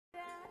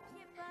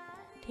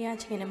တရား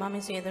ချင်တဲ့မမ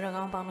င်းဆွေတို့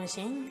ကောင်းပေါင်းလို့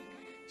ရှင်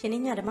ယ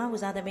နေ့ညဓမ္မပူ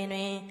ဇာသဘင်တွ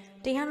င်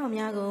တရားတော်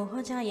များကို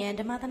ဟောကြားရန်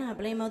ဓမ္မသနာပ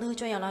လိမောသို့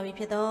ကြွရောက်လာပြီ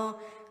ဖြစ်သော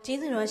ကျေး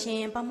ဇူးတော်ရှ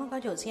င်ပေါမောက္ခ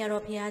ချုပ်ဆရာ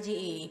တော်ဖရာကြီး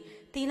၏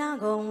သီလ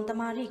ဂုဏ်တ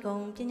မာရိဂု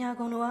ဏ်ပညာ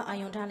ဂုဏ်တို့အားအာ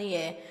ယုံထားလျ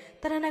က်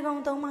တရဏဂုံ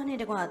၃ပါးနှင့်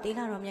တကွသီလ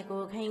တော်မြတ်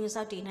ကိုခံယူ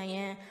စောင့်တည်နိုင်ရ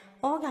န်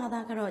ဩဃာသ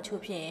ကြော့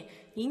ချို့ဖြင့်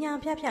ညီညာ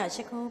ဖြတ်ဖြတ်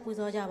ရှိခိုးပူ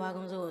ဇော်ကြပါ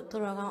ကုန်စို့သူ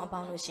တော်ကောင်းအပေါ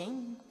င်းတို့ရှင်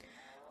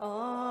ဩ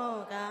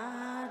ဃာ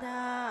သ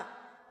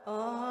ဩ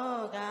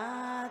ဃာ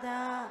သ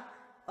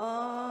ဩ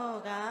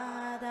ဃာ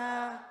သ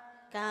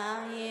ကာ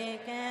ယေ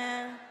ကံ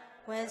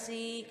ဝ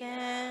စီကံ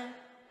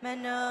မ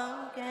နော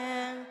ကံ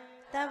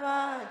တဗ္ဗ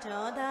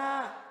ဒေါသ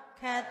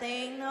ခတ်သိ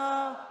မ်း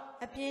သော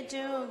အပြစ်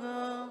တို့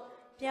ကို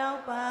ပျော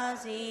က်ပါ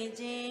စေ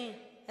ခြင်း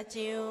အ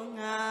ကျိုး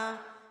ငါ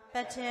ပ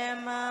ထ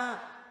မ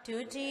ဒု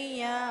တိ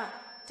ယ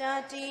တ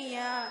တိယ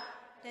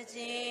တစ်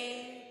ကြိမ်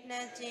နှ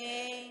စ်ကြိ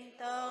မ်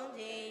သုံး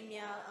ကြိမ်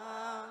မြောက်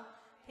အောင်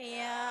ဖ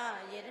ရာ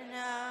ယတ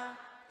နာ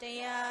တ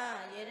ရား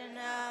ယတ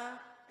နာ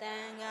သံ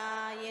ဃာ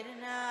ယတ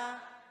နာ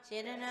ယ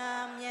တနာ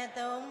မြတ်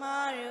သုံး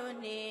ပါးတို့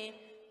နှင့်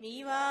မိ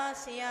ဘ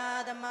ဆရာ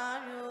သမား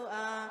တို့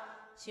အား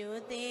ရှု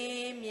သိ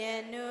မြ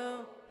တ်နု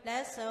လ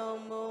က်ဆုံး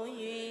မူ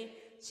၍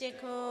ရှိ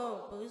ခိုး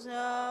ပူ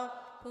ဇော်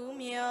ဖူး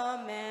မြော်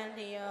မှန်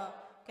လျော့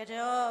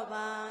ကြော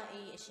ပါ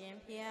၏အရှင်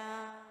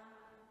ဖျား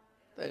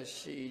သက်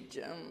ရှိကျ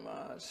မ်းမာ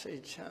စိ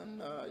တ်ချမ်း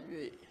သာ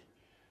၍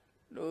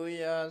လူ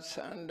ရာဆ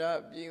န္ဒ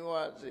ပြေဝ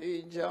စေ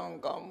ကြောင်း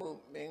ကောင်းမှု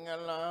မင်္ဂ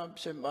လာ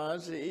ဖြစ်ပါ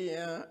စေရ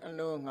န်အ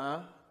လိုငါ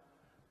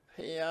ဖ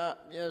ရာ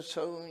မြတ်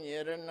ဆုံးယ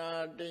ရနာ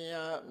တ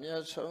ရားမြ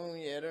တ်ဆုံး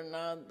ယရ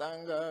နာသံ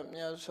ဃာ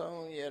မြတ်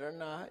ဆုံးယရ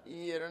နာဤ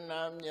ယရ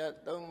နာမြတ်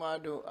သုံးပါး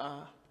တို့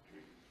အား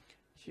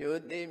ယု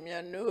တိမြ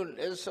တ်နုလ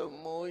က်ဆုံး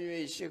မိုး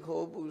၍ရှိ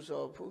ခိုးပူ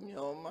ဇော်ဖူး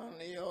မြော်မှန်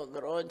လျော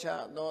ကြောချ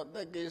သောတ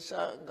က္ကိစ္စ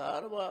ဂါ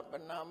ရဝပ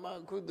နာမ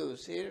ကုသိုလ်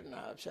စေရ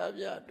နာဖြာ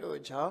ပြတို့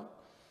ကြောင့်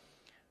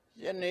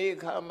ယနေ့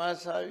ခါမှ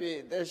စ၍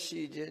သက်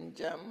ရှိခြင်း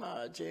ကြမ်းမာ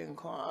ခြင်း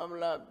ခွန်အမ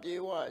လပြေ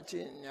ဝခြ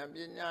င်းဉာဏ်ပ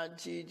ညာ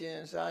ကြီးခြ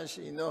င်းစ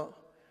ရှိသော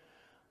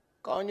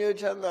ကောင်းကျိုး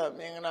ချမ်းသာမ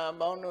င်္ဂလာ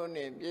ပေါင်းတို့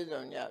နှင့်ပြည့်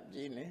စုံကြ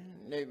ပြီလေ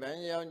နိဗ္ဗာန်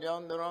ရောက်ကြော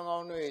င်းသူတော်ကော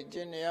င်းတို့ကျ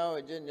င့်တရား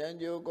ကိုကျင့်ကြံ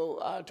ကြိုးကို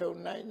အားထုတ်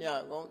နိုင်ကြ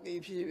ကုန်သည်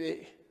ဖြစ်၍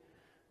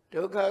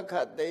ဒုက္ခခ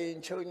တ်သိမ်း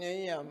ချုပ်ငြိ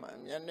မ်းရမှာ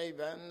မြတ်နိဗ္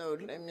ဗာန်သို့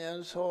လင်းမြန်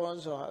ဆော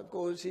စွာ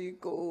ကိုယ်စီ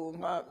ကိုယ်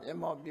ငှမျက်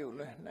မှောက်ပြု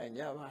လွယ်နိုင်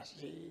ကြပါ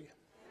စေ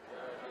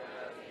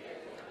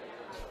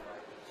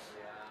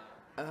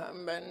အ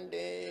မန္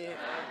တေ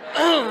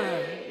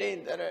ဒိဋ္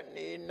ဌရ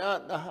ဏိန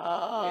သဟာ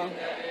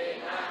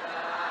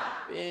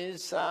ပိ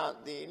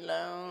သတိ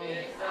လံ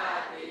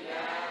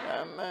ဓ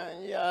မ္မ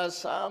ယာ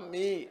သာ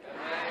မိ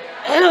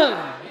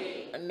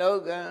အနု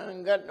ဂံ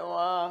ကတ္တ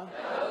ဝါ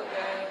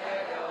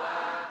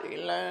သီ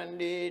လန္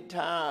တိထ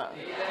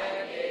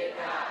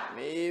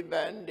မေဘ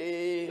န္တိ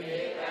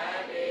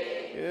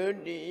ဒု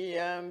တိ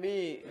ယံပိ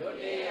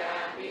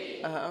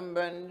အဟံဘ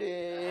န္တိ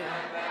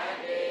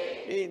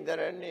ဣတ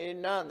ရဏိ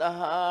နသ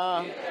ဟာ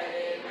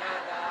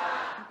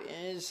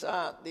ပိ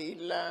သတိ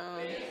လံ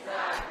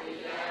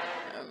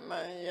မ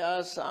ယာ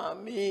သာ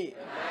မိ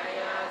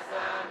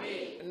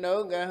အနု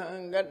ဂံ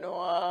ကတ္တ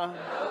ဝါ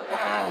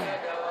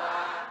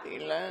သီ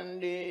လန္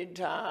တိ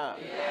ထ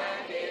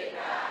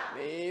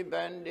မေဘ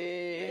န္တိ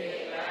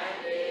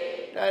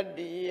တ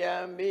တိယံ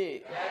ပိ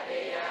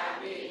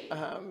အ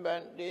ဟံဘ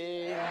န္တိ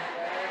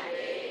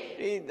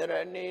ဣတရ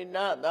ဏိန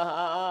သ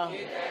ဟာ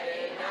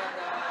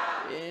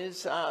ပိ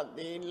သ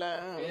တိလံ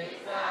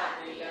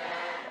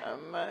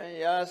မ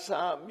ယာ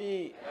သာမိ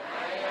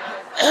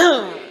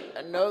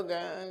အနု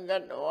ဂံက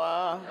တ္တဝါ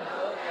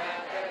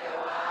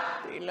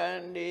သီလ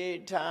န္တိ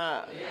ထ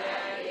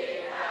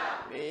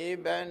မေ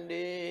ဘန္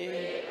တိ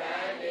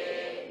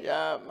ယ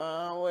မ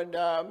ဝ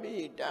ဒာမိ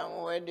တံ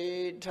ဝတိ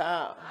ထ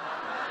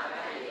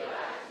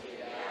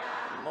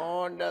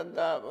မောတတ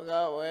ဗဂ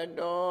ဝ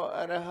တော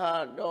အရဟ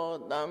တော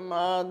သမ္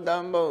မာသ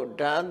မ္ဗုဒ္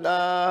ဓတ္တ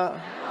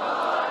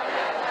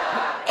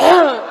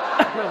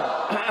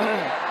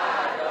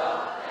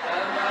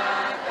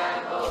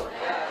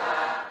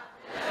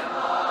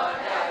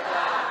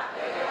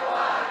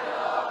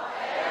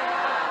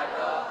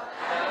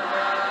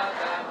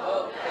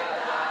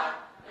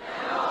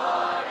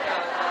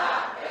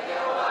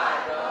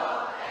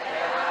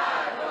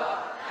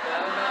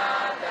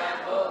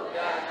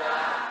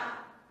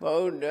ဗု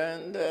ဒ္ဓံ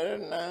တရ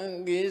ဏံ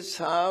ဂိ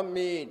သာ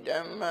မိဓ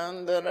မ္မံ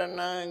တရ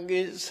ဏံ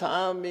ဂိသာ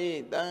မိ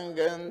သံ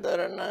ဃံတ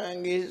ရဏံ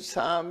ဂိ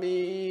သာမိ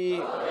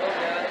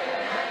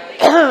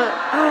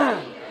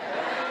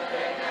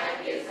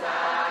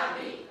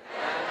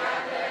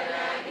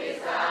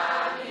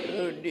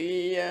ဒုတိ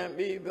ယံ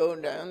ပိဗု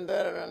ဒ္ဓံတ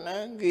ရဏံ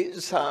ဂိ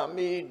သာ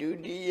မိဒု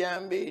တိယံ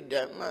ပိဓ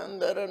မ္မံ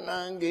တရဏံ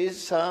ဂိ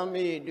သာ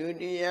မိဒု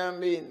တိယံ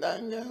ပိသံ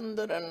ဃံတ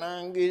ရဏံ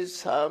ဂိ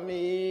သာ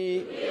မိ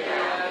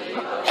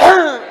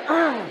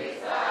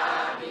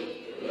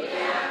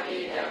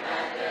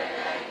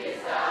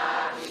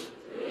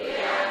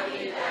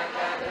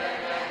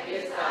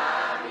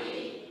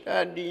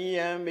တတိ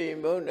ယံပိ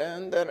ဗုဒ္ဓံ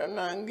တရ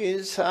ဏံဂိ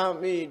သာ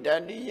မိတ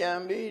တိယံ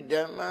ပိဓ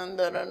မ္မံတ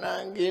ရဏံ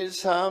ဂိ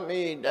သာ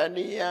မိတ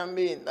တိယံ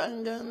ပိသံ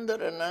ဃံတ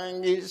ရဏံ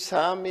ဂိ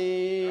သာမိ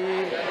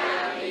တတိယံ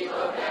ပိ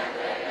ဗုဒ္ဓံတ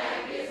ရဏံ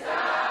ဂိ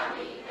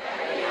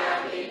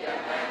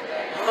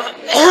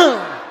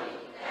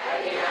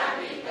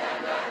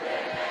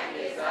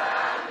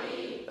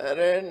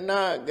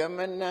กม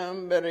นัง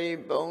ปริ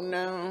ปุ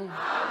ณัง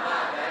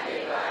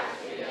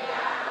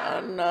อ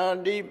นา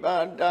ดิป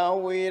ตา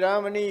เวร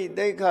มณี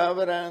ติฆาป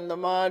รังส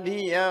มาธิ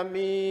ยา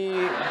มิ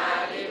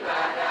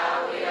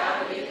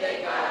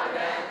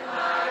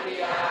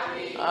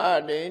อา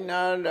เดน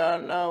าดา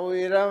นาเว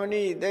รม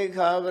ณีติฆ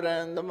าปรั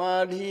งสมา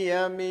ธิย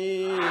ามิ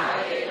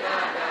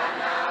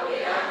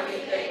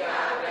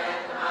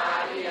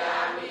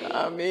อ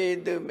ามิ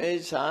ตุเม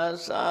สา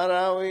สาร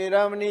าเวร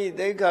มณี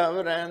ติฆาป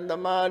รังส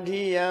มา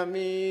ธิยา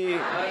มิ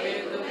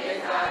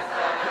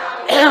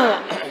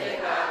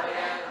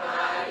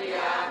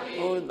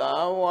อุตา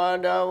วา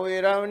ดาเว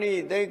รมณี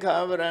ติฆา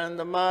ปรัง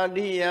สมา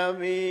ธิยา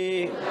มิ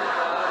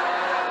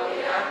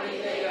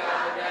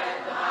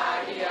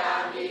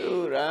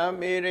รา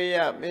มิริย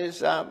มิ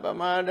สะป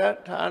มาด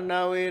ฐานา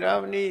เวร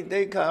มณี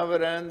ติฆาป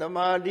รังสม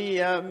าธิ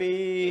ยามิ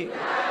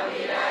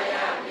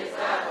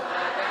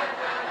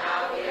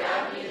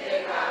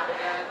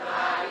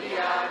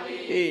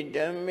อิด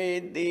ามิ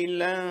ติ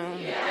ลัง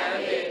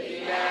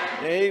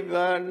นิพพ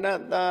านั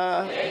ตตา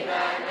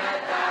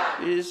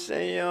อิส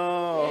โย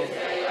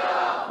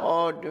โห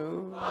ตุ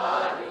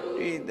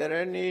อิตร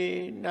ณี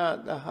นา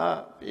ตหะ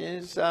ปิ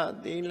สะ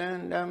ติลัง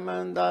ธัมมั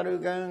งตารุ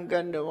กังกั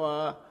นตวา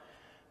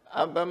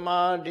อัปม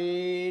าดี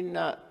น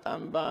ะตั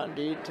มปา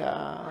ดิธา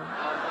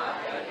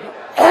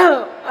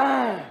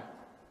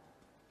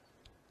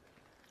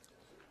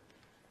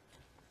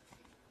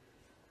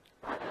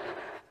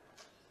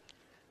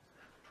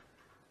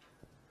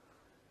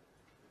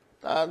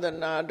သာသ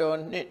နာတော်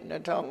နှစ်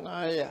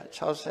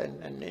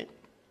2562နှစ်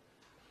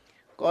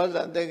ကော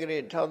ဇာတက္ကရာ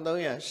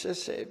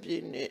1380ပြ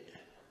ည့်နှစ်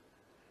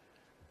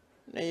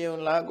နေုံ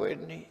လကွယ်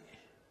နှစ်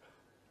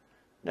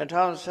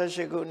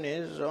2018ခုနှစ်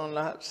ဇွန်လ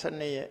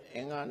12ရက်အ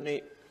င်္ဂါ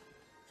နေ့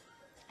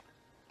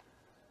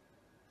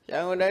ရ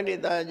န်ကုန်တိုင်းဒေ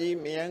သကြီး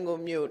မရမ်းကု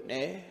န်းမြို့န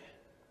ယ်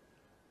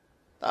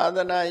သာသ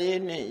နာ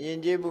ရေးနှင့်ယဉ်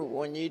ကျေးမှုဝ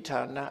န်ကြီး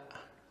ဌာန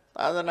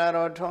သာသနာ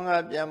တော်ထွန်း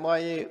ကားပြန်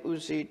ပွားရေး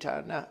ဦးစီးဌာ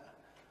န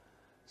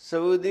စ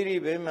ဝုတိရိ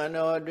ဗိမာန်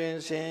တော်အတွင်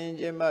ဆင်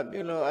ကျင်းပ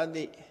ပြုလုပ်အပ်သ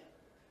ည့်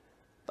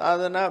သာ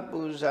သနာပူ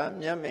ဇာ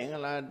မြတ်မင်္ဂ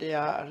လာတ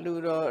ရားအလှူ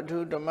တော်အ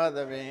ထူးဓမ္မသ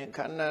ဘင်ခ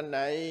န္ဓာ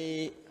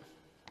၌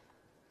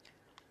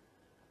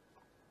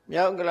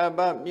မြောက်ကလပ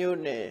မြို့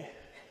နယ်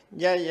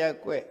ညရက်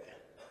ကွက်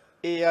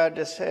အေယာ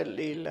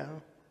14လမ်း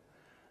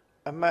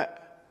အမှတ်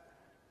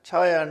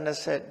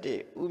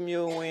621ဦး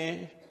မျိုးဝင်း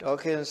ဒေါ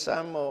ခင်စ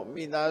မ်းမော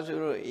မိသားစု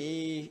တို့ဤ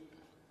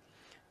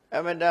အ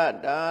မတ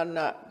ဒါန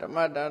ဓမ္မ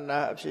ဒါန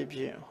အဖြစ်ဖြ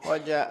င့်ဟော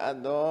ကြားအပ်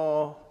သော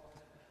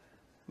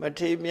မ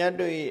ထေရမြတ်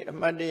တို့၏အ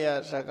မတ်တ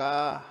ရားစ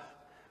ကား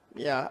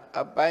များ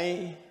အပိုင်း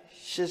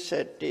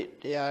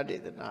81တရားဒေ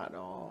သနာ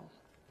တော်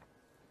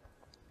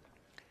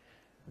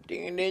ဒီ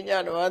ကနေ့ည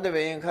တော်သဘ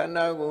င်ခန္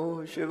ဓာကို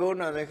ရွှေဘုန်း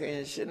တော်သခင်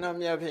ရှင်တော်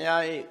မြတ်ဖရာ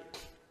၏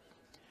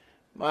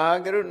မဟာ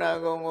ကရုဏာ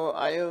ကုံကို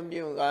အာယု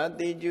ပြုကာ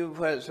တိကျု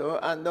ဖွဲ့ဆို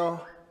အပ်သော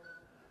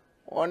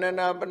ဝန္ဒ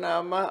နာပနာ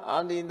မအာ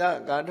တိတ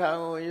ဂါထာ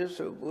ကိုရွတ်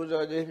ဆိုပူ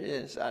ဇော်ခြင်းဖြ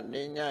င့်စတ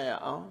င်ကြရ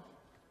အောင်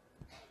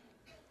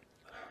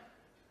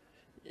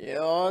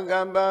ယောက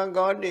ပ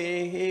ကောတိ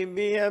ဟိ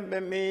ပိယပ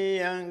မေ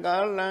ယံကာ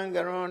လံက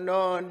ရွန်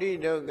တော်တိ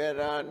ဒုက္ခ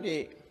ရာတိ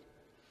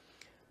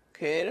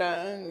ခေရံ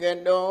က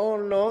တော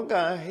လောက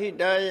ဟိ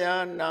တယ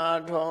နာ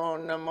ထော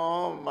န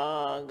မောမာ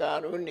ကာ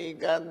ရုဏိ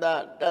ကတ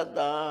တတ္တ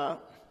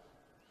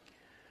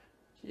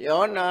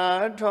ယောနာ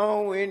ထော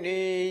ဝိ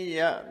နိယ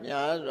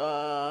မြာစွာ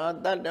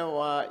တတ္တ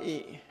ဝါဤ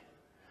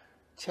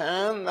ချ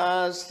မ်းသာ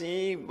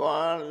စီး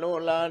ပွားလို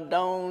လား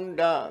တောင်း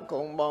တ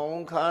ဂုံပေါ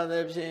င်းခါသ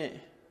ဖြင့်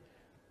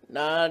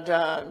နာထ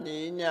မြ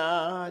ညာ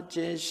ခြ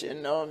င်းရှင်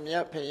တော်မြ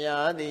တ်ဖရာ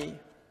သည်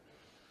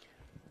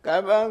က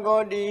ပ္ပ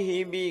ကောတိဟိ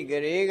ပိဂ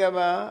ရေကပ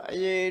အ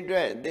ရေးအတွ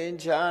က်သင်္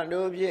ချာ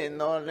တို့ဖြင့်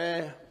တော်လဲ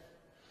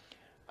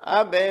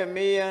အဘေ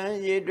မေယံ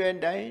ရေအတွက်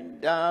တိုင်း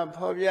ဒါ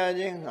ဖော်ပြ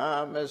ခြင်းငါ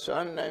မစွ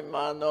မ်းနိုင်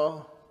ပါသော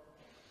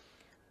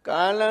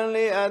ကာလံ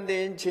လေးအသ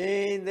င်ချေ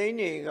သိ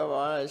နေက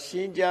ဘာ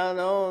ရှိကြ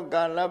သော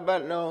ကာလပ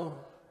တ်လုံး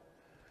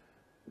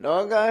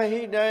လောက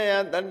ဟိတယ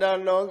တတ္တ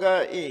လောက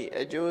ဤ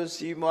အကျိုး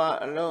စီးပွား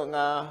အလို့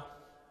ငါ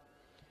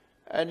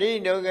အတိ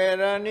ဒုက္ခရ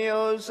ဏိ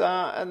ဥ္စာ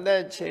အသ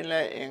က်ချိန်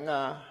လိုက်အင်္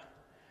ဂါ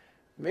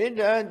မေတ္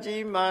တာ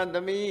ကြီးမာသ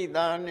မိ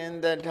သာနှင့်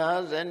တထာ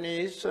ဇနီ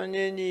ဆွန်ခြ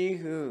င်းကြီး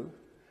ဟု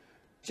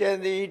ကျက်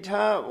တိထ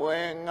ဝေ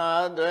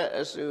ငါးသွဲ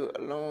အစု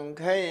အလုံး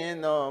ခဲရင်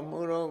သောမူ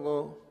ရော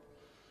ကို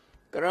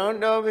ကရုဏ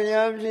တော်ဘု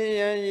ရားဖြစ်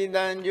ရန်ဤတ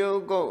န်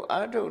ကြိုးကုတ်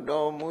အာထု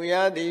တော်မူရ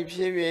သည်ဖြ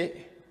စ်၍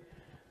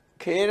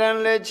ခေရန်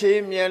လက်ချေ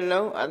မျက်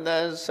လုံးအသ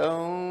က်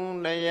ဆုံး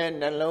လည်းရဲ့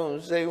နှလုံး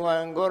စိတ်ဝံ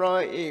ကိုရော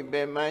ဤ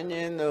ပေမှန်ခြ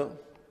င်းသို့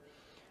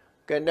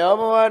ကတော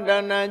ဘဝဒါ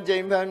နကျိ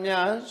န်ဖတ်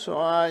များ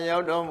စွာရော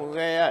က်တော်မူ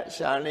ခဲ့ရ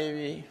ရှာလိ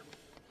ပြီ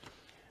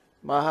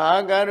မဟာ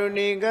ကရု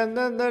ဏီကတ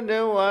တတ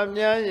ဝါ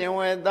မြာရင်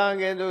ဝဲသား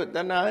ကဲ့သို့တ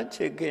နာချ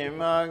စ်ခင်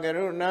မှာက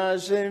ရုဏာ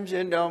ရှင်ဖြ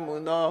စ်တော်မူ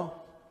သော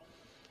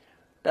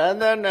တ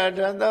သနာထ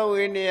သ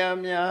ဝိနည်း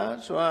များ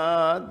စွာ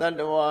တ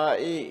တဝါ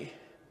ဤ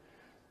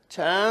ချ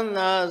မ်း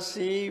သာ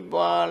စီး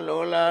ပွား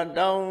လိုလား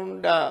တောင်း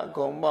တ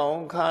ဂုံပေါ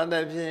င်းခါသ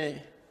ဖြင့်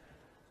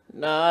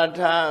နာထ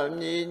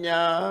မြ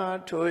ညာ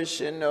ထို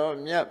ရှင်တော်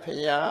မြတ်ဖ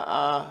ရာ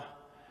အား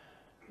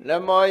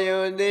Lamo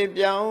yu di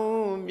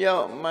piao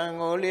piao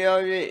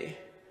mangolio yu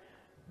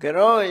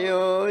Gro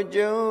yu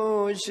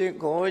ju shi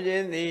ko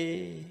jin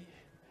di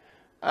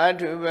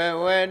Atu ba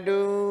wa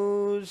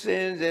du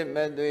sin si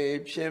ma tui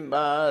pshin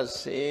ba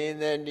si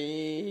da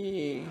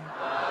di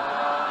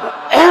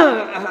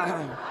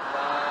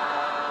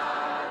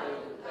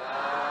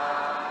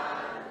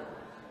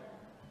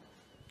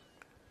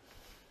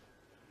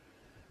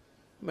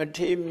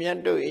Mati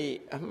miantu i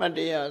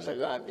Ahmadiyya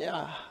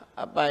Sagamya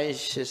Abai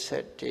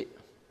Shisati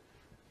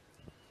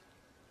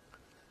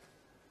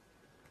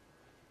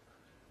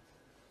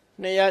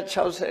Naya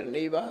Chauset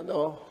Niba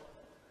do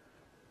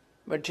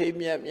Mati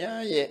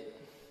mianmya ye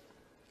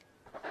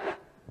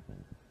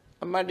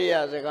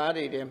Ahmadiyya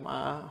Sagari de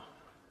ma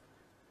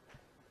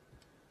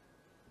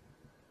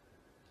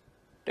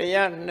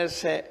Taya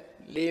Nase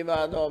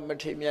Liba do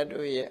Mati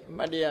miantu ye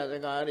Ahmadiyya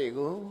Sagari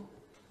go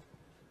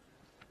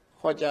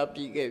Hoja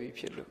pige bi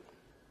phit lo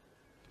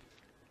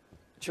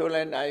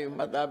Chole nayu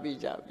mata pi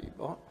ja bi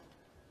po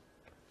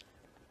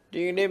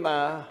Di ni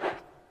ma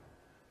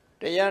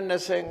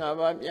 125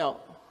 ပါးမြောက်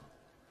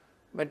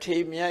မထေ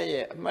မြတ်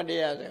ရဲ့အမှတ်တ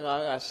ရစ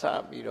ကားကစ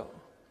ပြီးတော့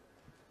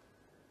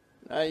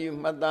nayu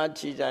မှတ်သား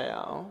ကြည့်ကြရ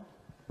အောင်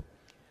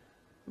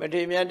မ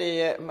ထေမြတ်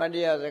ရဲ့အမှတ်တ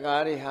ရစ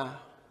ကားတွေဟာ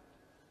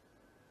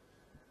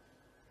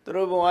သူ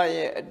တို့ဘဝ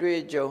ရဲ့အတွေ့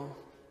အကြုံ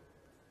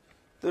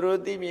သူတို့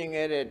သိမြင်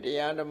ခဲ့တဲ့တ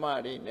ရားဓမ္မ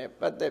တွေနဲ့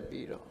ပတ်သက်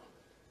ပြီးတော့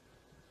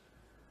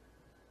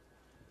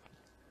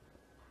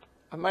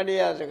အမှတ်တ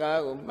ရစကား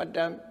ကိုမှတ်တ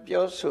မ်း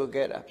ပြောဆို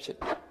ခဲ့တာဖြစ်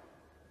တယ်။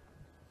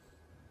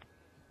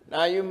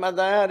နာယူမှတ်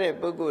သားရတဲ့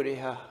ပုဂ္ဂိုလ်တွေ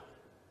ဟာ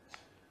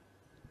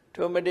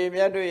ထိုမထေရမြ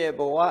တ်တို့ရဲ့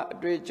ဘဝအ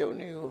တွေ့အကြုံ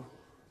တွေကို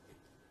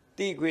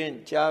သိခွင့်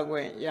ကြားခွ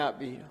င့်ရ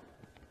ပြီးတော့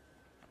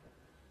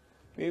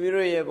မိမိ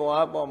တို့ရဲ့ဘဝ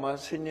ပေါ်မှာ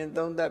ဆင်ញင်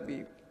သုံးသပ်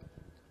ပြီး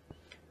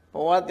ဘ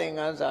ဝသင်္က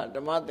န်းစာဓ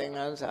မ္မသင်္က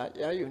န်းစာ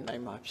ရယူနို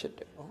င်မှာဖြစ်တ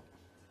ယ်ပေါ့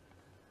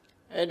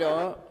။အဲ့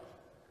တော့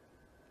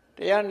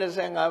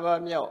125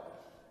ပါးမြောက်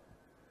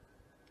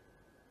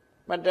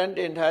မှတ်တမ်းတ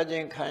င်ထားခြ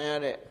င်းခံရ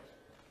တဲ့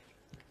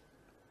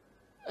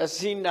အ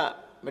စိန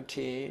မ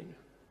ထေ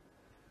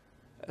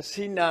အ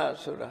စိန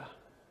ဆိုတာ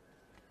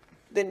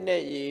သစ်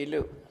နဲ့ရေ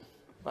လို့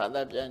ဘာ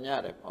သာပြန်ရ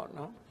တယ်ပေါ့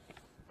နော်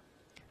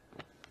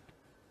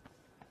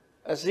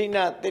အစိန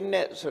သစ်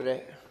နဲ့ဆို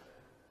တဲ့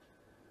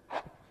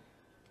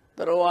သ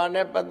ရဝါ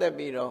နဲ့ပတ်သက်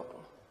ပြီးတော့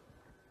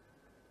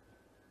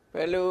ဘ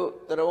ယ်လို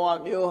သရဝါ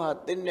မျိုးဟာ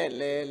သစ်နဲ့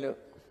လဲလို့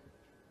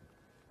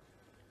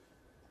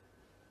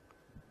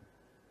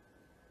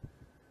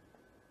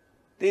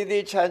တည်တ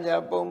ည်ချာချာ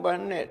ပုံပ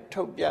န်းနဲ့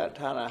ထုတ်ပြ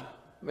ထားတာ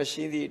မ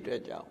ရှိသည့်အတွ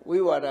က်ကြောင့်ဝိ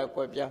ဝါဒ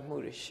ကွဲပြားမှု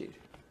တွေရှိတ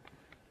ယ်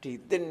ဒီ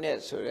သစ်နဲ့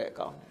ဆိုတဲ့အ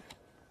ကောင်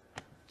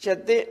ချက်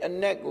သစ်အ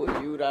နက်ကို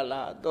ယူရ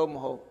လားသို့မ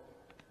ဟုတ်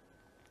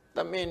သ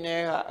မင်းထဲ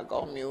ကအ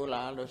ကောင်မျိုး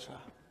လားလို့ဆို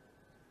တာ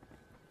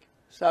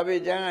စာပေ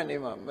ကျမ်းကနေ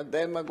မှမ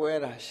သဲမကွဲ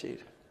တာရှိ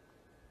တယ်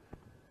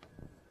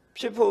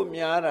ဖြစ်ဖို့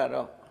များတာ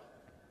တော့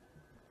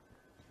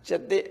ချ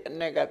က်သစ်အ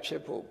နက်ကဖြ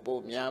စ်ဖို့ပို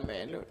များမ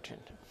ယ်လို့ထ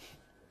င်တယ်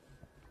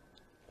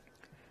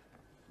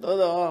သို့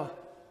တော့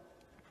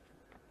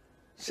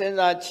စဉ်း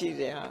စားကြည့်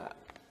တဲ့ဟာ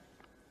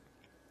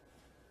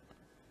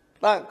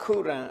သခု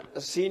ရံ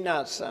အစိန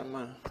သ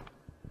မံ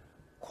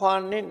ခွာ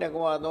နဲ့တ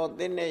ကွာသောသ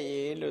စ်နဲ့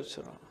ရေလို့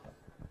ဆိုတော့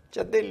ကျ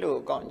က်သစ်လို့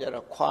အကောင်ကြ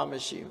တော့ခွာမ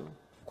ရှိဘူး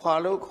ခွာ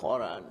လို့ခေါ်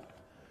တာ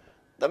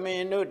သမ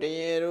င်တို့တ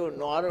ရေတို့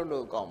နွားတို့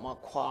လို့ကောင်မှ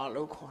ခွာ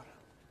လို့ခေါ်တာ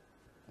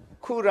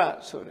ခုရ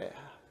ဆိုတဲ့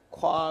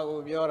ခွာ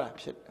ကိုပြောတာ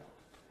ဖြစ်တယ်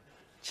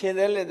ခြေ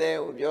သေးလက်သေး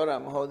ကိုပြောတာ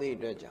မဟုတ်သည့်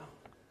အတွက်ကြောင့်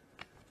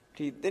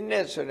ဒီသစ်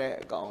နဲ့ဆိုတဲ့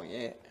အကောင်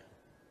ရဲ့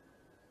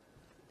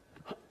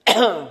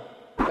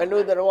ဘယ်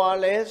လိုတရား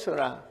လဲဆို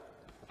တာ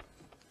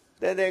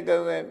တဲ့တဲ့ကွ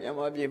ယ်ကွယ်မြန်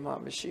မာပြည်မှာ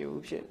မရှိ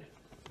ဘူးဖြစ်တယ်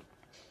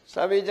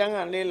စာပေကျမ်းက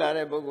လေ့လာ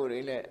တဲ့ပုဂ္ဂိုလ်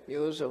တွေလည်း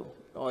မျိုးစုံ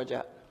တော့ကြ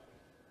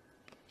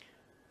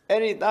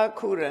အဲ့ဒီသ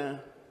ခုရံ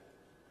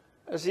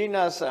အစိန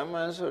သ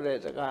မံဆိုတဲ့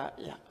စကား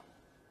အရာ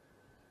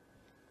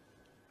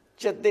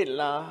ကျက်သစ်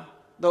လား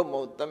သို့မ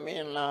ဟုတ်သမ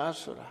င်လား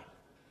ဆိုတာ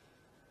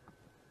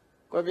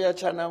ကွယ်ပြား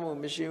ခြားနားမှု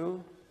မရှိဘူး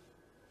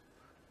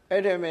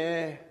အဲ့ဒီမဲ့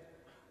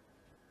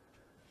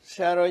ဆ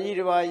ရာတော်ကြီး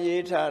တစ်ပါး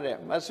ရေးထားတဲ့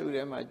မတ်စု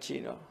ထဲမှာကြ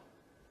ည့်တော့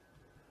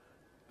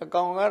အ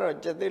ကောင်ကတော့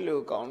ကျက်သစ်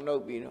လို့ကောင်လု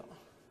ပ်ပြီးတော့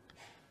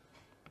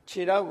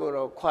ခြေတော့ကို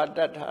တော့ခွာတ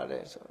တ်ထားတ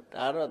ယ်ဆို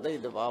ဒါတော့သိ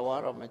တဲ့ဘာဝ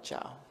တော့မချ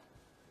အောင်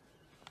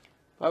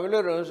ဘာဖြစ်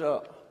လို့လဲဆို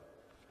တော့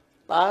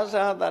သာ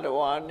သတ္တ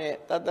ဝါနဲ့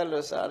တတ်တလွ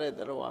တ်စားတဲ့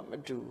တတဝါမ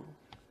တူ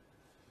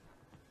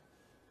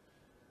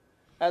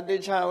အတိ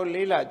ချာကို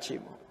လေးလာကြ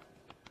ည့်မို့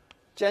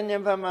ကျန်ကျ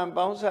င်ဖမှန်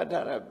ပေါင်းဆက်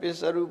ထားတာပစ္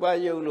စရူပ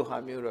ယုတ်လို့ဟာ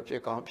မျိုးတော့ဖြ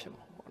စ်ကောင်းဖြစ်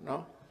မှာပေါ့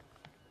နော်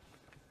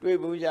တွေ့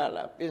ဘူးကြ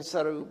လားပစ္စ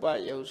ရူပ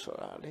ယုတ်ဆို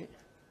တာလေ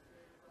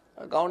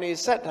အကောင်တွေ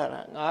ဆက်ထား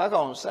တာ9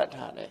ကောင်ဆက်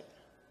ထားတယ်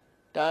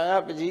ဒါက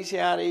ပကြီးဆ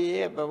ရာတွေ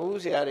ရဲ့ဗဟု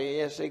ဆရာတွေ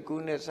ရဲ့စိတ်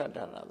ကူးနဲ့ဆက်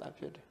ထားတာ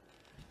ဖြစ်တယ်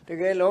တ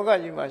ကယ်လောက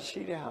ကြီးမှာရှိ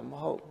တဲ့ဟာမ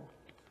ဟုတ်ဘူး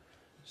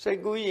စိတ်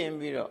ကူးရင်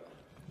ပြီးတော့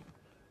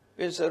ပ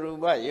စ္စရူ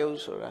ပယုတ်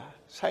ဆိုတာ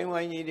ဆိုင်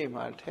ဝိုင်းကြီးတွေ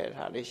မှာထည့်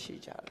ထားလေးရှိ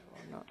ကြတယ်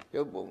ပေါ့နော်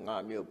ရုပ်ပုံ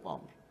5မျိုးပေါ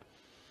င်းပြီး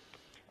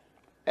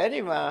အဲ့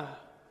ဒီမှာ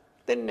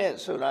တစ်နဲ့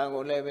ဆိုတာ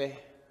ကိုလည်းပဲ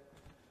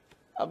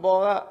အ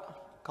ပေါ်က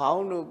ခေါ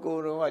င်းတို့ကို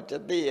ယ်တို့ကကျ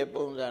က်ရဲ့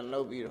ပုံစံလု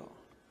ပ်ပြီးတော့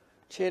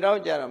ခြေတော့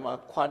ကြတော့မှ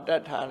ခွာတ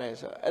တ်ထားတယ်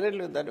ဆိုအဲ့ဒီ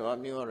လိုတ attva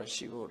မျိုးတော့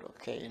ရှိဖို့တော့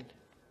ခဲရင်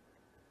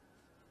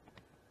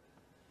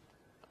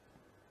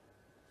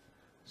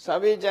စာ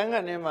ပေကျမ်းက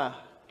နေမှာ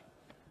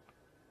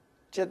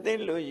ကျက်သိ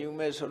လို့ယူမ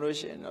ယ်ဆိုလို့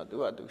ရှိရင်တော့သူ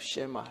ကသူရှ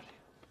င်းပါတယ်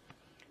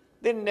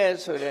တစ်နဲ့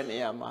ဆိုတဲ့နေ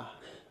ရာမှာ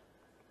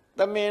သ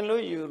မင်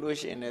လို့ယူလို့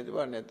ရှိရင်လည်းသူက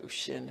လည်းသူ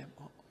ရှင်းတယ်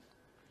ပေါ့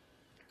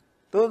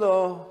သို့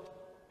တော့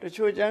တ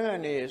ချို့ကျမ်းက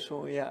နေ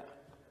ဆိုရ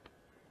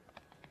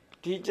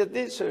ဒီကျက်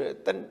သိဆိုတဲ့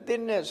တ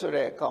စ်နဲ့ဆို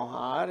တဲ့အကောင်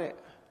ဟာတဲ့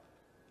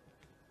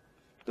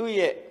သူ့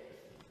ရဲ့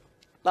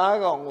သား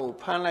ကောင်ကို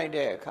ဖမ်းလိုက်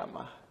တဲ့အခါ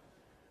မှာ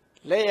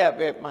လက်ရ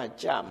ဘက်မှ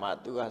ကြာမှ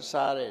သူက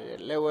စားတယ်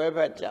လက်ဝဲဘ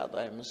က်ကြာ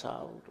သွားရင်မ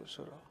စားဘူးလို့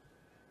ဆိုတော့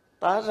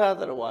သားစား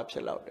သတ္တဝါဖြ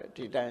စ်တော့တယ်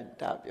ဒီတိုင်း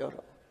ဒါပြော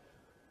တော့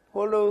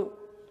ဟိုလို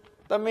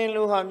သမင်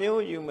လူဟာ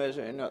မျိုးယူမယ်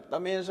ဆိုရင်တော့သ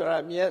မင်ဆိုတာ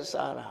မြက်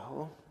စားတာဟု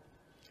တ်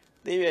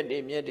သေးရွက်တွေ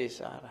မြက်တွေ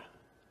စားတာ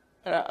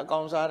အဲ့ဒါအကော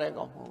င်စားတဲ့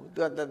ကောင်မဟုတ်ဘူး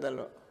သူကတက်တက်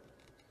လို့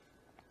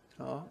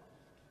ဟော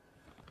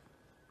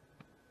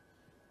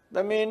သ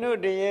မင်တို့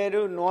တရေ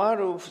တို့နွား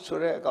တို့ဆို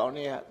တဲ့အကောင်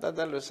တွေကတက်တ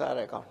က်လို့စား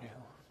တဲ့ကောင်တွေ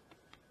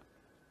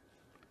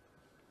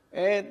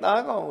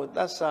သားကောင်ကိုတ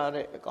တ်စား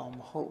တဲ့အကောင်မ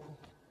ဟုတ်ဘူး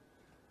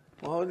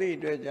မဟုတ်သည့်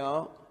အတွက်ကြော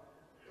င့်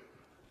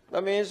သ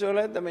မင်ဆို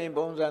လဲသမင်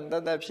ပုံစံတ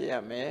တ်တတ်ဖြစ်ရ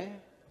မယ်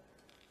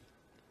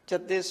ကျ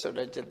က်တစ်ဆို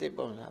လဲကျက်တစ်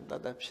ပုံစံတ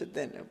တ်တတ်ဖြစ်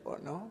တဲ့နေပေါ့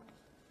နော်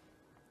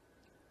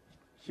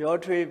ရော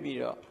ထွေးပြီး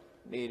တော့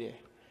နေတယ်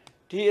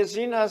ဒီအ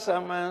စိနာစာ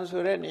မန်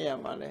ဆိုတဲ့နေရာ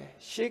မှာလဲ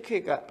ရှေးခေ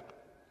တ်က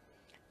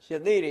ယ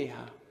သိတွေ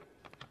ဟာ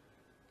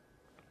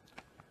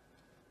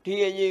ဒီ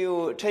အရေး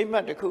ကိုအထိမ့်မှ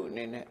တ်တစ်ခုအ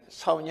နေနဲ့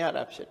ဆောင်ရ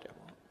တာဖြစ်တယ်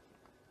ပေါ့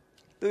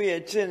သူ့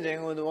ရဲ့ကျင့်စဉ်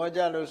ကိုသဘောကျ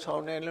လို့ဆော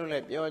င်တယ်လို့လ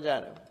ည်းပြောကြ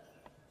တယ်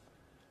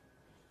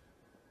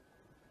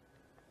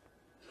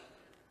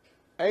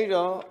အဲ့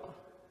တော့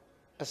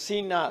အစိ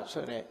နာ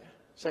ဆိုတဲ့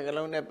စကား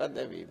လုံးနဲ့ပတ်သ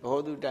က်ပြီးဘော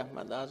ဓုတ္တမှ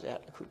တ်သားစရာ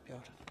တစ်ခုပြော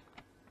တာ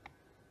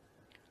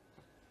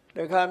တ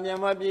ခါမြန်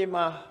မာပြည်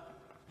မှာ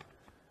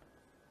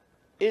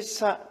အစ္ဆ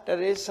တ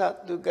ရိစ္ဆ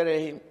သူကရ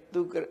ဟိ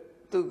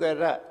သူက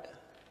ရ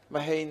မ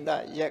ဟိန္ဒ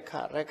ယက္ခ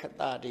ရက္ခ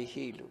တာတိ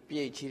ဟိလို့ပြ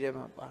ည့်ချီထဲ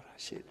မှာပါတာ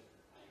ရှိတယ်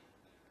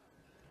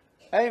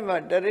အဲ့မှာ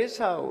တရိစ္ဆ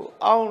ကို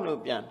အောင်းလို့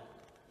ပြန်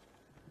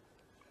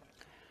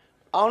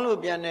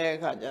တဲ့အ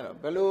ခါကျတော့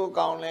ဘယ်လို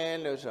ကောင်းလဲ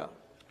လို့ဆိုတော့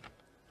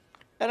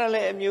အဲ့ဒါလ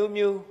ည်းအမျိုး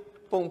မျိုး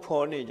ပုံ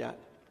ဖော်နေကြတယ်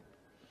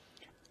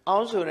အော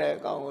င်းဆိုတဲ့အ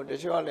ကောင်ကိုတ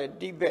ချို့ကလည်း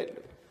တိ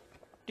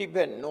ဘ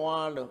က်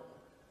နွားလို့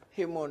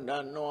ဟိမွန်ဒါ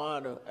နွား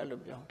လို့အဲ့လို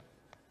ပြော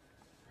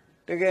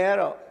တကယ်က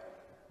တော့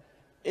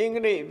အင်္ဂ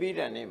လိပ်ပြည်တ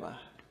န်နေမှာ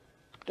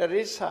တ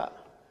ရိစ္ဆ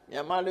မြ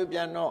န်မာလူပြ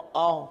န်တော့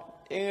အောင်း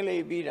အင်္ဂလိ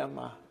ပ်ပြည်တန်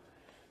မှာ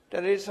တ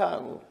ရိစ္ဆ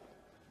ကို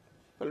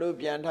ဘယ်လို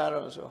ပြန်ထား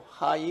တော့ဆို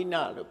ဟာယိန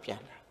လို့ပြ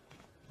န်တာ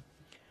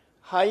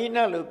ဟာယိန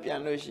လို့ပြန်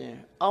လို့ရှိရင်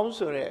အောင်း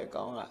ဆိုတဲ့အ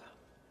ကောင်က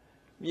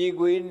မြေ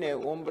ခွေးနဲ့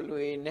ဝံပ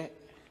လွေနဲ့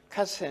ခ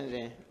တ်ဆင်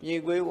မြေ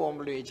ခွေးဝံပ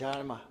လွေ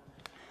ချားမှာ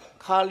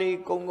ခါလီ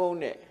ကုန်းကုန်း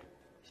နဲ့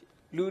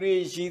လူတွေ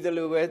ရည်တယ်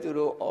လို့ပဲသူ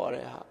တို့អော်တ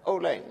ယ်ဟာအု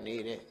ပ်လိုက်နေ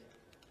တဲ့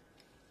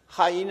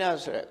ဟာယိန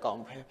ဆိုတဲ့အကော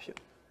င်ပဲဖြစ်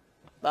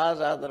သား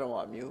စားသတ္တ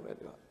ဝါမျိုးပဲ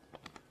သူ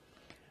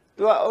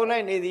ကအုပ်လို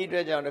က်နေသည့်အတွ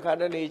က်ကြောင့်တခါ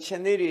တလေချ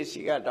င်းသေးတွေ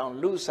စီကတောင်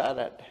လူစားတ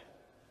တ်တယ်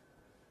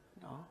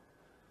နော်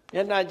မျ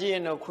က်နှာကြည့်ရ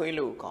င်တော့ခွေး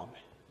လို့ကောင်းမ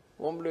ယ်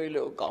ဝံပလွေ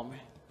လို့ကောင်းမ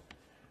ယ်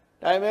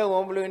ဒါပေမဲ့ဝံ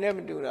ပလွေနဲ့မ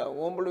တူတာ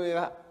ဝံပလွေက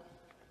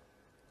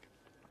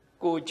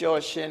ကို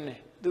ကြော်ရှင်းတယ်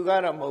သူက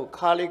တော့မဟုတ်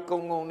ခါလေးကု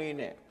န်းကုန်းလေး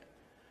နဲ့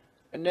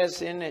အ내စ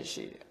င်းနဲ့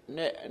ရှိတ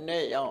ယ်အ내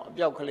ရောင်အ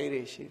ပြောက်ကလေး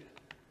တွေရှိတယ်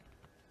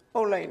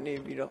အုပ်လိုက်နေ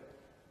ပြီးတော့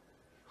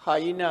ဟာ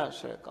ယိန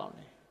ဆိုတဲ့ကောင်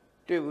လေး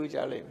တွေ့ဘူးကြ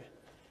လိမ့်မယ်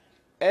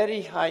အဲ့ဒီ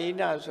ဟာယိ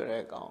နဆို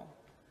တဲ့ကောင်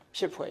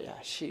ဖြစ်ဖွယ်ရာ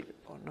ရှိတယ်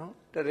ပေါ့နော်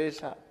တရိစ္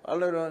ဆဘာ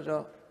လို့တော့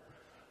ဆို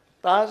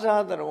သား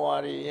စားသတ္တဝါ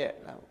တွေရဲ့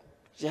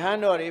ယဟန်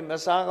တော်တွေမ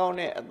စားကောင်း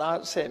တဲ့အသား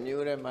ဆက်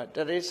မျိုးတွေမှာတ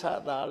ရိစ္ဆ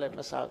သားလည်းမ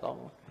စားကောင်း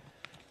ဘူး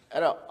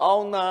အဲ့တော့အော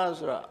င်းသား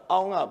ဆိုတာအော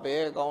င်းကဘ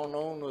ယ်ကောင်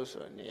လုံးလို့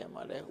ဆိုတဲ့နေရာ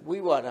မှာလဲဝိ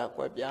ဝါဒ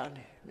ကွက်ပြား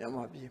နေမြန်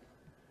မာပြည်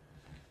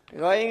ဒီ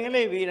ကအင်္ဂ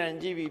လိပ်ပြည်တန်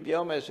ကြည့်ပြီး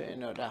ပြောမယ်ဆိုရင်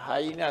တော့ဒါဟာ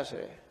ယိန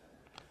ဆိုရယ်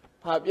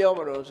ဘာပြောမ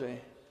လို့ဆိုရ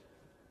င်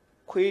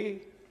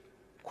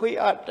ခွေး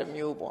အတစ်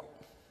မျိုးပေါ့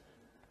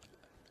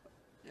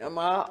မြန်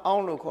မာအော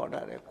င်းလို့ခေါ်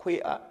တာလေ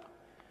ခွေးအ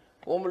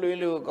ဝံပလွေ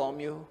လို့အကောင်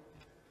မျိုး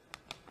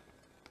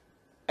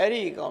အဲ့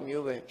ဒီအကောင်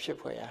မျိုးပဲဖြစ်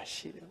ဖွယ်ရာ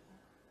ရှိတယ်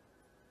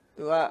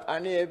သူကအ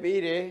န္တရာယ်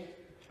ပေးတယ်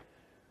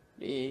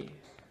ဒီ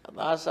အ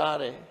သားစား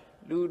တယ်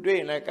လူတွေ့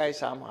ရင်လည်းကြိုက်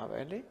စားမှာ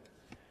ပဲလေ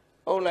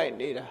အုပ်လိုက်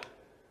နေတာ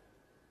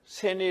ဆ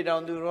င်းနေတော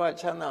င်သူတို့က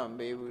ချမ်းသာမ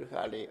ပေးဘူး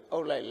ခါလေးအု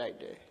ပ်လိုက်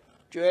တယ်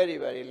ကျွဲတွေ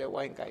ပါလေလည်း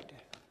ဝိုင်းကြိုက်တ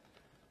ယ်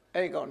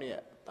အဲ့ဒီကောင်တွေက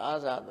သား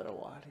စားသတ္တ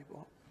ဝါတွေ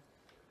ပေါ့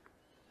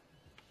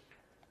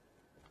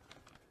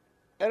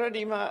အဲ့တော့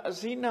ဒီမှာအ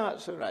စိနာ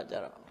ဆိုတာကြ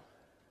တော့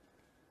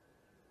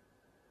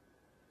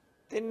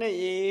တင်းနဲ့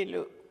ရေ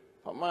လို့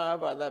ဗမာ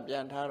ဘာသာပြ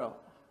န်ထားတော့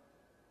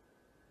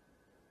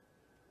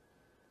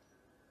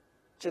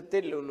ကျက်တ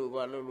စ်လူ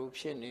ပါလူ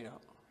ဖြစ်နေ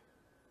တော့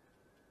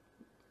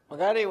မ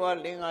ကားတွေဝ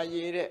လင်္ကာ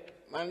ရေတဲ့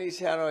မန္လိဆ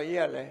ရာတော်ကြီး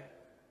ကလည်း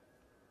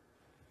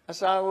အ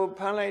စာကိုဖ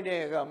မ်းလိုက်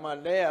တဲ့အခါမှာ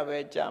လက်ရပဲ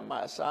ကြာမှ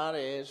စားတ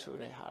ယ်ဆို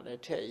တဲ့ဟာလ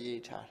ည်းထည့်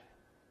ရေးထားတယ်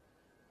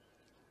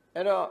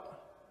အဲ့တော့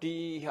ဒီ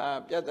ဟာ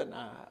ပြဿ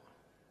နာ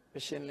မ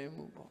ရှင်းလင်း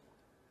ဘူးပေါ့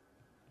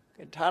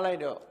ထားလိုက်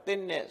တော့တ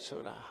စ်နဲ့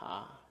ဆိုတာဟာ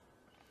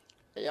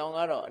အယောင်က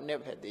တော့အနဲ့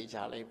ဖက်သေးချ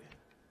လိုက်မယ်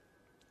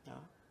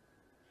နော်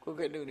ခု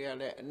ခေတ်လူတွေက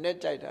လည်းအနဲ့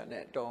ကြိုက်တာ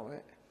နဲ့တော်ပဲ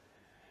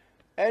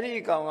အဲ့ဒီ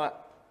ကောင်က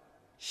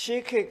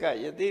ရှေးခေတ်က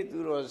ယသိသူ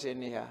တော်စင်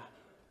တွေဟာ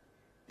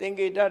သင်္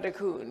ကေတတစ်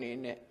ခုအနေ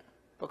နဲ့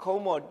ပ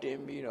ခုံးပေါ်တင်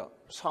ပြီးတော့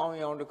ဆောင်း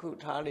ရောင်တစ်ခု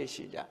ထားလေး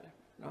ရှိကြတယ်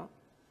နော်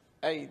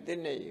အဲ့ဒီတ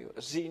စ်နဲ့ကို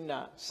အဇိန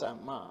သ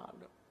မ္မာ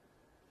လို့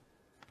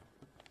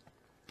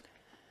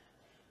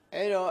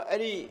အဲ့တော့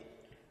အဲ့ဒီ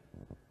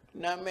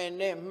နာမည်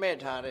နဲ့မှဲ့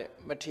ထားတဲ့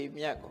မထေ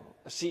မြတ်ကို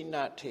အဇိန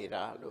ထေရ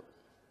လို့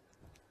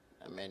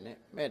နာမည်နဲ့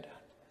မှဲ့တာ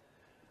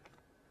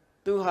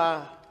သူဟာ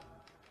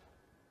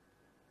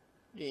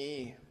ဒီ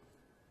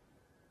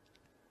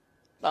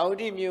တာဝ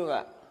တိမြို့က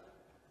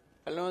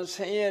အလွန်ဆ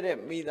င်းရဲတဲ့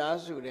မိသား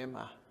စုတွေ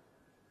မှာ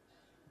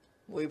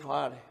မွေး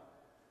ဖွားတယ်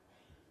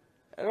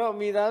အဲ့တော့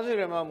မိသားစု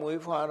တွေမှာ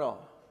မွေးဖွားတော့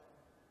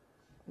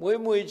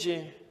မွေးချ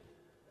င်း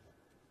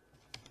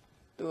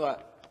သူက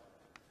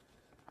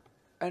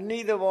အနိ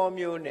သဘော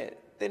မျိုးနဲ့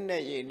တစ်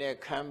နဲ့ရည်နဲ့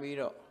ခံပြီး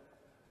တော့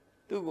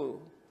သူ့ကို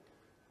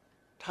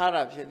ထား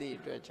တာဖြစ်သည့်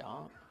အတွက်ကြော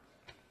င့်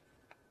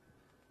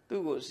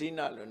သူ့ကိုဇိန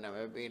လို့နာမ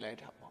ည်ပေးလိုက်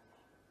တာပေါ့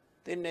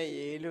တစ်နဲ့ရ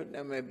ည်လို့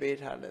နာမည်ပေး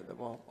ထားတဲ့သ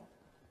ဘောပေါ့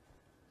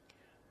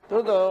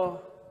သို့တော့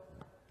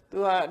သူ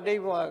ဟာအတိ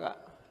တ်ဘဝက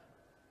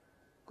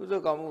ကုသို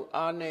လ်ကောင်းမှု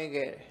အားနည်း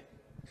ခဲ့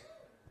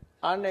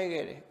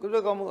တယ်ကုသို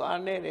လ်ကောင်းမှု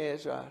အားနည်းတယ်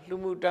ဆိုတာလူ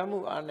မှုတမ်းမှု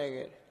အားနည်း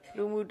ခဲ့တယ်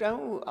လူမှုတမ်း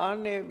မှုအား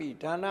နည်းပြီး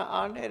ဒါန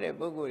အားနည်းတဲ့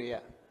ပုဂ္ဂိုလ်တွေ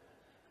က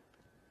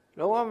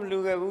လုံးဝမလူ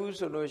ခဲ့ဘူး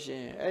ဆိုလို့ရှိ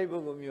ရင်အဲ့ဒီပု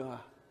ဂ္ဂိုလ်မျိုးဟာ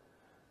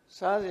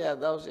စားစရာ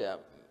တောက်စရာ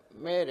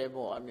မဲတဲ့ဘ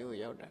ဝမျိုး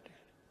ရောက်တတ်တယ်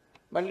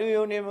မလူ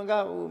ယုံနေမက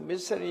ဘူးမ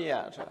စ္စရိယ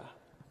ဆိုတာ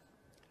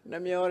နှ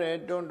မျောတယ်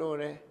တွန့်တို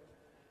တယ်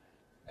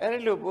အဲ့ဒီ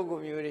လိုပုဂ္ဂို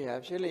လ်မျိုးတွေဟာ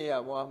ဖြစ်လျ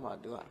က်ဘဝမှာ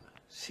သူက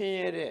ဆင်း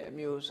ရဲတဲ့အ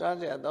မျိုးစား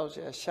စရာတောက်စ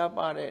ရာရှား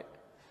ပါတဲ့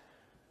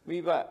မိ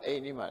ဘအိ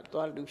မ်ဒီမှာ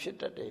သွားလူဖြစ်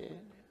တတ်တယ်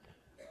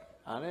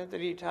။အားလည်းသ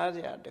တိထားစ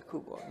ရာတစ်ခု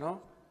ပေါ့နော်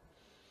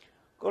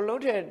။ကို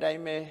လုံးတဲ့အတို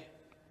င်းပဲ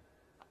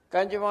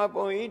ကံကြမ္မာ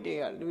ပုံရိပ်တွေ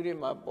ကလူတွေ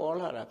မှာပေါ်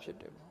လာတာဖြစ်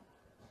တယ်ပေါ့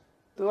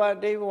။သူကအ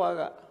တိတ်ဘဝ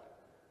က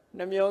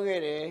နှမျော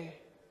ခဲ့တယ်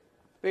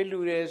ပေးလူ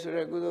တယ်ဆို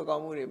တဲ့ကုသိုလ်ကော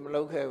င်းမှုတွေမ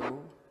လုပ်ခဲ့ဘူး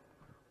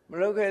။မ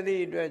လုပ်ခဲ့သ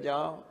ည့်အတွက်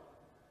ကြောင့်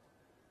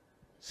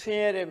ဆင်း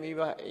ရဲတဲ့မိ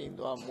ဘအိမ်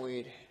သွား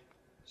မွေးတယ်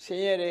။ဆ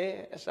င်းရဲတဲ့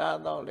အစား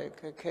အသောက်လည်း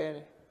ခက်ခဲတ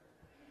ယ်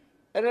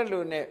။အဲ့ဒါ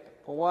လိုနဲ့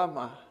ဘဝ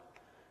မှာ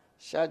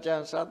ရှားကြံ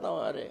စားတော့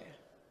ရတဲ့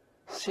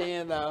ဆင်း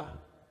ရဲတာ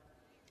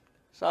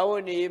သာဝ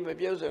တိမ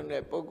ပြုတ်စုံ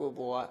တဲ့ပုဂ္ဂိုလ်ဘ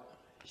ဝ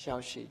ရော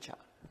က်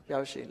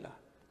ရှိလာ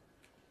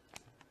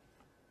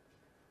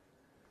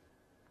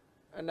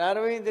အနာရ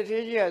ဝိတထေ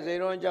ကြီးကဇေ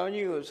ရွန်အကြောင်း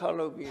ကြီးကိုဆောက်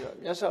လုပ်ပြီးတော့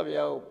မြတ်စွာဘု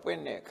ရားကိုပွ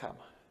င့်တဲ့အခါ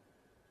မှာ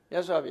မြ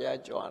တ်စွာဘုရား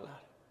ကြွလာ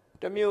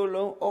တစ်မျိုး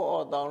လုံး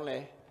အော့တောင်းလဲ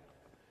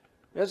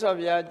မြတ်စွာ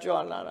ဘုရားကြွ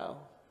လာတာ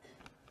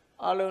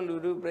အလုံးလူ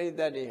လူပြိဿ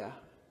တ်တွေဟာ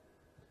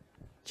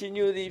ကြီး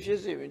ညိုသည်ဖြစ်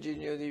စေမကြီး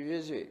ညိုသည်ဖြ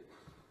စ်စေ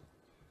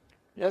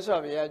မြတ်စွာ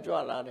ဘုရားကြွ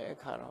လာတဲ့အ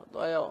ခါတော့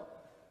သွားရောက်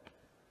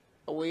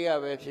အဝေးရ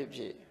ပဲဖြစ်ဖြ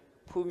စ်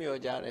ဖူးမြော်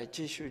ကြတယ်ကြ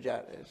ည့်ရှုကြ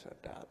တယ်ဆို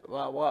တာ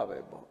ဘာဝပဲ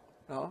ပေါ့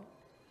နော်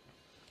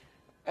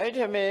အဲ့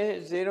ဒီမဲ့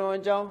ဇေရွန်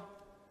အကြောင်း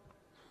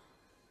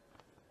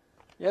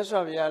မြတ်စွာ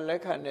ဘုရားလ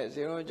က်ခံတဲ့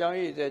ဇေရွန်အကြောင်း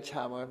ရည်တဲ့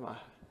ခြာပွဲမှာ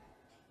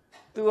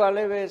သူကလ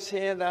ည်းပဲဆ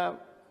င်းရဲသား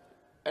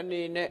အ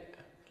နေနဲ့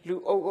လူ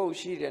အုပ်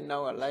ရှိတဲ့နော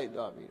က်ကလိုက်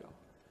သွားပြီးတော့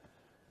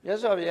မြတ်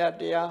စွာဘုရား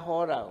တရား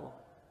ဟောတာကို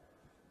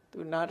သူ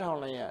နားထောင်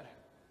လိုက်ရတယ်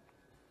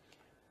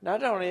နား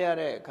ထောင်လိုက်ရ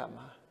တဲ့အခါ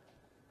မှာ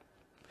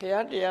ဘု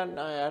ရားတရား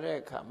နာရတဲ့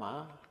အခါမှာ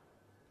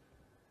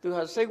သူ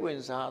ဟာစိတ်ဝ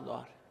င်စား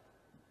သွား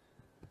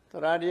တ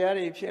ယ်တရားတရား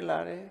တွေဖြစ်လာ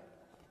တယ်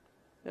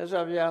မြတ်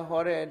စွာဘုရား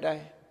ဟောတဲ့အတို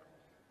င်း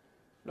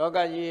လောက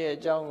ကြီးရဲ့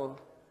အကြောင်းကို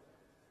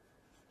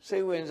စိ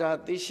တ်ဝင်စား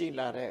သိရှိ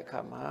လာတဲ့အခါ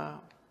မှာ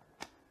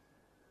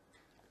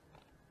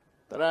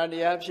တရားတ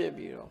ရားဖြစ်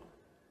ပြီးတော့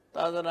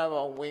သာသနာ့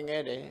ဘောင်ဝင်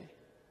ခဲ့တယ်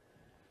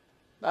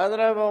သာသ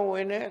နာ့ဘောင်ဝ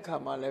င်တဲ့အခါ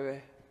မှာလည်းပဲ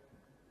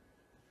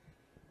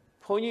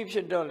ဘုန်းကြီးဖြ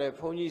စ်တော့လေ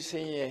ဘုန်းကြီးဆ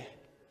င်းရဲ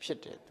ဖြစ်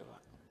တယ်သူက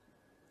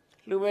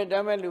လူပဲတ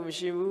မ်းမဲ့လူမ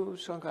ရှိဘူး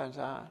ဆွမ်းခံ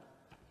စား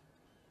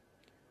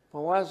ဘ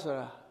ဝဆို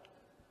တာ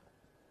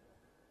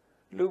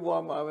လူဘဝ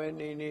မှာပဲ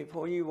နေ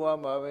ဘုန်းကြီးဘဝ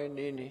မှာပဲ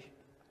နေ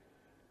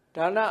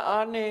ဒါန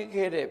အားနည်း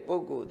ခဲ့တဲ့ပု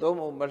ဂ္ဂိုလ်သို့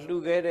မဟုတ်မလှူ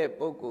ခဲ့တဲ့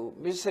ပုဂ္ဂိုလ်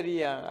မစ္စရိ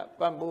ယက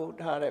ပံ့ပိုး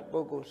ထားတဲ့ပု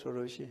ဂ္ဂိုလ်ဆို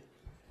လို့ရှိရင်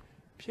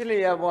ဖြစ်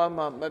လျက်ဘဝ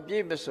မှာမပြ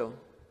ည့်မစုံ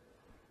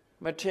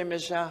မထင်မ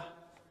ရှား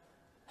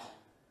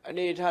အ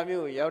နေအထား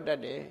မျိုးရောက်တ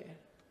တ်တယ်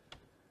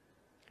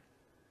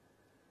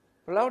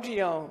ဘလောက်ထိ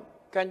အောင်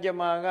ကံကြမ္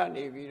မာက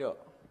နေပြီးတော့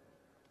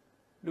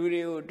လူ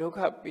တွေကိုဒုက္ခ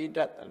ပေးတ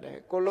တ်တယ်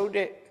ကိုလုံး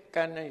တဲ့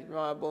ကံကြမ္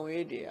မာပုံ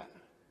ရိပ်တွေက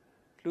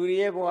လူတွေ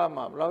ရဲ့ဘဝ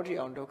မှာဘလောက်ထိ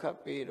အောင်ဒုက္ခ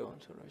ပေးတော့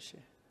ဆိုလို့ရှိ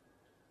ရင်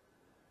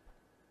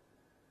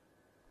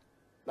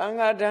တန်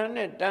ခါတန်း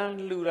နဲ့တန်း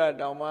လှူတာ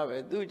တောင်မှပဲ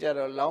သူကြ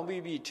တော့လောင်း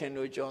ပြီးထင်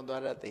လို့ကြော်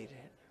သွားတတ်သေးတ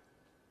ယ်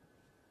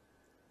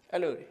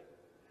အဲ့လို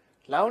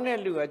လောင်းတဲ့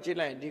လူကကြည့်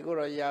လိုက်ဒီကို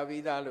တော့ယာ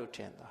ပြီးသားလို့ထ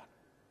င်သွား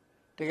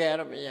တကယ်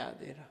တော့မရ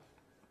သေးတာ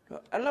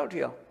အဲ့လောက်ထိ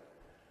အောင်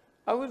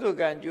အကုသိုလ်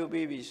ကံကျိုး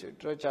ပေးပြီဆို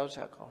တော့ကြောက်ဆ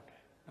က်ကောင်းတ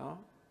ယ်နော်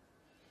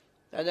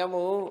ဒါကြောင့်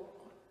မို့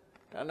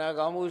ဒါန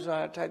ကောင်းမှုဆို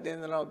တာထိုက်တဲ့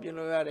လောက်ပြု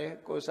လို့ရတယ်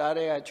ကိုယ်စား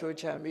တွေကချိုး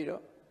ချမ်းပြီး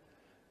တော့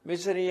မ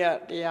စ္စရိယ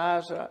တ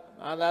ရားဆိုတာ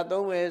ငါသာ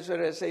သုံးမယ်ဆို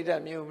တဲ့စိတ်ဓာ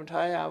တ်မျိုးမ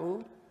ထားရ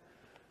ဘူး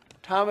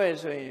ထားမယ်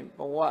ဆိုရင်ဘ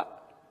ဝ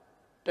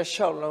တ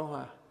လျှောက်လုံး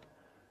ဟာ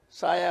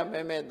စားရ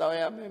မဲ့တောင်း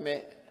ရ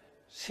မဲ့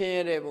ဆင်း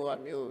ရဲတဲ့ဘဝ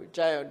မျိုး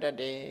ကြာရောက်တတ်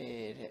တယ်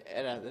တဲ့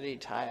အဲ့ဒါသတိ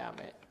ထားရမ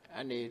ယ်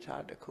အနေ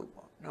ထားတစ်ခု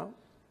ပေါ့နော်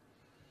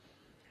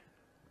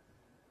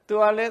သူ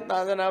ကလည်းသာ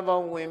သနာပေါ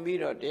င်းဝင်ပြီး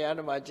တော့တရား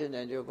ဓမ္မကျင့်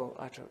ကြံကြိုးကို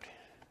အထုတ်တယ်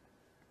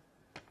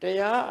တ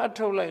ရားအ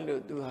ထုတ်လိုက်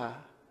လို့သူဟာ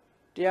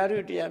တရားထု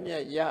တရားမြ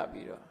တ်ရ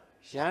ပြီးတော့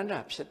ရဟန္တာ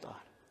ဖြစ်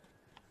သွားတယ်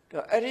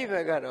တော့အဲ့ဒီဘ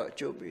က်ကတော့အ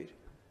ကျိုးပေးတယ်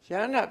ရ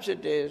ဟန္တာဖြစ်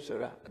တယ်ဆို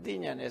တာအသိ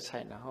ဉာဏ်နဲ့ဆို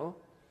င်တာဟုတ်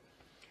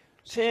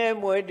ဆင်းရဲ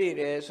မွဲတည်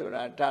တယ်ဆို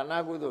တာဒါန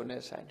ကုသိုလ်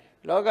နဲ့ဆိုင်တယ်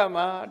လောက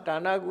မှာဒါ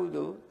နကု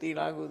သိုလ်သီ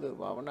လကုသိုလ်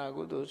ဘာဝနာ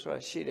ကုသိုလ်ဆိုတာ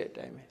ရှိတဲ့အ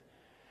တိုင်းပဲ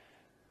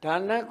ဒါ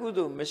နကု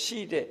သိုလ်မရှိ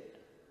တဲ့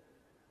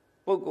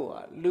ပုဂ္ဂိုလ်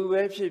ဟာလူ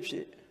ပဲဖြစ်ဖြ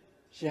စ်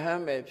ယဟ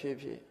န်ပဲဖြစ်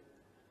ဖြစ်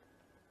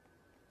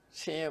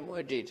ဆင်းရဲမွဲ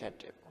တည်တတ်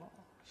တယ်ပေါ့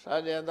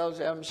စားကြတော့ဆ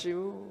ရာမရှိ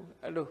ဘူး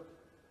အဲ့လို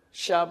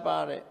ရှားပါ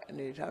တဲ့အ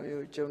နေအထား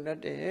မျိုးကြုံတတ်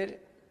တယ်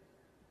တဲ့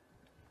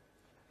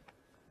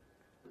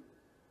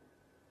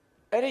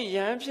အဲ့ဒီယ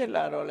ဟန်ဖြစ်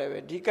လာတော့လည်းပဲ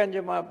ဒီကံကြ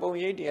မ္မာပုံ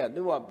ရိပ်တွေက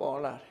သူ့ကပေါ်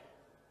လာတယ်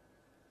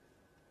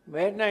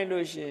မဲနိုင်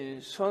လို့ရှိရင်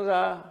ဆွမ်း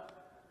စား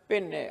ပ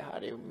င့်တဲ့ဟာ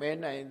တွေမဲ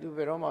နိုင်သူဘ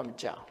ယ်တော့မှမ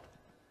ကြောက်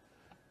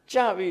ကြ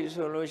ပြီ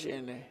ဆိုလို့ရှိရ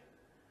င်လည်း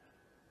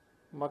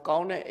မကော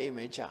င်းတဲ့အိမ်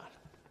ပဲကြာတယ်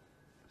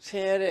ဆ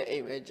င်းရဲတဲ့အိ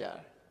မ်ပဲကြာ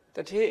တ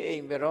ယ်တထေးအိ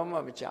မ်ဘယ်တော့မှ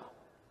မကြောက်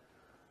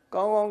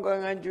ကောင်းကောင်းကံ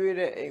ကံကြွေး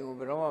တဲ့အိမ်ကို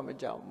ဘယ်တော့မှမ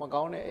ကြောက်မ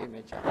ကောင်းတဲ့အိမ်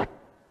ပဲကြာ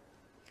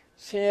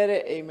ဆင်းရဲ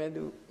တဲ့အိမ်ပဲ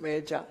သူမဲ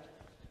ကြာ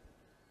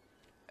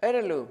အဲ့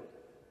ဒါလို့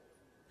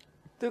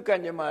သူကံ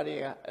ကြမ္မာတွေ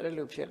ကအဲ့ဒါ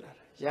လို့ဖြစ်လာ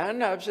တာယန္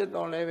တာဖြစ်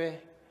တော့လည်းပဲ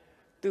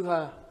သူဟာ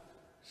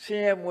ဆ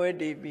င်းရဲမွဲ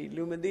တည်ပြီး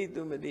လူမသိ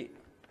သူမသိ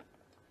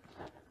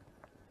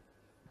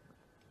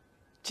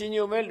ချင်း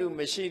ညိုမဲ့လူ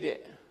မရှိတဲ့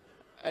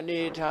အနေ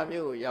အထား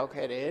မျိုးကိုရောက်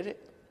ခဲ့တယ်တဲ့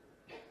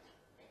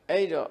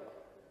အဲ့တော့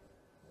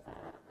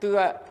သူက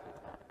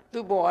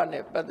သူ့ဘဝ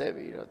နဲ့ပတ်သက်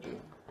ပြီးတော့သူ့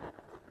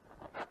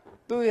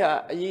ဟာ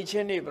အရေးချ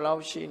င်းတွေဘယ်လော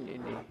က်ရှိနေ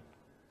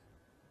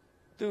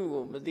သူ့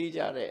ကိုမသိကြ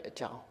တဲ့အ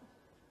ကြောင်း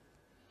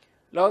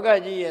လောက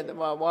ကြီးရဲ့တ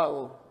မဘဝ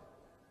ကို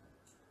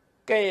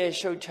ကဲ့ရဲ့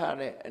ရှုတ်ချ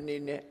တဲ့အနေ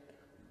နဲ့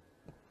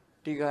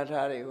ဒီဂါ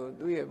ထာတွေကို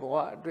သူ့ရဲ့ဘဝ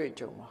အတွေ့အ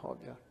ကြုံမှာဟော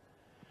ပြော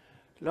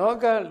လော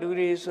ကလူ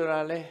တွေဆိုတာ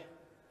လဲ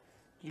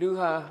လူ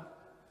ဟာ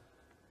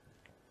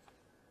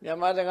မြန်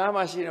မာစကား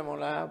မှာရှိတယ်မို့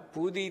လား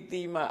ဘူးဒီ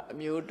တိမအ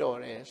မျိုးတော်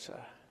တယ်ဆို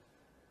တာ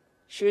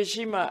ရွှေ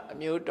ရှိမှအ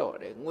မျိုးတော်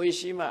တယ်ငွေ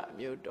ရှိမှအ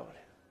မျိုးတော်တ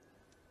ယ်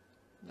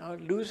နော်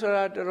လူဆို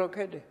တာတော်တော်ခ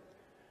က်တယ်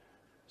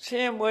ဆ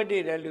င်းရဲမွဲတ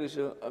ည်တဲ့လူ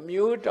ဆိုအ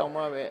မျိုးတောင်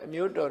မှပဲအ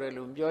မျိုးတော်တယ်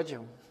လို့ပြောချ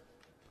င်ဘူး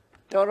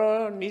တော်တော်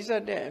နီးစ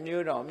ပ်တဲ့အ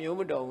မျိုးတောင်အမျိုး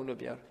မတော်ဘူးလို့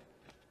ပြောတယ်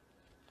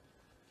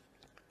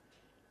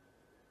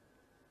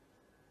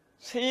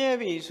ဆင်းရဲ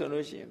ပြီဆို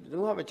လို့ရှိရင်ဘယ်သူ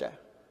မှမကြိုက်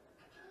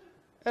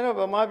အဲ့တော့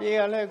ဗမာပြည်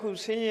ကလည်းအခု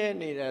ဆင်းရဲ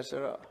နေတာဆို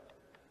တော့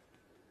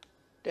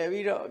တဲ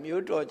ပြီးတော့အ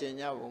မျိုးတော်ကျင်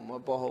ကြဖို့မ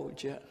ပေါ်ဟုတ်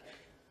ကြ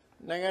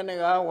နိုင်ငံတ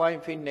ကာဝို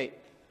င်းဖိနှိပ်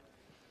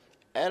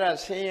အဲ့ဒါ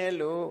ဆင်းရဲ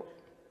လို့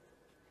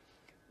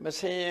မ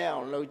ဆင်းရဲအော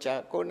င်လုပ်ကြ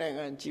ကိုယ်နိုင်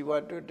ငံကြီး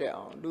ပွားတိုးတက်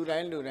အောင်လူတို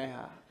င်း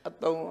ဟာအ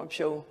သုံးအ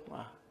ဖြုံး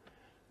မှာ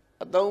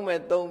အသုံးမဲ့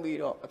သုံးပြီး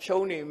တော့အ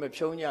ဖြုံးနေမ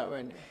ဖြုံးကြပဲ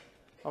နဲ့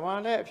ဗမာ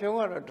လည်းအဖြုံး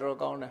ကတော့တော်တော်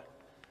ကောင်းတယ်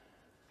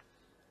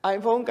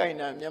iPhone ကင်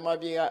တာမြန်မာ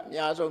ပြည်ကအ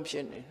များဆုံးဖြ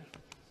စ်နေ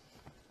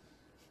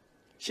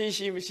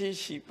ရှိမ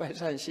ရှိပိုက်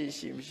ဆံရှိ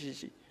မရှိ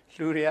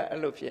လူတွေကအဲ့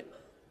လိုဖြစ်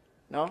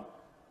နော်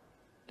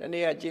တ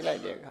နေ့ကကြည့်လို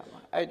က်တဲ့အခါ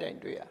မှာအဲ့တိုင်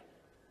တွေ့ရ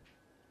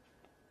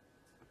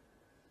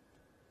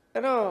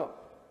အဲ့တော့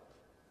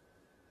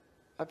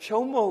အ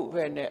ဖြုံးမဟုတ်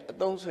ပဲနဲ့အ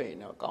သုံးဆိုရင်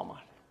တော့ကောင်းပါ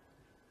လေ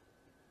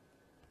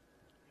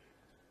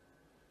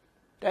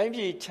တိုင်း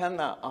ပြည်ချမ်း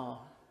သာအောင်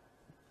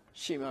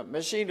ရှိမှမ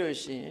ရှိလို့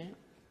ရှိရင်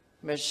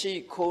မရှိ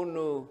ခိုး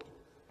နိုး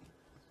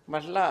မ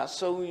လှ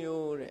ဆုံး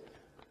ရိုးတဲ့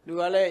လူ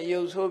ကလည်းရု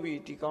ပ်ဆိုးပြီး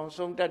ဒီကောင်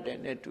ဆုံးတတ်တယ်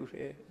နဲ့တူတ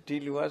ယ်ဒီ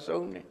လူက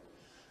ဆုံးတယ်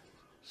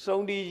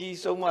ဆုံးဒီကြီး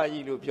ဆုံးမ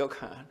ကြီးလို့ပြော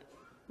ခံ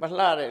မ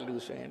လှတဲ့လူ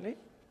ဆိုရင်လေ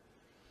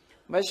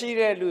မရှိ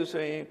တဲ့လူ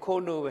ဆိုရင်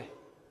ခိုးနိုးပဲ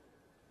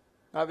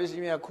ငါပစ္စ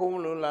ည်းများခိုးမ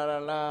လို့လာတာ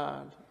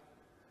လား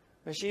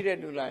မရှိတဲ့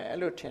လူလာရင်အဲ့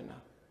လိုထင်တာ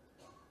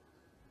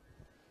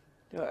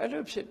ဒါအဲ့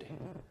လိုဖြစ်တယ်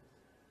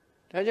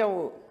ဒါကြောင့်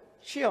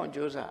ရှိအောင်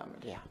ကြိုးစားရမ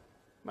ယ်တရား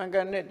မှန်က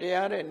န်တဲ့တ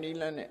ရားတဲ့နိ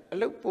လန်းနဲ့အ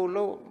လုတ်ပို့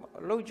လို့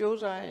အလုတ်ကြိုး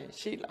စားရင်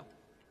ရှိလား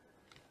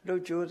လု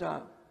တ်ကြိုး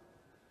စား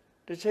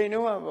တစ်ချိန်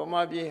တော့ဗ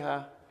မာပြည်ဟာ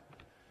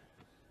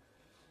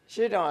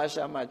ရှေ့တောင်အာရှ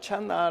မှာချ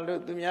မ်းသာ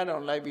လို့သူများ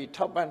တော်လိုက်ပြီး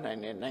ထောက်ပံ့နိုင်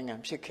တဲ့နိုင်ငံ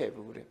ဖြစ်ခဲ့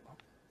ဘူးတဲ့ပေါ့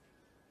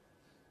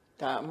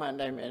ဒါအမှန်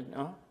တိုင်းပဲ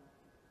နော်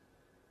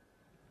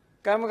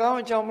ကံမကောင်း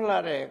အကြောင်းမလာ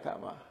တဲ့အခါ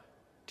မှာ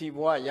ဒီဘ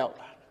ဝရောက်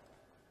လာ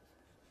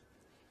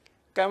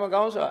ကံမ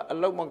ကောင်းဆိုတာအ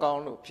လုတ်မကော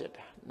င်းလို့ဖြစ်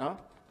တာနော်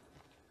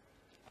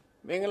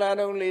မင်္ဂလာ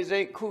တုံလေးစိ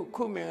တ်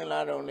ခုမင်္ဂလာ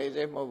တုံလေး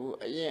စိတ်မဟုတ်ဘူး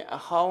အရင်အ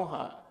ဟောင်း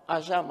ဟာအာ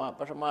ရှမှာပ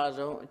ထမ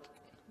ဆုံး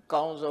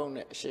ကောင်းဆုံး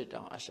နဲ့အရှိ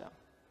တောင်အာရှ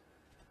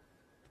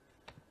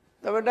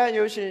သမတ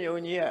ရုပ်ရှင်ယုံ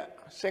ကြီးက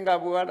စင်ကာ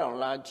ပူကတောင်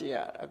လာကြည့်ရ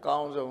အကော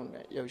င်းဆုံး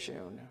နဲ့ရုပ်ရှင်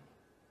ယုံနဲ့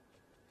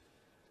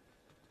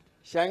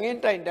ရန်ကင်း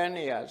တိုက်တန်း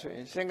နေရဆိုရ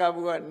င်စင်ကာ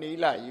ပူကနီး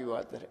လာယူရ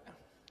တယ်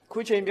ခု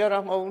ချိန်ပြောတာ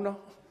မဟုတ်ဘူးနော်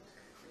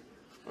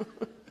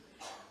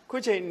ခု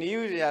ချိန်နီး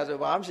ယူစရာဆို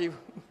ဘာမှမရှိ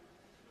ဘူး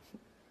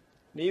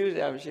နီးယူစ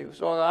ရာမရှိဘူး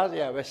စော်ကားစ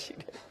ရာပဲရှိ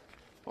တယ်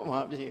ဘာမှ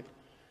မရှိဘူး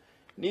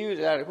နီးယူ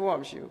စရာတခုမှ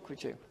မရှိဘူးခု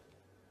ချိန်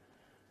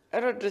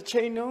အဲ့တော့တစ်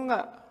ချိန်လုံးက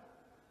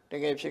တ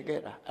ကယ်ဖြစ်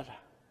ခဲ့တာအဲ့ဒါ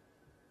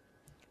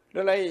လွ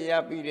တ်လိုက်ရ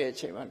ပြီးတဲ့အ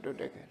ချိန်မှာတွတ်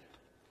တက်ခဲ့တယ်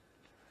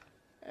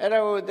အဲ့ဒါ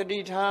ကိုတတိ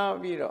ထား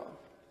ပြီးတော့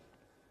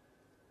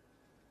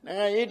နိုင်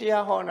ငံရေးတ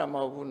ရားဟောတာမ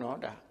ဟုတ်ဘူးနော်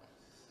ဒါ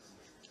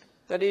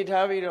တတိ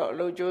ထားပြီးတော့အ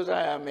လုပ်ကြိုး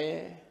စားရမယ်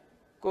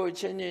ကိုယ်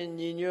ချင်းချင်း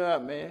ညီညွတ်ရ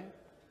မယ်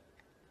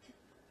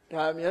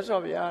ဒါမြတ်စွာ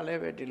ဘုရားလ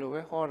ည်းပဲဒီလို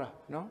ပဲဟောတာ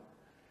နော်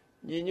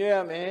ညီညွတ်ရ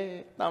မယ်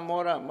သံမော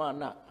ရမာ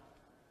န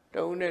တ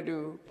ဦးနဲ့တူ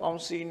ပေါ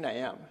င်းစည်းနိုင်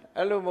ရမယ်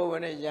အဲ့လိုမဟုတ်ဘဲ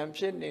နဲ့ရံ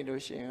ဖြစ်နေ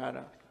လို့ရှိရင်က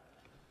တော့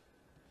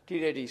ဒီ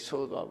တဲ့ဒီ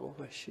ဆိုးသွားဖို့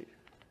ပဲရှိတယ်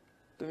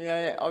သူများ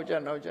ရဲ့အောက်ကျ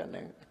နောက်ကျ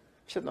နဲ့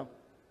ဖြစ်တော့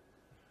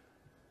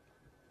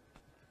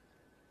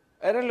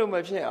အဲ့ဒါလိုမ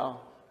ဖြစ်အောင်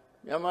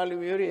မြန်မာလူ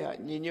မျိုးတွေဟာ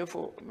ညီညွတ်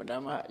ဖို့အမှန်တ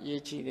မ်းအ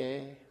ရေးကြီးတယ်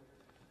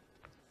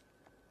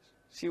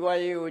စီဝါ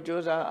ရေးကိုစ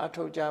조사အ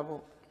ထောက်ကြ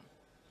ဖို့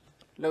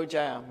လုပ်ကြ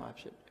ရမှာ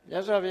ဖြစ်တယ်မြ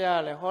တ်စွာဘုရား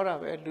ကလည်းဟောတာ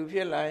ပဲလူဖြ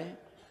စ်လာရင်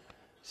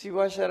စီ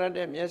ဝါရှာရ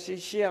တဲ့မျက်စိ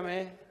ရှိရမ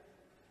ယ်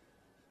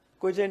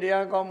ကိုချင်းတ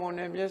ရားကောင်းမွန်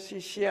တဲ့မျက်စိ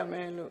ရှိရမ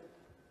ယ်လို့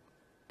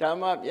ဓမ္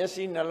မမျက်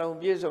စိနှလုံး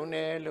ပြည့်စုံတ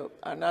ယ်လို့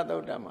အာနာသု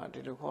တ်တမှာဒီ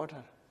လိုခေါ်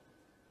ထားတာ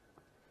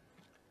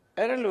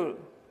အဲ့ဒါလို့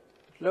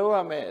လုပ်ရ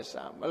မယ်အ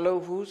စားမလု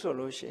ပ်ဘူးဆို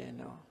လို့ရှိရင်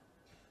တော့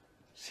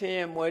ဆင်း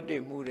ရဲမွဲတေ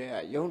မှုတွေက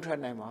ယုံထွက်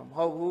နိုင်မှာမ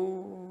ဟုတ်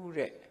ဘူး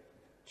တဲ့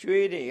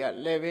ကျွေးတွေက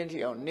လက်ပင်ထီ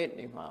အောင်နစ်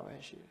နေမှာပဲ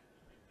ရှိတယ်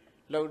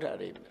လောက်တာ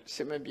တွေစ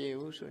င်မပြေ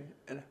ဘူးဆိုရင်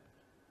အဲ့ဒါ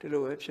ဒီ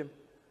လိုပဲဖြစ်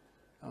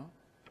နော်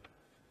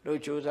လို့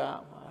ကြိုး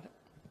စားမှာတဲ့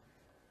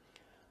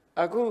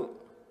အခု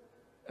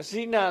အ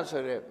စိနာ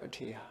ဆိုတဲ့ပ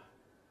တိဟာ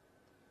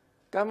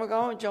ကံမ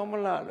ကောင်းအကြောင်းမ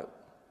လားလို့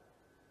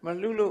မ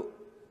လှလို့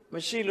မ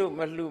ရှိလို့မ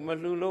လှ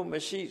လို့မ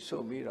ရှိ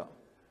ဆိုပြီးတော့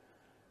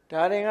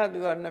ဒါတွေကသူ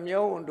ကနှ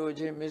မျောဝန်တို့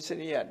ချင်းမစ္စ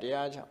ရိယတ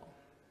ရားကြောင့်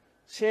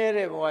ဆဲ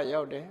တဲ့ဘဝ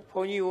ရောက်တယ်ဘု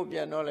န်းကြီးကိုပြ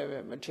န်တော့လည်းပဲ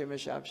မထင်မ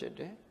ရှားဖြစ်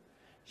တယ်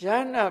ယ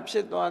န္နာဖြ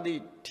စ်သွားသ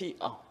ည့်ထိ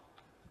အောင်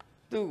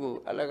သူ့ကို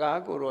အလကား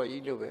ကိုတော်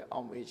ကြီးလို့ပဲအော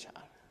င်မေးချတ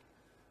ယ်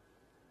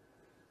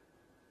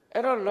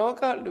အဲ့တော့လော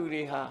ကလူ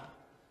တွေဟာ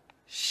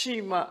ရှိ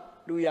မှ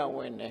လူရဝ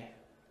င်တယ်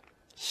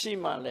ရှိ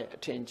မှလည်းအ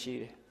ထင်ကြီး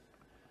တယ်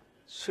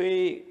ဆွေ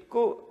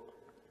ကို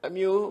အ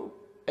မျိုး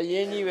အရ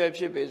င်ကြီးပဲ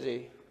ဖြစ်ပေစေ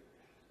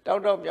တော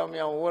က်ပြောင်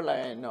ဝတ်လို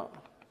က်ရင်တော့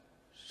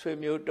ဆွေ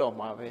မျိုးတော်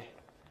မှာပဲ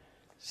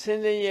စ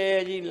င်းစင်းရဲရဲ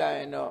ကြီးလာရ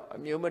င်တော့အ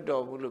မျိုးမ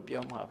တော်ဘူးလို့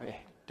ပြောမှာပဲ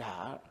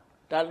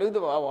ဒါလူသ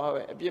ဘာဝ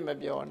ပဲအပြစ်မ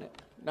ပြောနဲ့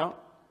နော်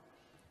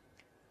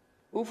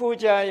ဥဖိုး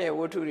ကြားရဲ့ဝ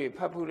တ္ထုတွေဖ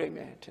တ်ဖူးလိုက်မ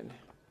ယ်ထင်တ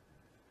ယ်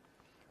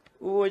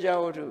ဥဖိုးကြား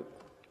ဝတ္ထု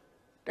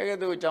တကယ်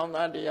တော့ကျောင်း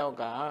သားတစ်ယောက်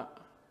က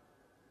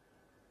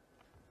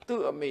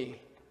သူ့အမေ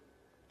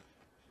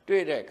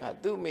တွေ့တဲ့အခါ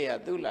သူ့အမေက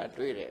သူ့လာ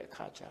တွေ့တဲ့အ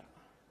ခါကျတော့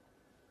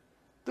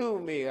သူ့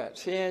အမေက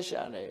ဆင်းရဲ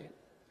ရှာတယ်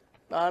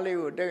သားလေး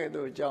ကိုတကယ်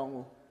တော့ကျောင်း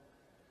ကို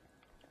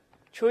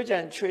ချိုးချံ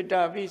ချွေ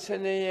တာပြီးစ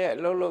နေရဲ့အ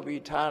လုပ်လုပ်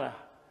ပြီးထားတာ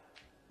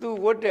သူ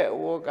ဝတ်တဲ့အ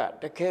ဝတ်က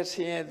တကယ်ဆ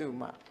င်းရဲသူ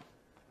မှ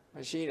မ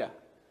ရှိတာ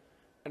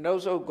အနှု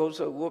တ်ဆုပ်ဂုတ်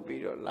ဆုပ်ဝတ်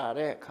ပြီးတော့လာ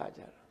တဲ့အခါ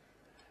ကျတော့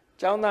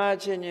ကျောင်းသား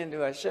ချင်းချင်းသူ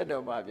ကရှက်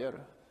တော့ပါပြော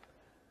တော့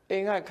အိ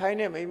မ်ကခိုင်း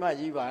တဲ့မိမ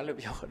ကြီးပါလို့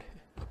ပြောတယ်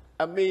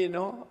အမေ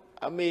နော်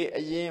အမေ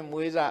အရင်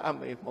မွေးစားအ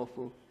မေမဟုတ်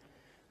ဘူး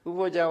ဥပ္ပ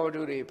ဇဝတ္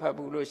ထုတွေဖတ်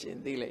ဘူးလို့ရှင်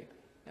သိလိုက်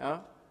နော်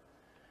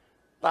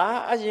သား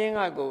အရင်က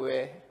ကိုပဲ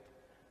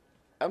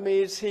အမေ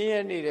ဆင်းရဲ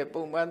နေတဲ့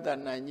ပုံပန်းတဏ္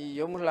ဍာကြီး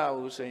ရုံးမလှ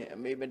ဘူးဆိုရင်အ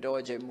မေမ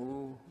တော်ချင်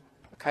ဘူး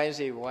ခိုင်း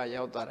စေဘဝ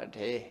ရောက်သွားတ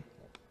ယ်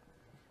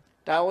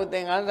ဒါကိုသ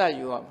င်္ကန်းစာ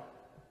ယူရမှာ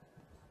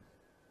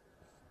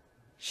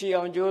ရှီ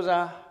အောင်ကြိုး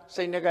စား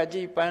စိတ်ငကကြ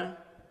ည်ပန်း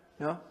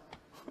နော်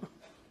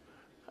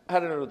အဲ့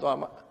ဒါလိုသွား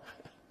မှာ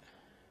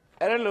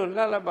အဲ့ဒါလို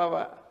လှလှပပ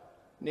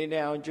နေနေ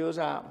အောင်ကြိုး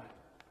စားမှာ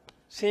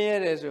ဆင်းရဲ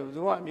တယ်ဆို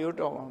သူကအမျိုး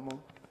တော်မှာမဟု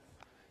တ်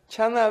ချ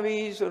မ်းသာပြီ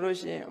ဆိုလို့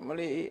ရှိရင်မ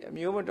လေးအ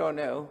မျိုးမတော်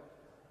နဲ့အောင်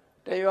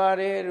တရွာ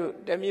တဲ့တို့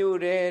တမျိုး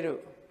တဲ့တို့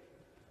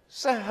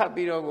ဆက်ဟပ်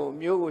ပြီးတော့ကို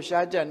မျိုးကို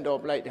ရှားကြံတော်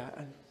ပလိုက်တာ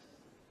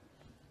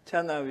ချ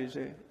မ်းသာပြီ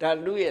ဆိုရင်ဒါ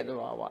လူရဲ့သ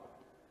ဘာဝ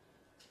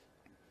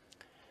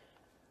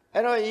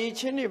အဲ့တော့ဤ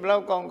ချင်းတွေဘလော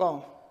က်ကောင်းကော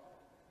င်း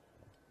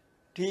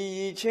ဒီ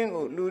ဤချင်း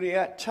ကိုလူတွေက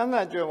ချမ်း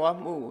သာကြွယ်ဝ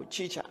မှုကို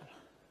ချိချ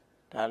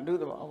တာဒါလူ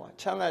သဘာဝ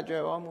ချမ်းသာကြွ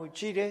ယ်ဝမှု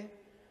ချိတယ်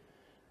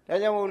ဒါ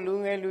ကြောင့်မို့လူ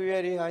ငယ်လူရွ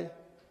ယ်တွေဟာ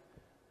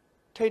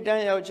ထိတ်တ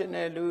န်းရောက်ခြင်း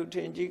နဲ့လူထ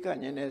င်ကြီးခံ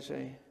ခြင်းနဲ့ဆို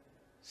ရင်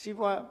စီး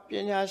ပွားပ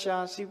ညာရှာ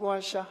စီး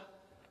ပွားရှာ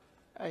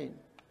အဲ့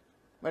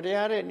မတ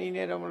ရားတဲ့ဤ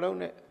နဲ့တော့မလုံး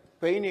နဲ့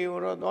ဘိန်းတွေကို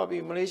တော့သွား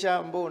ပြီးမလေးရှား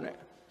မပို့နဲ့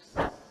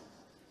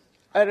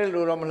အဲ့ဒါ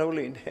လိုတော့မလုံး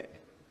လိမ့်နဲ့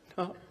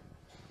နော်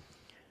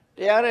တ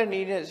ရားတဲ့ဤ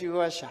နဲ့စီး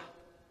ပွားရှာ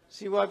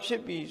စီးပွားဖြ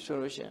စ်ပြီဆို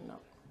လို့ရှိရင်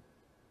တော့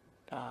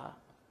ဒါ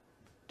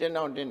တင်း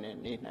တော့တင်းနေ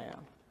နေနိုင်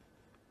အောင်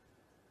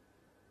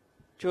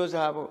ကြိုး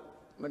စားဖို့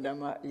မတ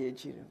မအရေး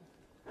ကြီးတယ်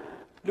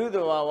လူသ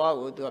ဘာဝ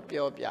ကိုသူက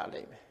ပြောပြ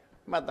လိုက်မယ်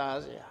မှတ်သား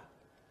စရာ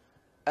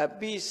အ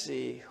ပိ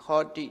စေ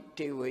ဟောတိ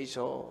တေဝိ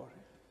သော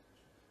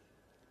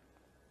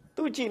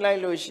သူကြည့်လိုက်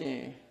လို့ရှိရ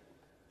င်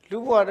လူ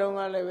ဘဝတုန်းက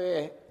လည်းပဲ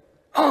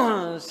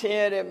ဆင်း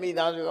ရဲတဲ့မိ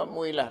သားစုက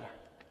မွေးလာတာ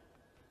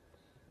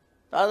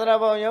သာသနာ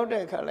ပေါင်းရောက်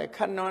တဲ့အခါလဲခ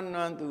က်နွမ်း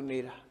နွမ်းသူနေ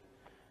တာ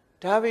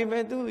ဒါပေ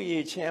မဲ့သူ့ရ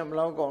ည်ချင်းဘ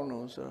လောက်ကောင်း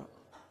လို့ဆိုတော့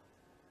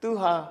သူ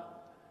ဟာ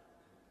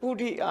ပုဋ္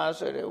ဌိအား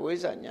ဆိုတဲ့ဝိ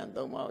ဇ္ဇာဉာဏ်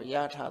သုံးပါးကိုရ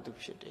ထားသူ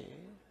ဖြစ်တ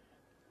ယ်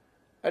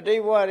အတိ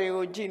တ်ဘဝတွေ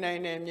ကိုကြည်နို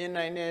င်တယ်မြင်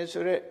နိုင်တယ်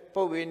ဆိုတဲ့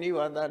ပုဗ္ဗေနိ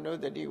ဝါဒနုတ္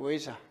တိဝိ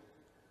ဇ္ဇာ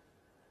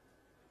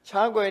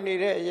ခြားကွယ်နေ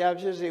တဲ့အရာ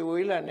ဖြစ်စေ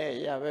ဝေးလံတဲ့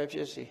အရာပဲဖြ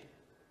စ်စေ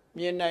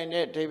မြင်နိုင်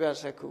တဲ့ဒိဗ္ဗ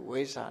စက္ခု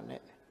ဝိဇ္ဇာ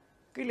နဲ့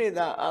ကိလေ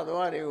သာအာသဝ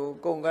တွေကို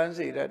ကုန်ကန်း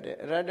စေတတ်တဲ့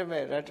ရတ္တမေ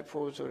ရတ္တ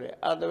ဖို့ဆိုတဲ့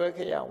အာသဝခ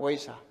ယဝိ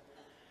ဇ္ဇာ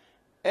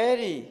အဲ့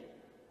ဒီ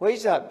ဝိ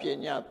ဇ္ဇာပ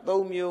ညာ၃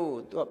မျိုးကို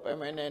သူကပိုင်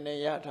ပိုင်နိုင်နို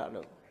င်ရထား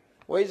လို့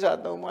ဝိဇ္ဇာ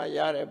၃ပါးရ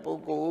တဲ့ပု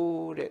ဂ္ဂို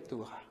လ်တဲ့သူ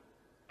ဟာ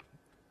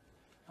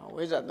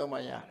ဝိဇ္ဇာ၃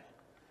ပါးရတယ်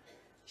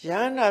ယ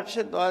န္တာဖြ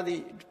စ်သော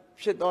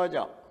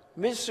ကြောင့်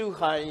မစ္စု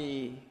ဟာယီ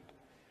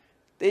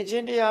သေခြ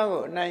င်းတရား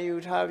ကိုအနိုင်ယူ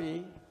ထား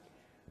ပြီး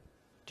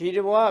ဒီတ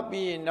ဘဝ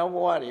ပြီးရင်နောက်ဘ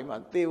ဝတွေမှာ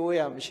သေဖို့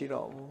ရမရှိ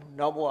တော့ဘူး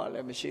နောက်ဘဝလ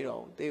ည်းမရှိတော့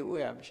ဘူးသေဖို့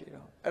ရမရှိ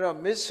တော့အဲ့တော့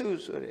မစ္စု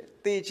ဆိုတဲ့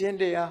သေခြင်း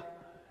တရား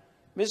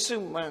မစ္စု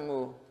မှန်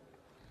ကို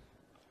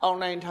အောင်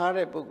နိုင်ထား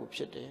တဲ့ပုဂ္ဂိုလ်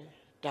ဖြစ်တယ်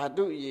ဓာ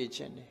တုအရေးချ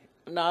င်းတယ်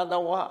အနာတ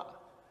ဝ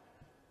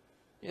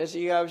ယ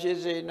စီကဖြစ်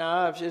စေနာ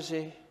ဖြစ်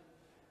စေ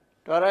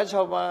ဒွါရ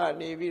6ပါးက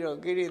နေပြီးတော့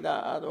ကိရိတာ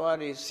အာသဝ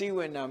တွေစီးဝ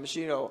င်တာမ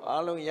ရှိတော့အ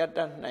လုံးရတ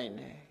တ်နိုင်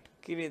တယ်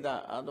ကိရိတာ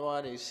အာသဝ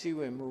တွေစီးဝ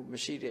င်မှုမ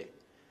ရှိတဲ့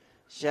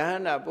ယဟ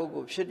န္တာပုဂ္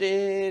ဂိုလ်ဖြစ်တ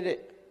ယ်တဲ့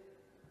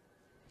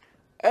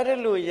အဲ့ဒါ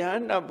လိုယဟ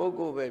န္တာပုဂ္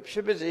ဂိုလ်ပဲဖြ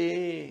စ်ပါစေ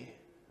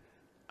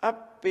အ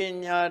ပ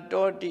ညာ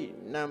တောတိ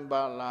နံ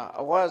ပါလာ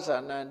အဝဇာ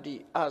နန္တိ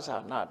အဇာ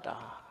နာတာ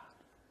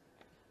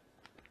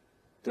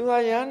သူဟာ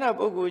ယဟန္တာ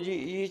ပုဂ္ဂိုလ်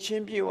ကြီးအရေးချ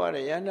င်းပြေဝ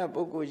တဲ့ယဟန္တာ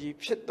ပုဂ္ဂိုလ်ကြီး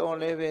ဖြစ်တော်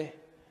လဲပဲ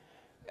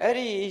အဲ့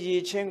ဒီအ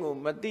ရေးချင်းကို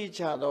မတိ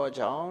ချသော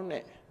ကြောင့်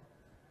တဲ့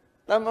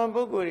တမန်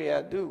ပုဂ္ဂိုလ်တွေက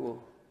သူ့ကို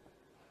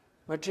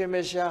မထင်မ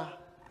ရှား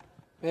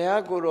ဘယ်ဟာ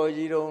ကိုယ်တော်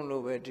ကြီးတုံး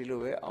လို့ပဲဒီလို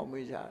ပဲအောင်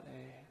မေးကြတ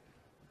ယ်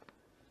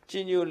ကြ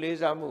ည်ညိုလေး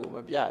စားမှုကိုမ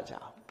ပြကြ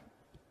ဘူး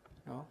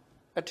နော်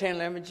အထင်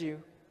လည်းမကြည့်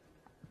ဘူး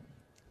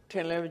ထ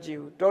င်လည်းမကြည့်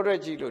ဘူးတောထွက်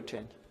ကြည့်လို့ထ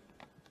င်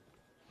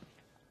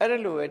အဲ့ဒါ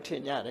လိုပဲထ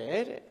င်ကြတ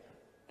ယ်တဲ့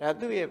ဒါ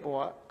သူ့ရဲ့ဘဝ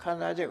ခံ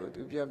စားချက်ကို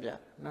သူပြောပြ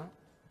နော်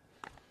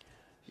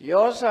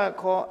ယောသ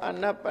ခောအ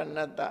နပ္ပန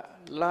တ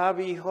လာ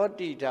ဘီဟော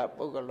တိတာ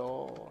ပုဂ္ဂ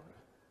လော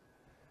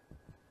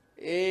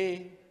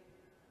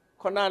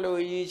ခုနလို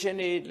ရည်ချင်း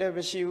တွေလည်းမ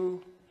ရှိဘူး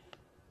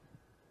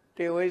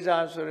တေဝိဇ္ဇာ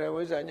ဆိုတဲ့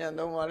ဝိဇ္ဇာဉာဏ်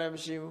သုံးပါးလည်းမ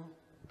ရှိဘူး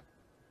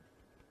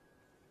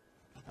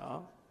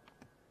နော်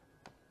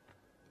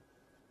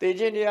တေ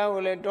ခြင်းတရား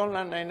ကိုလည်းတွန်း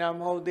လှန်နိုင်တာ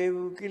မဟုတ်သေး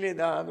ဘူးကိလေ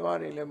သာအသွား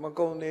တွေလည်းမ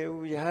ကုန်သေး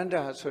ဘူးယဟန္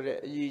တာဆိုတဲ့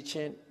အရည်ချ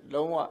င်း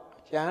လုံးဝ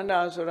ယဟန္တာ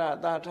ဆိုတာအ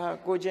သာထား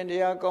ကိုခြင်းတ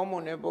ရားကောင်းမွ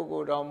န်တဲ့ပုဂ္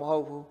ဂိုလ်တော်မဟု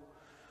တ်ဘူး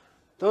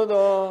သို့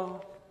သော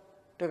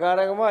တရား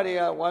ဓမ္မတွေ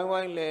ကဝိုင်း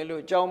ဝိုင်းလဲ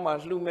လို့ကြောင်းမှာ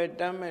လှူမဲ့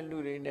တမ်းမဲ့လူ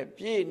တွေနဲ့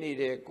ပြည့်နေ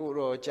တဲ့ကို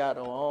တော်ကြ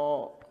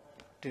တော့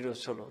ဒီလို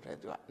ဆိုလို့တယ်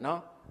သူက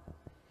နော်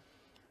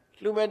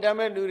လှူမဲ့တမ်း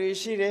မဲ့လူတွေ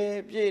ရှိတယ်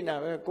ပြည့်နာ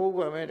ပဲကိုး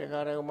ကွယ်မဲ့တ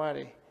ရားဓမ္မ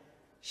တွေ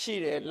ရှိ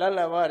တယ်လက်လ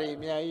က်ပါတွေအ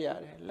များကြီးရ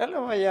တယ်လက်လ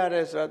က်ပါရတ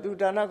ယ်ဆိုတာသူ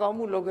ဒါနကောင်း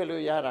မှုလုပ်ခဲ့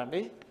လို့ရတာ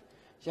လေ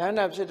ယန္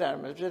တာဖြစ်တာ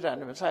မဖြစ်တာ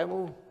နဲ့မဆိုင်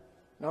ဘူး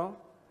နော်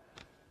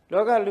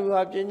လောကလူ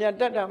ဟာပညာ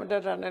တတ်တာမတ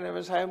တ်တာနဲ့လည်းမ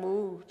ဆိုင်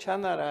ဘူးချ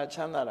မ်းသာ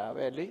တာ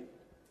ပဲလေ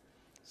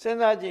စဉ်း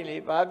စားကြည့်လေ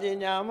ဘာပ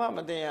ညာမှမ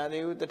သိရ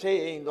သေးဘူးတထိ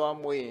တ်အိမ်သွား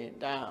မွေးရင်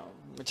ဒါ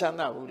မချမ်း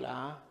သာဘူး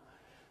လား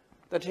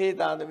တထိတ်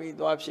သားသမီး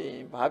သွားဖြစ်ရ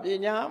င်ဘာပ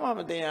ညာမှမ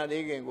သိရ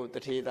သေးခင်ကိုတ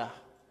ထိတ်သား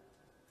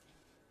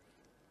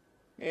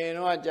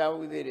တော့ကြား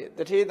ဘူးသေးတယ်တ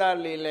ထိတ်သား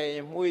လေလဲရ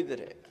င်မှုေး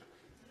တဲ့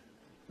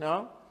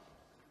နော်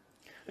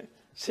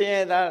ဆင်း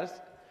ရဲ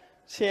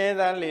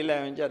သားလေလဲ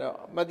ရင်ကြတော့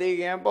မသိ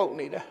ခင်ပုတ်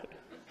နေတာ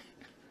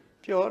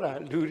ပြောတာ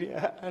လူတွေ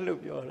အဲ့လို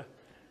ပြောတာ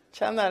ချ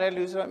မ်းသာတဲ့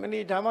လူဆိုတော့မင်း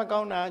ဓမ္မကော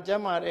င်းတာကျ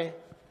မ်းပါတယ်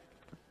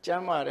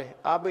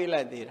အားပေး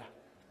လိုက်သေးတာ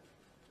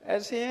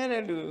ဆင်းရဲ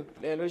တဲ့လူ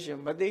လဲလို့ရှိရ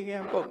င်မသိခ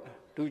င်ပုတ်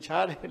လူ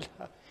ချားတယ်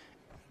လား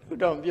လူ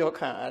တော့ပြော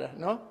ခံရတာ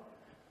နော်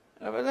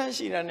အဲ့ဘာသာ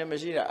ရှိတာနဲ့မ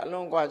ရှိတာအလွ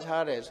န်ကွာ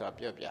ခြားတယ်ဆိုတာ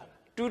ပြောပြတာ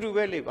တူတူ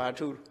ပဲလေဘာ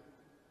ထူး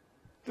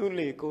သူ့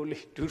လေကိုလေ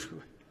တူ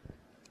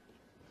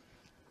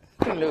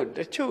တူလို့တ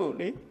ချို့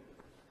လေ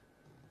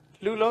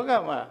လူလောက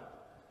မှာ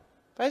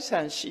ပိုက်ဆံ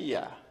ရှိ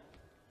ရာ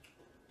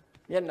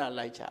မျက်နှာ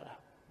လိုက်ကြတာ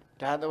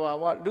ဒါတဘာ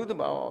ဝလူတ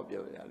ဘာဝ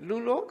ပြောပြလူ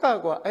လောက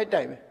ကအဲ့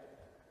တိုင်ပဲ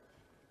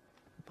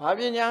ဘာပ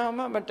ညာ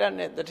မှမတတ်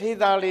နဲ့တထေး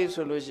သားလေး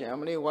ဆိုလို့ရှိရင်အ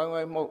မလေးဝိုင်း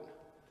ဝိုင်းမှုတ်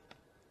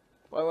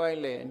ဝိုင်းဝိုင်း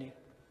လေနေ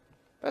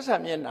ပိုက်ဆံ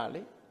မျက်နှာ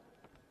လေ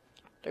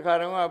တခါ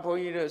တော့ဘုန်း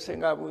ကြီးတို့စင်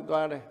ကာပူ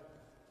သွားတယ်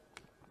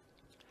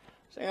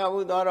စင်ကာပူ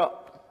သွားတော့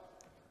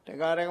တ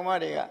ရားဓမ္မ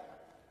တွေက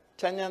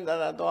ချမ်းချမ်းသာ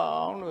သာသွား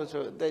အောင်လို့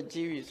ဆိုအသက်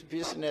ကြီးပြီး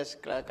business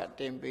class က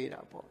တင်ပေး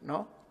တာပေါ့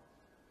နော်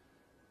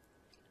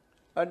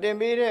အတင်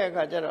ပေးတဲ့အ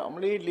ခါကျတော့အမ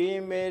လေး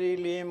လေးမယ်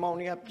လေးမောင်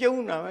တွေက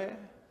ပြုံးတာပဲ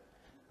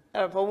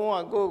အဲ့ဘုံဘုံ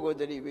ကကိုယ့်ကို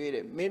တတိပေးတ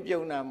ယ်မင်း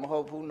ပြုံးတာမဟု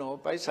တ်ဘူးနော်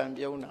ပိုက်ဆံ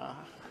ပြုံးတာ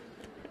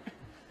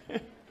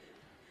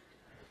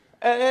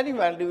အဲ့ဒီ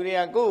မှာလူတွေ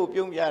ကကိုယ့်ကို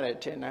ပြုံးပြတယ်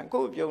ထင်တာ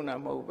ကိုယ့်ကိုပြုံးတာ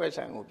မဟုတ်ဘူးပိုက်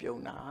ဆံကို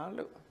ပြုံးတာ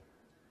လို့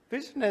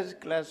business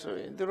class ဆို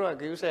ရင်သူတို့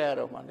ကဂရုစိုက်ရ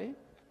တော့မှလေ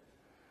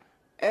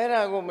အဲ့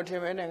ဒါကိုမထ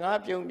င်မဲနဲ့ငါ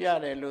ပြုံးပြ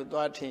တယ်လို့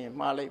သွားထင်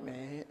မှားလိုက်မ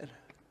ယ်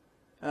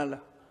ဟုတ်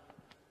လား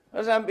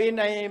အစံပေး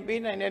နိုင်ရင်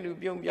ပေးနိုင်တဲ့လူ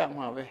ပြုံးပြ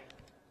မှာပဲ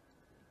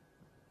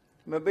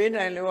မပေး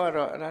နိုင်လို့က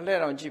တော့အဲ့ဒါလက်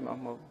တော်ကြည့်မှာ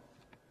မဟုတ်ဘူး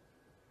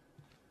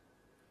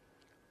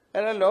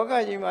အဲ့ဒါလောက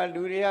ကြီးမှာ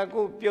လူတွေက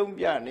ကိုယ်ပြုံး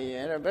ပြနေရ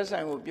င်အဲ့ဒါဘက်ဆံ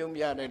ကိုပြုံး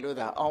ပြတယ်လို့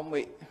သာအောင်း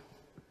မိတ်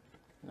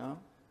နော်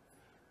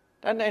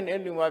တတ်နိုင်တဲ့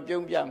လူမှာ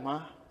ပြုံးပြမှာ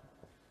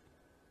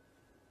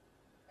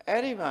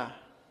အဲ့ဒီမှာ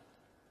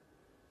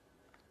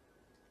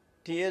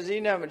ဒီအစ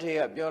ည်းနာမထေရ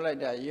ပြောလိုက်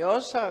တာယော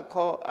စ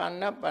ခောအာ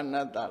နပန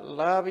တ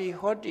လာဘီ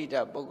ဟောတိတ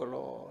ပုဂ္ဂ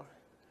လော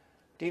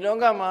ဒီလော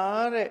ကမှာ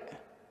တဲ့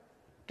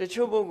တ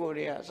ချို့ပုဂ္ဂိုလ်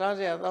တွေကစားစ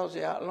ရာတောက်စ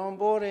ရာအလွန်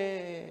ပိုးတယ်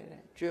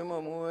တဲ့ကျွေးမ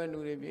မွေးလူ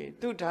တွေပြည်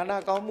သူဌာန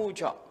ကောင်းမှု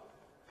ကြောင့်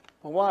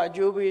ဘဝအ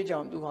ကျိုးပေးကြော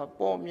င့်သူဟာ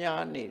ပေါ်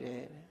များနေတ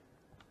ယ်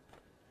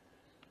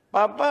ပ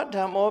ပဓ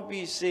မ္မော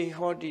ပိစေ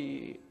ဟောတိ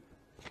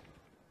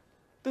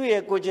သူ့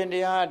ရဲ့ကိုချင်းတ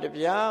ရားတ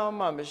ပြား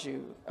မှမရှိ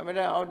ဘူးအမှန်တ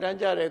န်အောက်တန်း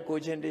ကြတဲ့ကို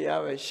ချင်းတ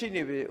ရားပဲရှိ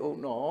နေပြီအောင်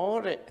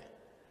တော့တဲ့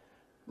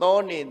သော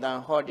နေတံ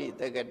ဟောတိ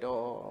တက္က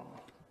တော်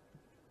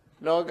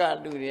လောက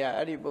လူတွေက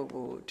အဲ့ဒီပုဂ္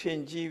ဂိုလ်ထင်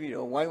ကြီးပြီး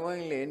တော့ဝိုင်းဝို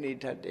င်းလေးနေ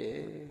တတ်တယ်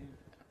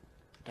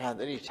ဒါသ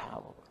တိထား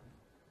ဖို့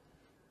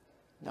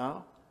နော်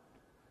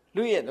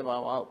လူရဲ့တဘာ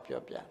ဝကို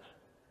ပြောပြတာ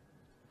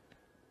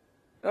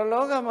တော့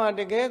လောကမှာ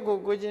တကယ်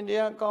ကိုချင်းတ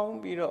ရားကောင်း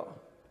ပြီးတော့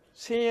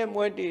ဆင်းရဲ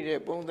မွဲတည်တဲ့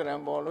ပုံသဏ္ဍာ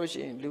န်ပေါ်လို့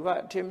ရှိရင်လူက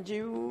အထင်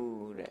ကြီး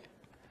ဘူးတဲ့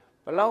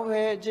ဘလောက်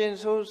ပဲအကျင့်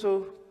ဆိုး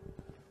ဆိုး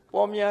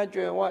ပေါ်များ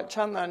ကြွယ်ဝချ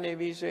မ်းသာနေ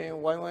ပြီဆိုရင်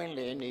ဝိုင်းဝိုင်း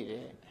လဲနေတ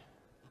ယ်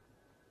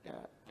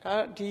ဒါ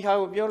ဒီဟာ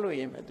ကိုပြောလို့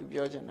ရင်ပဲသူ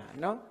ပြောချင်တာ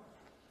နော်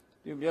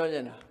သူပြောချ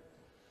င်တာ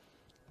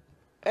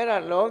အဲ့ဒါ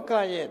လောက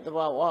ရဲ့သ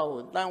ဘာဝ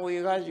ကိုတန်ဝေ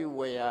ကယူ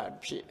ဝေရ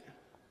ဖြစ်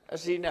အ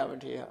စိဏမ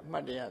ထေရအမှ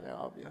တ်တရ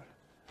တော့ပြောတာ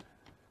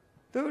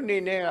သူအနေ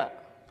နဲ့က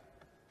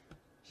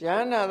ယ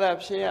န္နာသာ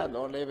ဖြစ်ရ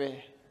တော့လည်းပဲ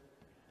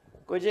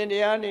ကိုကျင်တ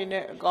ရားအနေ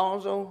နဲ့အကောင်း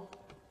ဆုံး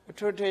အ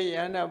ထွတ်ထိပ်ယ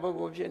န္နာပုဂ္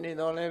ဂိုလ်ဖြစ်နေ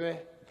တော့လည်းပဲ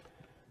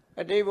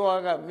အတိတ်ဘဝ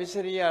ကမစ္စ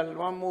ရိယ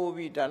လွှမ်းမိုး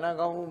ပြီးဒါန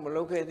ကောင်းမှုမ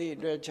လုပ်ခဲ့သည့်အ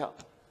တွက်ကြောင့်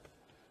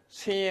ဆ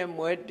င်းရဲ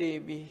မွဲတေ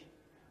ပြီး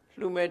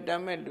လှူမဲ့တ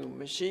မ်းမဲ့လူ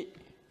မရှိ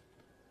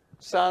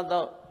စား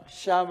တော့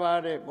ရှားပါ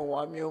တဲ့ဘဝ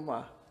မျိုးမှာ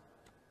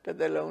တစ်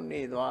သက်လုံး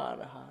နေသွား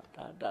တာဟာ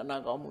ဒါန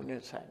ကောင်းမှု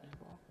နဲ့ဆိုင်တယ်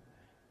ပေါ့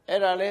အဲ့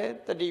ဒါလဲ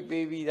တတိ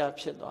ပေးပြီးသား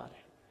ဖြစ်သွားတ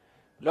ယ်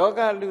လောက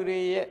လူတွေ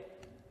ရဲ့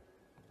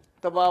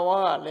တဘာဝ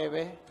ကလည်း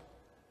ပဲ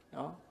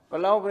နော်ဘ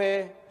လောက်ပဲ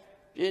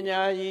ပညာ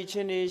ရည်ချ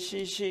င်းနေ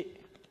ရှိ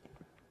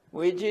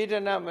ငွေကြေးတ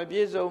နာမပြ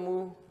ည့်စုံ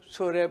ဘူး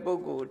ဆိုတဲ့ပု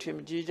ဂ္ဂိုလ်ထင်မ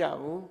ကြီးကြ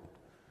ဘူး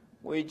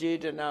ငွေကြေး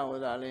တနာဟော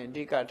တာလည်းအ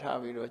ဓိကထား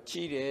ပြီးတော့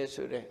ကြီးတယ်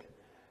ဆိုတဲ့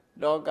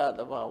လောကတ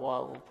ဘာဝ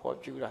ကိုဖော်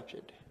ပြတာဖြ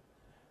စ်တယ်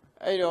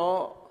အဲ့တော့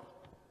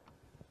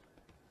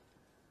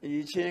အ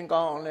ရေးချင်း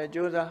ကောင်းအောင်လဲ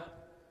ကြိုးစား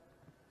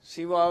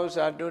စီးပွားဥစ္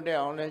စာတိုးတက်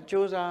အောင်လဲ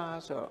ကြိုးစား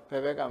ဆိုတော့ဘ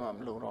ယ်ဘက်ကမှမ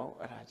လုံတော့ဘူး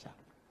အဲ့ဒါကြောင့်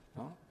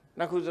နော်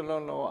နှစ်ခုစ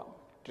လုံးလုံး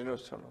ဒီလို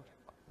ဆိုလို့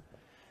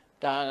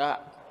ဒါက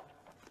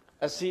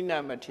အစိဏ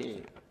မထေရ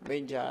မိ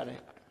န့်ကြားတဲ့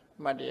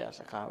အမှတ်တရစ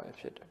ကားပဲ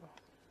ဖြစ်တယ်ပေါ့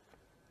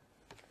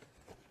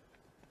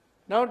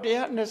နောက်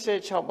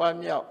126ပါး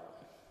မြောက်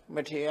မ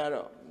ထေရက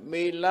တော့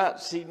မေလ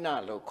စိဏ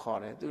လို့ခေါ်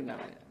တယ်သူ့နာ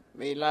မည်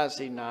မေလ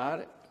စိဏ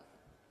တဲ့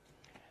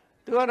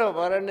သူကတော့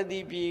ဗာရဏသီ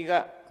ပြည်က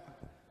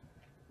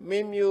မ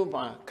င်းမျိုး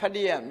မှာခတ္တ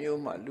ယ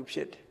မျိုးမှာလူဖြ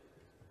စ်တယ်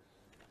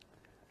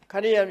ခ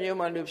တ္တယမျိုး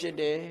မှာလူဖြစ်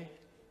တယ်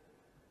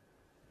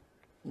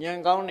ဉာဏ်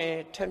ကောင်းတယ်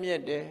ထက်မြ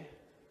က်တယ်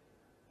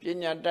ပ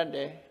ညာတတ်တ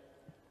ယ်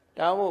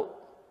ဒါမို့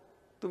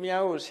သူ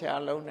များကိုဆရာ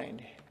လုံးနိုင်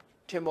တယ်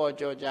ထင်ပေါ်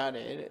ကြော်ကြားတ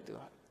ယ်တဲ့သူ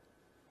က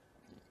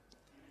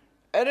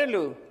အဲ့ဒါ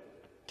လို့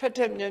ထက်ထ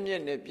က်မြက်မြ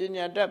က်နဲ့ပ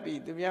ညာတတ်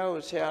ပြီးသူများ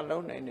ကိုဆရာ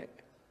လုံးနိုင်တဲ့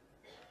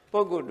ပု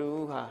ဂ္ဂိုလ်တူ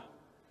ဟာ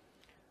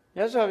မြ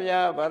တ်စွာဘု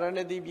ရားဗာရဏ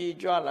သီပြည်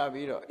ကြွလာ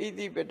ပြီးတော့ဣ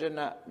တိပတန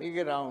မိဂ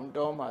ရောင်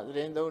တော်မှာသတ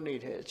င်းသုံးနေ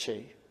တဲ့အချိ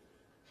န်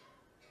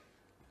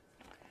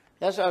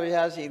မြတ်စွာဘု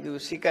ရားစီသူ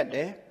စိကတ်တ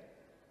ယ်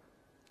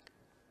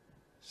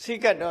စိ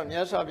ကတ်တော့မြ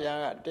တ်စွာဘုရား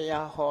ကတ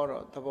ရားဟော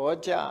တော့သဘော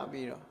ကျ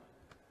ပြီးတော့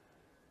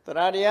တ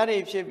ရားတရားတွေ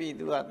ဖြစ်ပြီး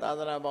သူကသာ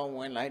သနာပေါင်းဝ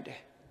င်လိုက်တယ်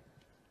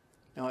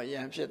။နော်ယ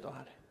ဟန်ဖြစ်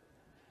သွားတယ်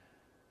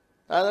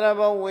။သာသနာ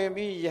ပေါင်းဝင်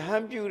ပြီးယဟ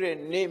န်ပြုတဲ့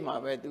နေ့မှာ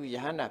ပဲသူယ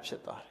ဟန္တာဖြ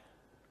စ်သွားတယ်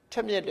။ထ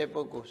က်မြက်တဲ့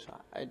ပုဂ္ဂိုလ်ဆိုတာ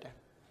အဲ့ဒါ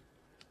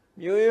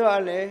မျိုးရွာ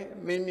လည်း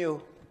မင်း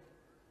မျိုး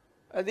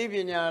အသိပ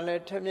ညာလ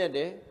ည်းထက်မြက်တ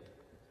ယ်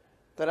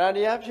။တရားတ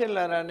ရားဖြစ်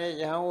လာတာနဲ့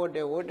ယဟန်ဝတ်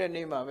တဲ့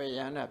နေ့မှာပဲယ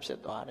ဟန္တာဖြစ်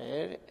သွားတ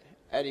ယ်တဲ့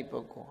။အဲ့ဒီပု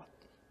ဂ္ဂိုလ်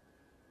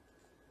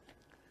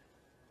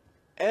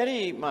အဲ့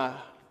ဒီမှာ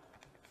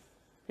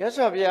ရ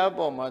သော်ဘုရား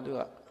ပေါ်မှာသူ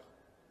က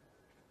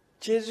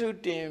ကျေးဇူး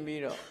တင်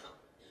ပြီးတော့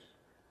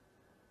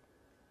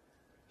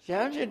ယဟ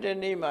န်ဖြစ်တဲ့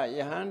နေ့မှာယ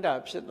ဟန္တာ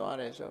ဖြစ်သွား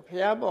တယ်ဆိုဘု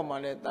ရားပေါ်မှာ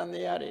လည်းတန်တ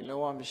ရားတွေ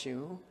လုံးဝမရှိ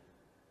ဘူး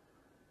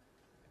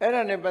အဲ့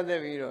ဒါနဲ့ပတ်သ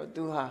က်ပြီးတော့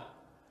သူဟာ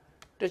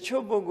တ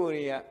ချို့ပုဂ္ဂိုလ်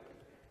တွေက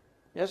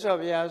ရသော်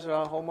ဘုရားဆို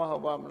တာဟုတ်မဟု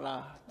တ်ပါမ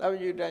လားသဗ္ဗ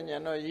ညုတဉာ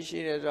ဏ်တော့ရရှိ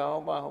တယ်ဆိုတာဟု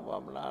တ်ပါ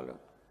မလား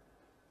လို့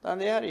တန်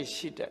တရားတွေ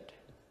ရှိတတ်တယ်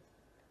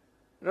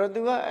အဲ့တော့သူ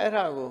ကအဲ့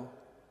ဒါကို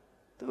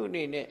သူ့အ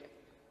နေနဲ့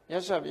မြ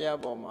တ်စွာဘုရား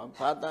ပေါ်မှာ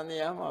ဘာတန်တ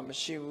ရားမှမ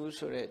ရှိဘူး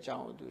ဆိုတဲ့အကြော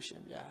င်းကိုသူရှ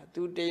င်းပြတယ်။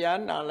သူတရား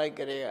နာလိုက်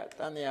ကြတဲ့ကတ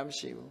န်တရားမ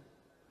ရှိဘူး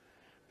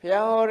။ဘု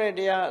ရားဟောတဲ့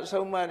တရားအ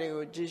ဆုံးအမတွေ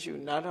ကိုကြည့်ရှု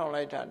နားထောင်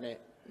လိုက်တာနဲ့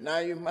နာ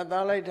ယူမှတ်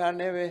သားလိုက်တာ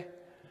နဲ့ပဲ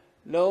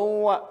လုံး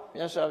ဝ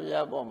မြတ်စွာဘု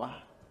ရားပေါ်မှာ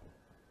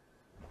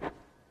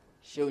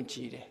ယုံကြ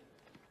ည်တယ်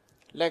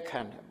။လက်ခံ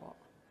တယ်ပေါ့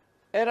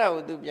။အဲ့ဒါ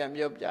ကိုသူပြန်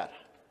ပြောပြတာ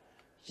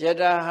။ယ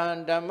တဟံ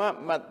ဓမ္မ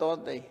မတ္တော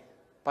သိ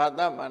ဘာတ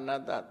မန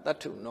တတတ္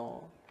ထုနော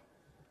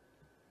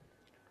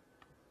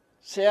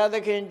ဆရာသ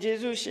ခင်ယေ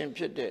ရှုရှင်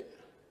ဖြစ်တဲ့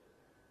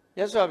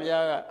မြတ်စွာဘု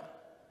ရားက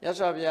မြတ်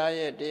စွာဘုရား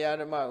ရဲ့တရား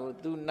ဓမ္မကို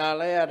သူနာ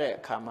လိုက်ရတဲ့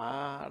အခါမှာ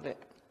တဲ့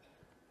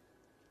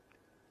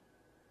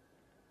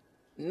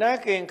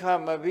nakin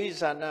kama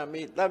visana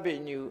mi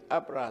tabinyu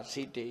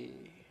aprasiti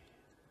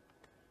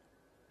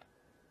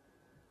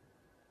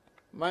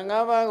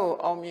mangaba ko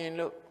aumyin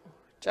lo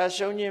cha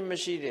shong nyin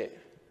mashi de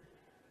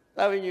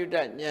tabinyu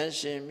da nyan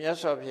shin Myat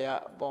Swa Phaya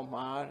apaw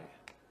ma de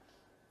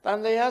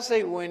tantaya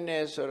siat win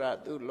ne soda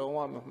tu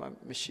longwa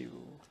mashi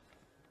bu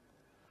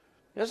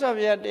Myat Swa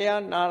Phayaတ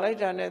ရားနာလိုက်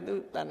တာနဲ့သူ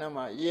တဏ္ဍ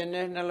မှာယင်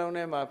နဲ့နှလုံး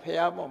ထဲမှာ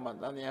ဖျားပေါ်မှာ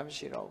တန်တရားမ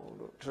ရှိတော့ဘူး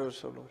လို့သူတို့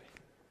ဆိုလို့တယ်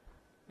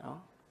နော်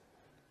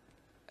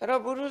အဲ့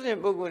တော့ပုထုဇဉ်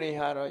ပုဂ္ဂိုလ်တွေ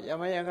ဟာတော့ယ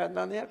မယံကတ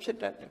န်တရားဖြစ်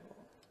တတ်တယ်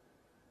ပေါ့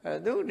အဲ့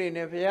သူအနေ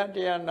နဲ့ဖျားတ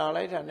ရားနာ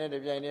လိုက်တာနဲ့တ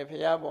ပြိုင်တည်း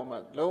ဖျားပေါ်မှာ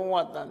လုံးဝ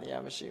တန်တ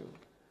ရားမရှိဘူး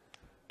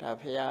ဒါ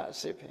ဖျားအစ်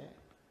စ်ပဲ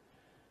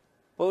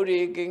ဗုဒ္ဓေ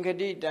ကင်္ခ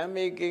တိဓမ္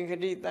မေကင်္ခ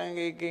တိသံ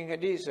ဃေကင်္ခ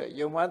တိဆို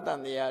ယုံမတန်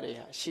တရားတွေ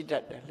ဟာရှိတ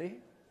တ်တယ်လေ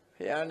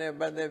ဖျားနဲ့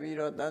ပတ်သက်ပြီး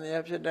တော့တန်တ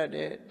ရားဖြစ်တတ်တ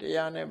ယ်တ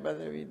ရားနဲ့ပတ်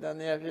သက်ပြီးတန်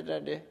တရားဖြစ်တ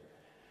တ်တယ်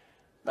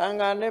သံ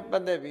ဃာနဲ့ပ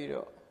တ်သက်ပြီး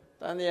တော့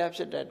တန်တရားဖြ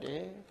စ်တတ်တ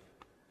ယ်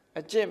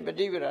အကျင့်ပ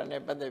ฏิပဒါ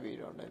နဲ့ပတ်သက်ပြီး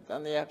တော့လည်းတ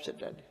န်တရားဖြစ်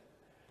တတ်တယ်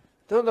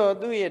သို့တော်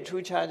သူ့ရဲ့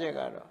ထူးခြားချက်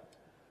ကတော့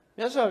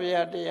မြတ်စွာဘု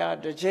ရားတရား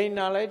တစ်ချိန်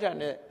နာလိုက်တာ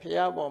နဲ့ဘု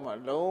ရားပေါ်မှာ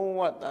လုံး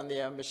ဝတန်တ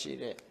ရားမရှိ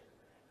တဲ့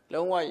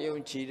လုံးဝယုံ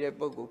ကြည်တဲ့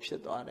ပုဂ္ဂိုလ်ဖြ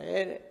စ်သွားတ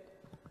ယ်တဲ့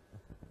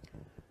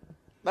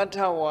တထ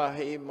ဝါ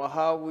ဟိမ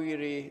ဟာဝီ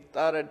ရိ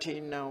တာရတိ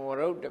နံဝ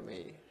ရုဒ္ဓမေ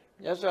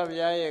မြတ်စွာဘု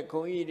ရားရဲ့ဂု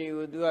ဏ်ကြီးတွေ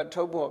ကိုသူက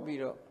ထုတ်ဖော်ပြီး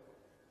တော့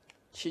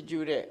ချီး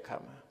ကျူးတဲ့အခါ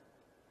မှာ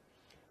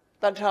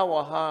တထ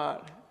ဝါဟတ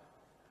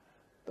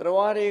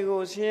ရားတွေ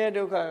ကိုဆင်းရဲ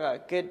ဒုက္ခက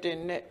ကဲတင်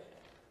တဲ့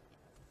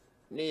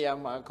နေရာ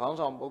မှာခေါင်း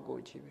ဆောင်ပုဂ္ဂို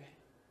လ်ကြီးပဲ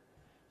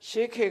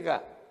ရှေးခေတ်က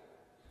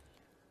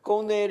ကုံ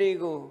သည်တွေ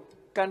ကို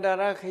ကန္တာ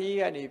ရခရီး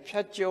ကနေဖြ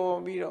တ်ကျော်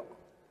ပြီးတော့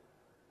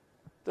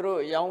သူ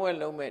တို့ရောင်းဝယ်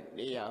လုပ်မဲ့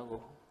နေရာ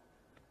ကို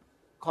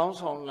ခေါင်း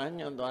ဆောင်လမ်း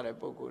ညွှန်သွားတဲ့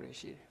ပုဂ္ဂိုလ်တွေ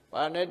ရှိတယ်။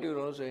ဘာနဲ့တူ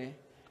လို့ဆိုရင်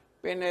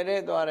ပင်လယ်ထဲ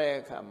သွားတဲ့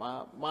အခါမှာ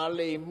မာ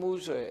လီမှု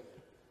ဆိုရယ်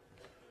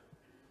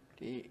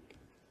ဒီ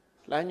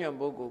လမ်းညွှန်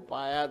ပုဂ္ဂိုလ်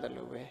ပါရတယ်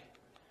လို့ပဲ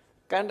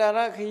ကန္တာရ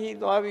ခရီး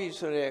သွားပြီ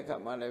ဆိုတဲ့အခါ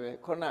မှာလည်းပဲ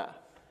ခုန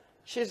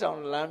ရှေ့ဆောင်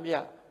လမ်းပြ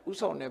ဥ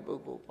ဆောင်တဲ့ပု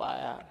ဂ္ဂိုလ်ပါ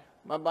ရတယ်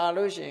မပါ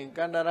လို့ရှိရင်က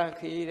န္တာရ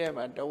ခရီးထဲ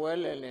မှာတဝဲ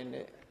လဲလဲ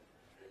နဲ့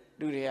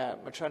လူတွေက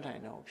မထွက်နို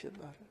င်တော့ဖြစ်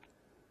သွားတယ်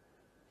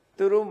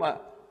သူတို့မှ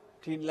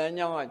ဒီလမ်း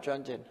ကြောင်းကကျွ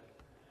မ်းကျင်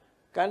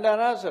ကန္တာ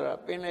ရဆိုတာ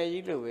ပင်လယ်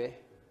ကြီးလိုပဲ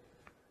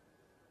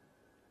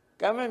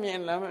ကမ်းမမြင်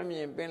လမ်းမမြ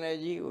င်ပင်လယ်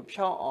ကြီးကို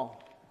ဖြောင်းအောင်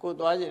ကို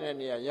သွားခြင်းတဲ့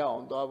နေရာရောက်အော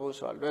င်သွားဖို့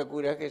ဆိုတာလွယ်ကူ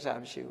တဲ့ကိစ္စ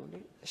မရှိဘူးလေ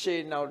အရှိ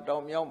နောက်တော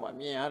င်မြောက်မှာ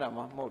မြင်ရတာ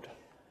မှမဟုတ်တာ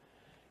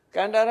က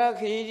န္တာရ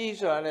ခရီးကြီး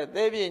ဆိုတာလည်း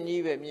သဲပြင်း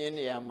ကြီးပဲမြင်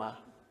နေရမှာ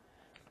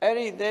အဲ့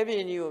ဒီသဲပြ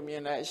င်းကြီးကိုမြ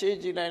င်လိုက်အရှိ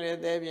ကြည့်လိုက်လဲ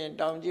သဲပြင်း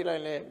တောင်ကြည့်လို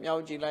က်လဲမြော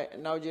က်ကြည့်လိုက်အ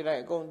နောက်ကြည့်လိုက်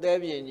အကုန်သဲ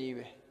ပြင်းကြီး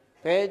ပဲ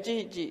ဘယ်ကြ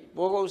ည့်ကြည့်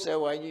ဘိုးကုတ်ဆယ်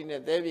ဝိုင်းကြီး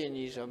နဲ့သဲပြင်း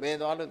ကြီးဆိုဘယ်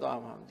သွားလို့သွား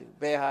မှာမသိဘူး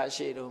ဘယ်ဟာအ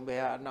ရှိတုံးဘ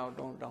ယ်ဟာအနောက်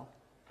တုံးတောင်း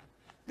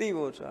သိ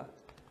ဖို့ဆိုတာ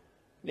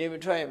နေမ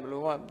ထွက်ရင်ဘ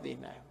လို့မှမသိ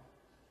နိုင်ဘူး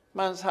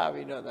မှန်းဆ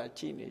ပြီးတော့သာ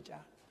ကြည့်နေကြ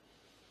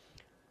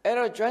အဲ့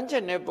တော့ကျွမ်းကျ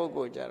င်တဲ့ပုဂ္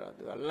ဂိုလ်ကြတော့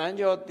သူကလမ်း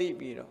ကြောသိ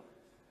ပြီးတော့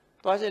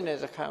သွားခြင်းတဲ့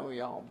စခန်းကို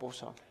ရောက်အောင်ပို့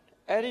ဆောင်တယ်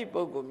အဲ့ဒီ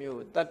ပုဂ္ဂိုလ်မျိုး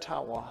ကိုတထ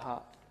ဝါဟ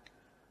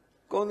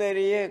ကုံတယ်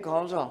ရဲ့ခေါ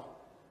င်းဆောင်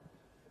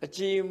အ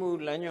ကြည်မှု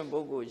လမ်းညွှန်ပု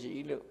ဂ္ဂိုလ်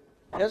ကြီးလို့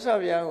မြတ်စွာ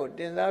ဘုရားကိုတ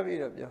င်စားပြီး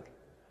တော့ပြော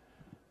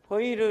ဘု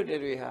န်းကြီးတို့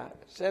တွေဟာ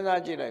စဉ်း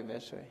စားကြည့်လိုက်မ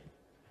ယ်ဆိုရင်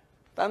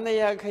တန်တ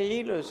ရားခ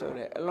ရီးလို့ဆို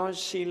တဲ့အလွန်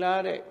ရှည်လာ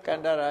တဲ့က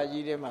န္တရာ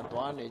ကြီးထဲမှာ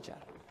သွားနေကြတ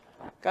ယ်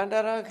ကန္တ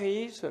ရာခ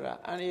ရီးဆိုတာ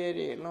အန္တရာယ်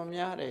တွေအလွန်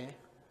များတယ်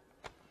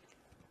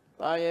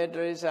တာရဲ့တ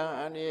ရိစ္ဆာန်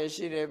အန္တရာယ်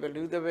ရှိတယ်ဘ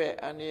လူတပည့်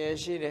အန္တရာယ်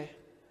ရှိတယ်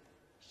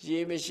ရေ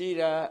မရှိ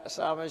တာအ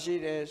စာမရှိ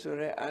တယ်ဆို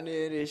တဲ့အန္တ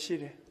ရာယ်တွေရှိ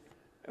တယ်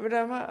အမှန်တ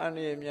မ်းအန္တ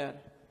ရာယ်များတ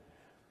ယ်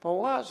ဘ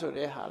ဝဆို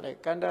တဲ့ဟာလဲ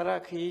ကန္တရာ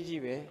ခရီး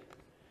ကြီးပဲ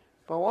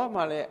ဘဝ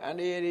မှာလဲအန္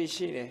တရာယ်တွေ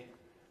ရှိတယ်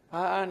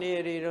ဘာအန္တရာ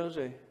ယ်တွေတုံး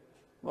ဆိုရင်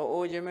မ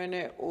အိုခြင်း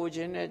နဲ့အိုခြ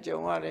င်းနဲ့ကြုံ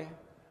ရတယ်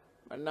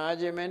မနာ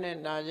ခြင်းနဲ့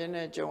နာခြင်း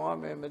နဲ့ကြုံရ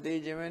မယ်မသိ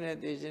ခြင်းနဲ့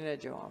သိခြင်းနဲ့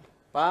ကြုံရမယ်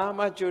ဘာ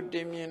မှကြွတ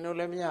င်မြင်လို့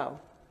လည်းမရဘူး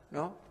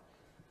နော်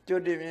ကြွ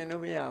တင်မြင်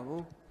လို့မရ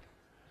ဘူး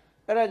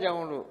အဲ့ဒါကြော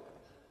င့်လို့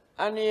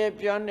အန္တရာယ်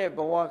ပြောင်းတဲ့ဘ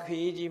ဝခ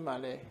ရီးကြီးမှာ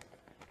လဲ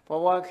ဘ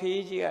ဝခ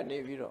ရီးကြီးကနေ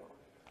ပြီးတော့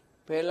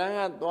ဘယ်လမ်းက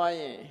သွား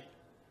ရင်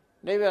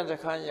နိဗ္ဗာန်စ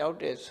ခန်းရောက်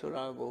တယ်ဆို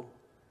တာကို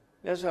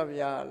မြတ်စွာဘု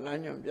ရားလ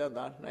မ်းညွှန်ပြသ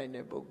နိုင်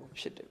တဲ့ပုဂ္ဂိုလ်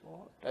ဖြစ်တယ်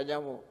ပေါ့ဒါကြော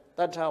င့်မို့တ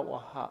ထဝါ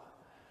ဟ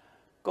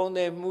ကုံတ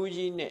ယ်မှု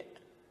ကြီးနဲ့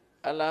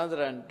အလားတ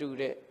ရံတူ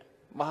တဲ့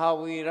မဟာ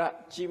ဝီရ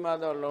ကြီးမား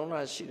သောလုံးဝ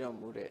ရှိတော်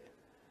မူတဲ့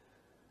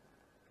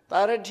တာ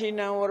ရတိ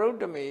နံဝရုဒ္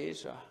ဓမေ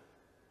ဆိုတာ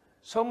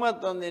ဆုံးမ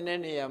သွန်သင်တဲ့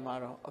နေရာမှာ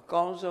တော့အ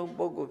ကောင်းဆုံး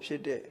ပုဂ္ဂိုလ်ဖြ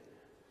စ်တဲ့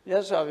မြ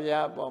တ်စွာဘု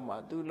ရားအပေါ်မှာ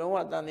သူလုံးဝ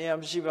တန်တရား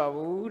မရှိပါ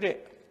ဘူးတဲ့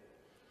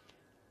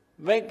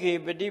မေခေ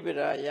ပฏิပ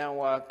ဒါယံ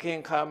ဝါခင်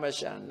ခါမ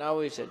ရှံနာ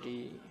ဝိစတိ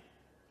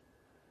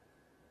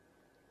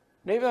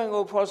နိဗ္ဗာန်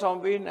ကိုဖော်ဆောင်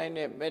ပေးနိုင်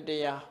တဲ့မေတ္တ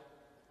ရား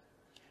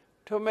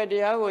ထိုမေတ္တ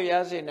ရားကိုရ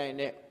စေနိုင်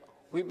တဲ့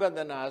ဝိပဿ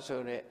နာ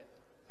ဆိုတဲ့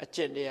အကျ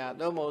င့်တရား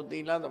သို့မဟုတ်သီ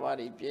လသမာ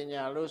ဓိပ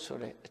ညာလို့ဆို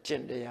တဲ့အကျ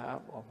င့်တရား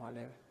ပေါ်မှာလ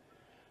ည်း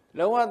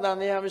လုံးဝတန်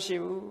တရားမရှိ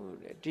ဘူး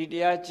တဲ့ဒီတ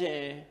ရားကျ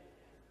င့်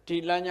ဒီ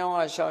လမ်းကြောင်းက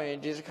ရှောက်ရင်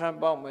ဒီစခန်း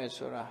ပေါက်မယ်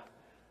ဆိုတာ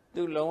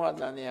သူလုံးဝ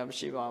တန်တရားမ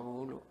ရှိပါ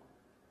ဘူးလို့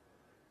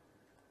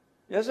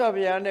မြတ်စွာ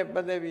ဘုရားနဲ့ပ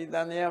တ်သက်ပြီးတ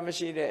န်တရားမ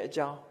ရှိတဲ့အ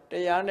ကြောင်းတ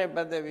ရားနဲ့ပ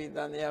တ်သက်ပြီးတ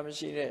န်တရားမ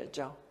ရှိတဲ့အ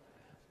ကြောင်း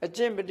အကျ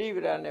င့်ပฏิပ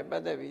ဒါနဲ့ပ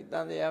တ်သက်ပြီးတ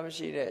န်တရားမ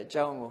ရှိတဲ့အ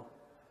ကြောင်းကို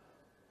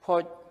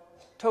ဖော်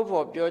ထုတ်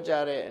ဖို့ပြောကြ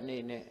တဲ့အနေ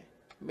နဲ့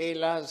မေ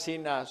လာစိ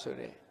နာဆို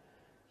တဲ့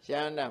ရ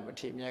ဟန္တာမ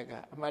ထေရမြတ်က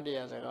အမှတ်တရ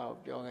စကားကို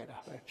ပြောခဲ့တာ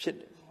ပဲဖြစ်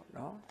တယ်ပေါ့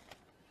နော်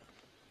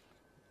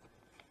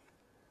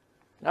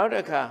နောက်တ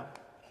စ်ခါ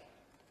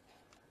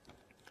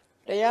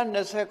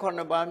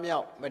129ပါးမြော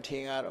က်မထေ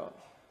ရကတော့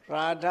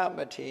ရာဓမ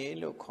ထေရ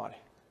လို့ခေါ်တ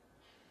ယ်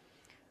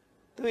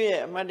သူ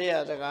ရဲ့အမှတ်တရ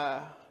စကား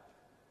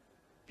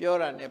ပြော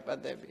တာနဲ့ပတ်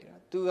သက်ပြီး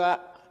တော့သူက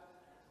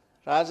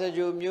ရာဇ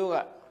ဂိုမျိုးက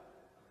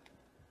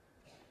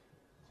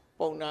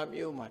ပုံနာ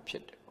မျိုးမှာဖြ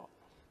စ်တယ်ပေါ့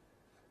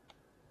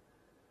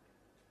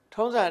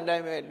ထုံးစံအတို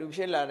င်းပဲလူဖြ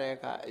စ်လာတဲ့အ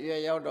ခါအရွ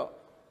ယ်ရောက်တော့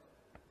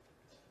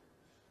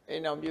အိ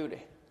မ်အောင်ပြုတ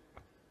ယ်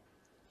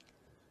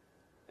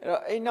အဲ့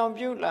တော့အိမ်အောင်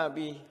ပြုလာ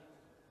ပြီး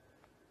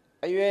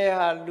အရွယ်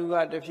ဟာလူက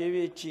တဖြည်းဖြ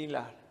ည်းကြီး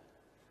လာတယ်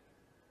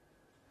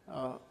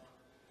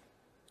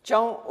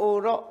ကျောင်းအို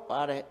တော့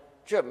ပါတဲ့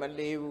ကြွက်မ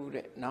လေးဘူး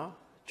တဲ့နော်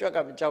ကြွက်က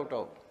မကြောက်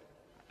တော့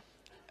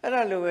အဲ့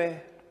ဒါလိုပဲ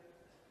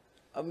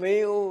အမေ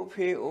အို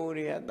ဖေအို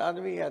တွေကသာသ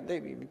မီကသိ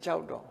ပ်ပြီးမကြော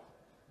က်တော့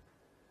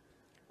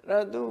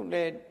အဲ့သူလ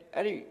ည်း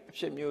အဲ့ဒီအ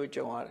ဖြစ်မျိုး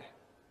ကြုံရတယ်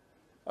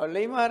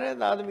လိမ္မာတဲ့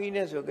သာသမီ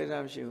နဲ့ဆိုကိစ္စ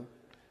မရှိဘူး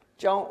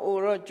ကျောင်းအို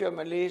တော့ကြွက်မ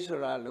လေးဆို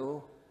တာလို့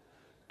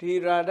ဒီ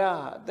ရာဓဟာ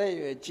အသက်အ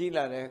ရွယ်ကြီး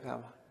လာတဲ့အခါ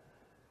မှာ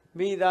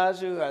မိသား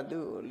စုက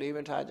သူ့ကိုလေးမ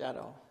ထားကြ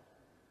တော့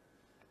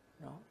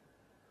နော်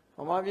ဗ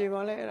မာပြည်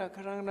မှာလည်းအဲ့ဒါခ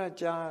ဏခဏ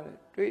ကြားတယ်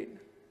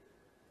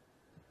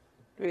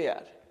တွေ့ရ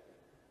တယ်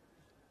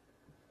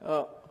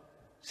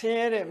ဆင်း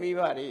ရဲတဲ့မိ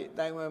ဘတွေအ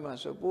တိုင်းဝဲမှာ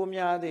ဆိုပို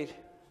များသေးတ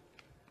ယ်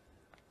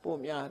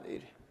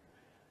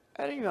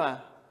အဲ့ဒီမှာ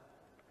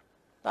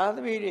သားသ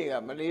မီးတွေက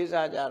မလေး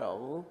စားကြတော့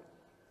ဘူး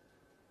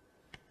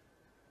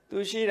သူ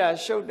ရှိတာ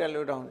ရှုပ်တယ်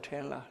လို့တောင်ထ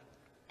င်လာ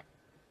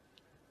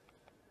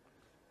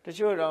တ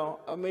ချို့တော့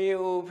အမေ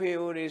အိုဖေ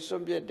အိုတွေစွ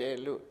န့်ပစ်တယ်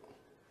လို့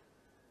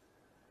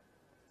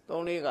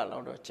3-4 ခါလော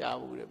က်တော့ကြား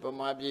ဘူးတယ်ဗ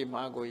မာပြည်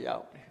မှာကိုရော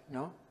က်တယ်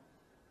နော်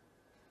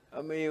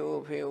အမေအို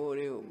ဖေအို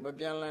တွေကိုမ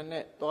ပြန်လည်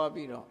နဲ့သွား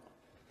ပြီးတော့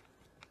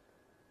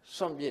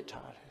စွန့်ပစ်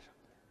ထားတယ်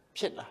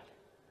ဖြစ်လာတယ်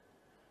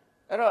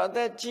အဲ့တော့အသ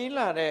က်ကြီး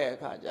လာတဲ့အ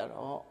ခါကျ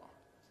တော့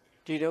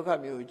ဒီဒုက္ခ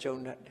မျိုးကြုံ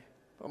တတ်တယ်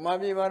ဗမာ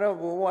ပြည်မှာတော့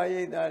ဘိုးဘွား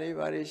ရိပ်သားတွေ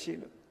ဘာတွေရှိ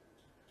လို့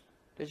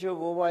တချို့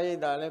ဘိုးဘွားရိပ်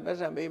သားလည်းပတ်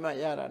စံပေးမှ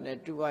ရတာနဲ့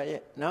တူပါ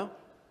ရဲ့နော်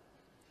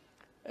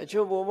အ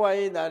ချို့ဘိုးဘွား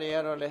ရိပ်သားတွေက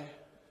တော့လည်း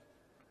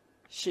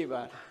ရှိ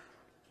ပါတယ်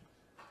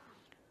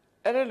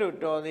အဲ့ဒါလို့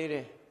တော်သေးတ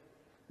ယ်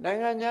နိုင်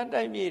ငံခြား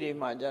တိုက်ပြည်တွေ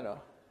မှာကျ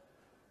တော့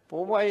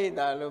ဘိုးဘွားရိပ်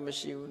သားလို့မ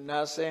ရှိဘူးနာ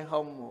ဆင်းဟော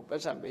င်းမှုပ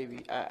တ်စံပေး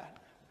ပြီး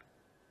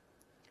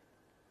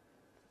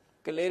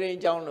ကလေးရင်း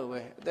เจ้าလို့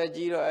ပဲအသက်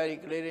ကြီးတော့အဲ့ဒီ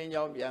ကလေးရင်းเ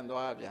จ้าပြန်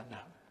သွားပြန်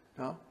လာ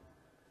နော်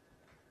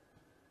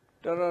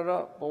တော်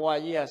ဘဝ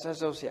ကြီးကဆက်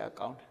ဆုပ်เสีย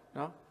ကောင်းတယ်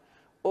နော်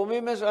အို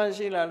မေးမစွမ်း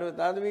ရှိလာလို့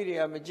သားသမီးတွေ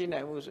ကမကြည့်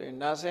နိုင်ဘူးဆိုရင်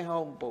နာဆင်းဟော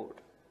င်းပို့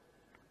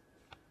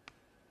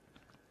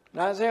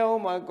နာဆင်းဟော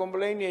င်းမှာ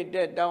complaint တွေတ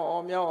က်တောင်းအော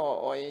င်မြောက်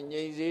အောင်ရင်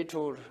ငြိမ်စေး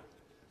ထိုး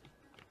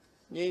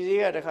ငြိမ်စေး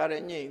ကတခါတ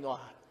ည်းငြိမ်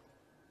သွား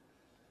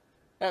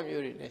အဲ့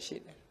မျိုးတွေလည်းရှိ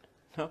တယ်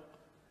နော်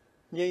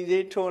ငြိမ်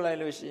စေးထိုးလိုက်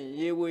လို့ရှိရင်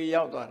ရေဝေ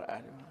ရောက်သွားတာ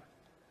အဲ့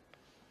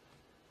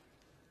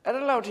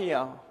ဒါလောက်ထိ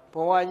အောင်ဘ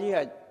ဝကြီးက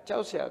ကြော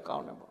က်เสียကော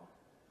င်းတယ်ပေါ့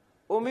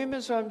အိုမေးမ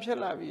စွမ်းဖြစ်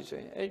လာပြီဆို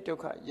ရင်အဲ့ဒီဒု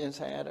က္ခရင်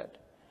ဆိုင်ရတတ်တ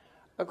ယ်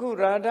အခု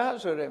ရာဓ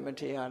ဆိုတဲ့မ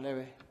ထေရလည်း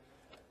ပဲ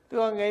သူ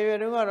ကငယ်ရွယ်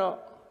တုန်းကတော့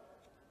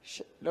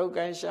လောက်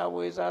ကိုင်းရှာ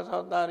ဝေစား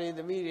သောသားတွေသ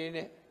မီးတွေ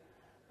နဲ့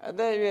အသ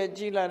က်ရွယ်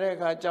ကြီးလာတဲ့အ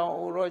ခါကြောင့်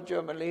အိုတော့ကြွ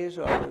မလေး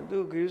ဆိုတော့သူ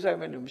ဂရုစိုက်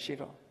မဲ့လူမရှိ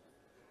တော့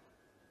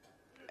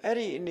အဲ့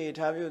ဒီအနေ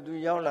ထားမျိုးသူ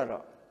ရောက်လာ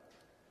တော့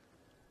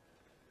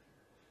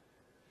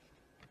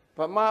ဗ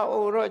မာ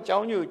အိုတော့ကြော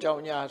င်းညိုကြော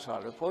င်းညာဆို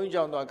လို့ဘုန်းကြီး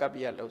ကြောင်းသွားကပ်ပြ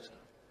ရလို့ဆို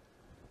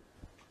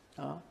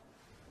နော်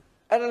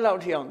အဲ့ဒါလောက်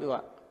ထီအောင်သူက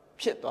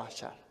ဖြစ်သွား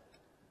ရှာ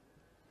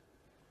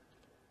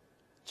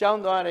ကြော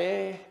င်းသွားတယ်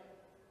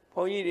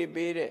ဘုန်းကြီးတွေ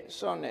ပေးတဲ့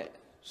စွန့်နဲ့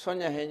ဆွ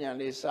ညဟင်းညာ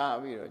လေးစား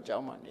ပြီးတော့ကြော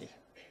င်းမှနေတယ်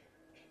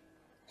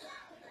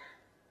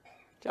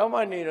ကြောင်းမှ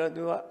နေတော့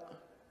သူက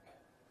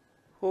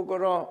ဟို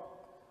ကော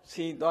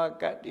စီသွား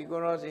ကတ်ဒီ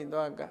ကောစီ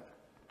သွားကတ်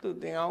သူ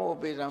သင်္ကန်းကို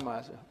ပေးစမ်းပါ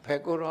ဆိုဘယ်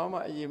ကောမှ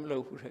အရင်မလု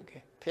ပ်ဘူးတဲ့ကဲ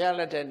ဖះလ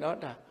က်ထက်တော့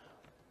ဒါ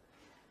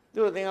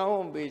သူသင်္ကန်း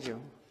ကိုပေးချင်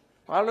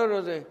ဘာလို့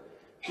လို့ဆို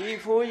ဒီ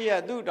ဖိုးကြီးက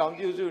သူ့တောင်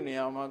ပြုစုနေ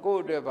အောင်မှာကို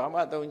ယ့်အတွက်ဘာမှ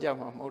သုံးကြ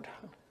မှာမဟုတ်တာ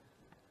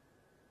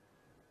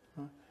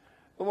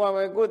ဥပမာ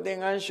ပဲကိုယ်သင်္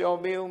ကန်းလျှော်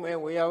ပေးဦးမယ်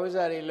ဝေယဝိဇ္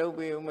ဇာတွေလုပ်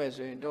ပေးဦးမယ်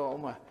ဆိုရင်တော့ဥ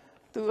မာ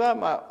သူက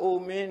မှအို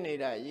မင်းနေ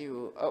တာကြီး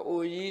ကို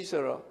အိုကြီး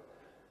ဆိုတော့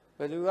ဘ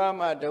ယ်သူက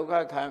မှဒုက္ခ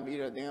ခံပြီး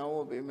တော့သင်္ကန်းဝ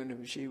တ်ပေးမှလ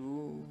ည်းမရှိ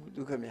ဘူး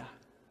သူခမညာ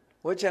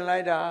ဝတ်ချင်လို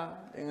က်တာ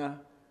သင်္ကန်း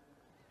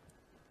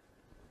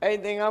အဲ့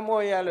သင်္ကန်း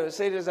မို့ရလို့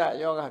စိတ်ဒစ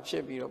ယောဂဖြ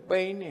စ်ပြီးတော့ပိ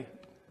န်းနေ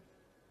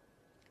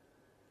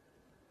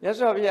မြတ်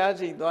စွာဘုရား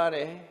စီသွားတ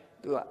ယ်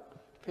သူက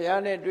ဘု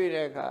ရားနဲ့တွေ့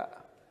တဲ့အခါ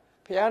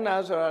ဘုရားနာ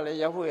ဆိုတာလေ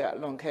ရောက်ဖို့ရအ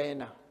လွန်ခဲနေ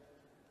တာ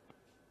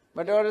မ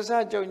တော်တဆ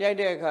ကြုံကြိုက်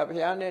တဲ့အခါဘု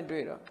ရားနဲ့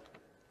တွေ့တော့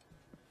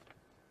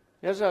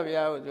မြတ်စွာဘု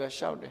ရားကိုသူက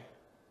လျှောက်တယ်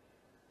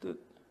သူ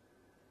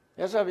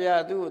မြတ်စွာဘု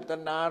ရားကသူ့ကိုတ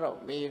နာတော့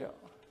မေးတော့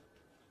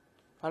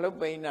ဘာလို့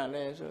ပိန်းတာ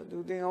လဲဆိုသူ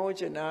သင်္ကန်းဝတ်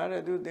ချင်တာ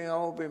တဲ့သူသင်္က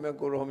န်းဝတ်ပေးမဲ့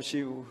ကိုတော့မရှိ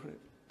ဘူးဘယ်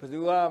သူ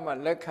ကမှ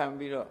လက်ခံ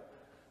ပြီးတော့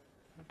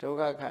ဒုက္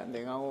ခခံသ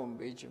င်္ကန်းဝတ်မ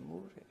ပေးချင်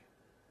ဘူးတဲ့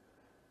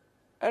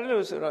အဲ့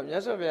လိုဆိုတော့မြ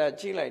တ်စွာဘုရား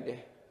ကြည့်လိုက်တ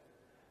ယ်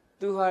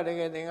သူဟာတက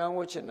ယ်သင်္ကန်းဝ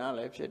တ်ချင်တာလ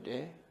ည်းဖြစ်တ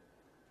ယ်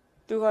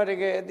သူဟာတ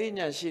ကယ်အသိ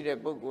ဉာဏ်ရှိတဲ့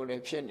ပုဂ္ဂိုလ်လ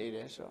ည်းဖြစ်နေတ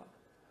ယ်ဆိုတော့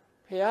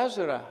ဘုရား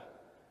ဆိုတာ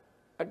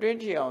အတွင်း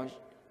ထီအောင်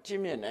ကြ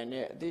ည့်မြင်နိုင်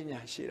တဲ့အသိဉာ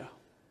ဏ်ရှိတာ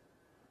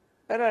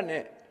အဲ့ဒါ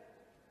နဲ့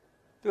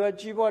သူက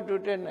ကြီးပွား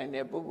တိုးတက်နိုင်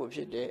တဲ့ပုဂ္ဂိုလ်ဖြ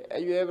စ်တယ်အ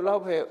ရွယ်ဘလော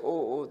က်ပဲ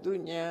အိုးသူ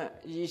ဉာဏ်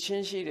ရည်ချ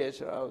င်းရှိတယ်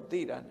ဆိုတာကို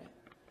သိတာနဲ့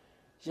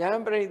ယဟ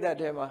န်ပရိသတ်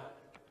ထဲမှာ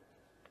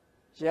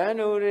ယဟန်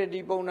တို့ရဲ့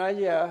ဒီပုံနာ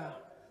ကြီးဟာ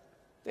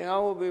သင်္က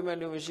န်းဝတ်ပေးမဲ့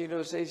လူမရှိ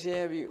လို့စိတ်ဆင်း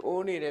ရဲပြီး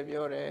အိုးနေတယ်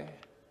ပြောတယ်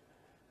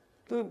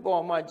သူ့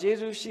ပေါ်မှာကျေး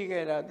ဇူးရှိ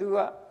ခဲ့တာသူက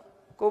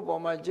ကိုယ့်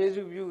ပေါ်မှာကျေး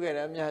ဇူးပြုခဲ့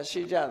တာများ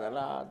ရှိကြသ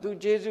လားသူ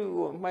ကျေးဇူး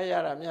ကိုအမှတ်ရ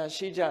တာများ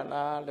ရှိကြ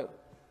လားလို့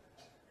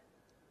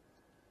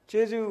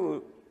ကျေးဇူးကို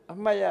အ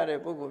မှတ်ရတဲ့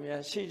ပုဂ္ဂိုလ်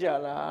များရှိကြ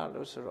လား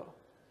လို့ဆိုတော့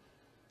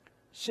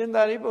ရှင်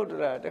သာရိပုတ္တ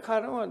ရာတခါ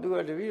တော့သူက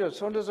တပည့်တော်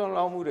ဆွန်းတစွန်း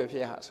လောင်းမှုတယ်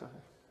ဖေဟာဆို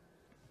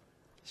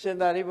ရှင်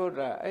သာရိပုတ္တ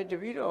ရာအဲ့တ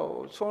ပည့်တော်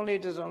ဆွန်းလေး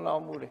တစွန်းလော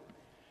င်းမှုတယ်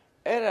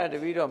အဲ့ဒါတ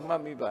ပည့်တော်မှ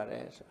တ်မိပါတ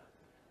ယ်ဆို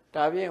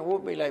ဒါဖြင့်ဝ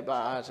တ်ပေးလိုက်ပါ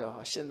ဆို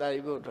ရှင်သာ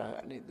ရိပုတ္တရာက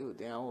နေသူ့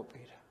သင်္ကန်းဝတ်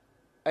ပေးတာ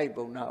အဲ့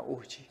ပုံနာ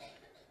အိုးကြီး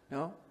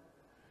နော်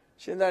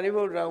ရှင်သာရိ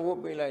ပုတ္တရာဝတ်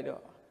ပေးလိုက်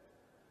တော့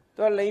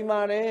သူကလိမ္မာ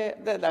တယ်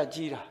အသက်သာ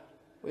ကြီးတာ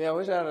ဝေယ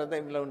ဝိဆာတော့သိ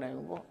မလုံးနိုင်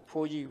ဘူးပေါ့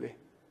ဖိုးကြီးပဲ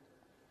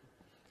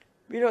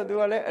ပြီးတော့သူ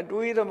ကလည်းအ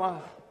တွေးသမား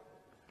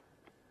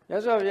ရ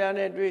သော်ဗျာ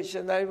နဲ့တွေ့ရှ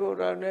င်သာရိပုတ္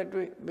တရာနဲ့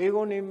တွေ့မိ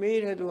ဂုံနေမေး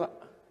တယ်သူက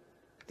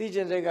သိကျ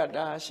င်စိတ်က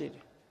တားရှိတ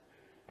ယ်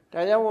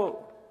ဒါကြောင့်မို့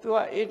သူက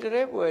ဧတ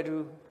ရေပွဲသူ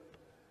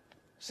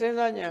စဉ်း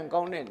စားဉာဏ်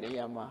ကောင်းတဲ့နေ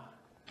ရာမှာ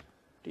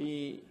ဒီ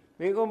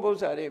မိဂုံပု္ပ္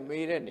ပာတွေ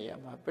မေးတဲ့နေရာ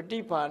မှာပฏิ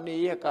ဘာနေ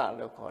ရက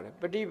လို့ခေါ်တယ်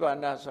ပฏิဘာ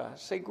နာဆိုတာ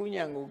စိတ်ကူး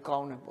ဉာဏ်ကိုကော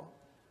င်းတယ်ပေါ့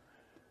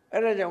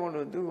အဲ့ဒါကြောင့်မို့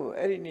လို့သူ့ကို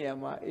အဲ့ဒီနေရာ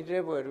မှာဧတရေ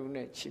ပွဲသူ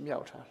နဲ့ချီးမြှော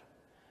က်ထားတာ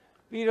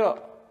ပြီးတော့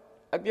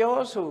အပြော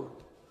ဆို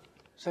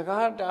စ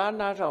ကားတား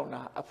နားထောင်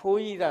တာအဖိုး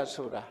ကြီးတာ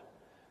ဆိုတာ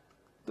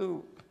သူ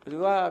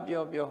ဘယ်သူ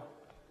ကပြော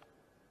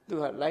သူ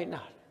ကလိုက်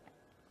နာတယ်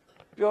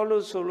ပြော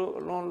လို့ဆိုလို့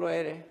အလွန်လွ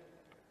ယ်တယ်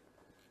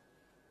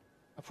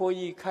အဖိုး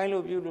ကြီးခိုင်း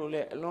လို့ပြုလို့လ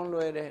ည်းအလွန်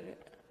လွယ်တယ်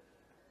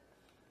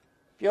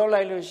ပြော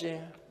လိုက်လို့ရှင်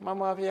မ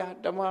မဖျား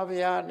ဓမ္မ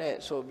ဖျားနဲ့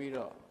ဆိုပြီး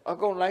တော့အ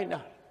ကုန်လိုက်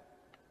နာ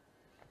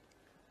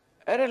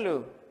အဲ့ဒါ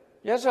လို့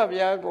မြတ်စွာဘု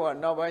ရားက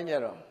နောက်ပိုင်းကျ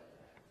တော့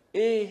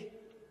အေး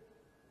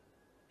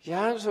ယ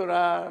ဟန်ဆို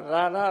တာ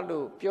ရာရ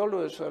လို့ပြော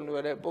လို့ဆို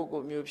လို့တဲ့ပုဂ္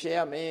ဂိုလ်မျိုးဖြစ်ရ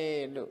မ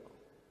ယ်လို့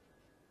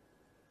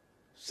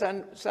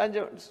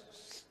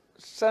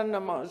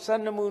စံ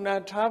နမူနာ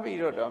ထားပြီး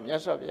တော့မြ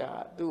တ်စွာဘု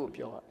ရားသူ့ကို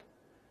ပြောတာ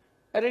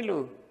အဲ့ဒီ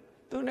လို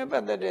သူနဲ့ပ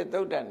တ်သက်တဲ့သု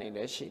တ်တန်နေလ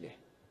ည်းရှိတယ်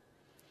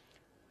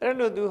အဲ့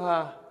လိုသူဟာ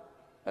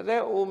အသ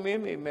က်အိုမ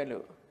င်းမိမဲ့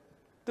လို့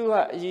သူက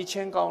အရည်ချ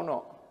င်းကောင်း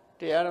တော့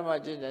တရားဓမ္မ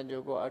ကျင့်ကြံ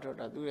ကြိုးကိုအထောက်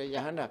တာသူလည်းယ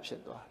ဟန္တာဖြ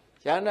စ်သွား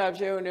ယဟန္တာ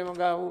ဖြစ်ုံနဲ့မ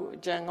ကဘူးအ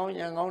ကြံကောင်း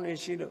ဉာဏ်ကောင်းတွေ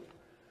ရှိလို့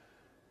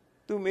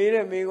သူမေး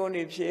တဲ့မေးခွန်း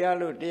တွေဖြေရ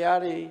လို့တရား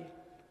တွေ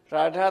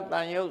ရာထတ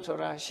န်ယုတ်ဆို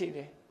တာရှိတ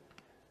ယ်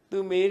သူ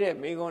မေးတဲ့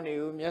မေးခွန်းတွေ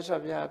ကိုမြတ်စွာ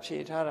ဘုရားဖြေ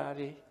ထားတာ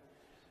တွေ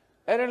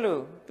အဲ့ဒါ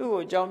လို့သူ့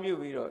ကိုအကြောင်းပြု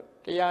ပြီးတော့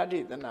တရားဒေ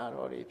သနာ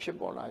တော်တွေဖြစ်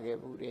ပေါ်လာခဲ့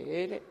ဘူးတဲ့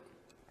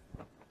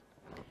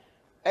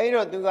အဲ့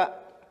တော့သူက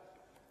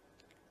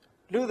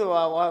လူသ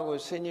ဘာဝကို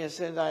ဆင်ញင်စ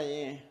ဉ်းစားရ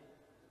င်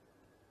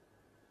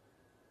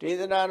ဒေ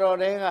သနာတော်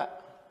တွေက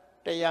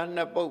တရား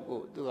နှစ်ပုဒ်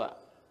ကိုသူက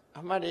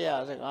အမှတ်တရ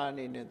စကားအ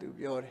နေနဲ့သူ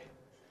ပြောတယ်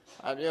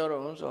။အပြော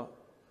တော့ဆို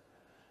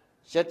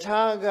ယထာ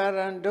ဂ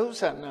ရံဒုက္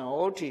ဆနံ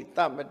ဟောတိတ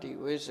မတိ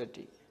ဝိသ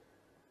တိ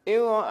ဧ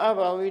ဝံအဘ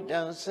ဝိတံ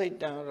စိတ်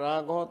တံရာ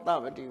ဂောတ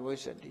မတိဝိ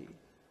သတိ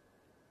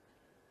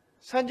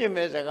စัจจิ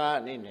မေစကား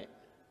အနေနဲ့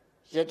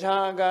ယထာ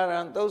ဂရံ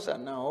ဒုက္ဆ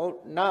နံ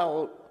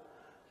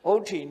ဟော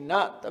တိန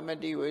တမ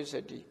တိဝိသ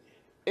တိ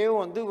ဧ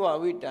ဝံသူဘ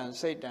ဝိတံ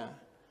စိတ်တံ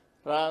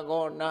ရာ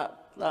ဂောန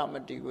သမ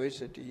တိဝိသ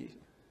တိ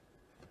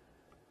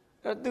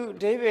အဲ့သူအ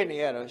ဓိပ္ပာယ်နေ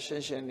ရတော့ရှ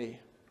င်းရှင်းလေး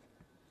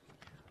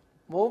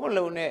မိုးမ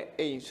လုံတဲ့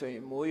အိမ်ဆိုရ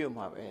င်မိုးရွ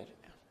မှာပဲ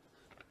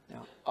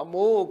အ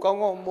မိုးကိုကောင်း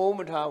ကောင်းမိုးမ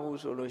ထားဘူး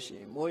ဆိုလို့ရှိ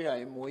ရင်မိုးရ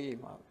ရင်မိုးရိ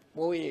မှာ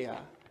မိုးရိဟာ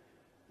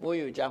မိုး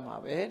ရွကြမှာ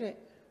ပဲတဲ့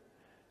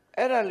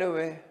အဲ့ဒါလို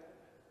ပဲ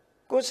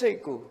ကိုယ်စိတ်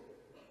ကို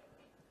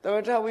သမ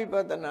ထဝိပ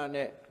ဿနာ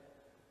နဲ့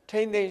ထိ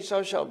မ့်သိမ့်ဆော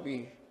က်ရှောက်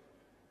ပြီး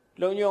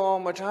လုံခြုံအော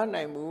င်မထား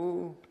နိုင်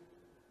ဘူး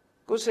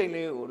ကိုယ်စိတ်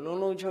လေးကိုလုံ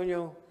လုံချုံ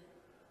ချုံ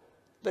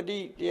တတိ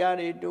တရား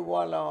တွေတိုး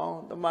ပွားလာအောင်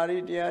တမာရီ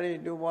တရားတွေ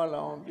တိုးပွားလာ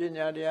အောင်ပ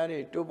ညာတရားတွေ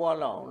တိုးပွား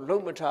လာအောင်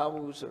လုံးမထား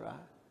ဘူးဆိုတာ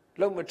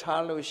လုံးမ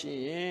ထားလို့ရှိ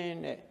ရင်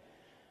တဲ့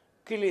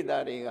ကိလေသာ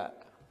တွေက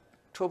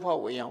ထိုးဖော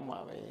က်ဝင်ရောက်မှာ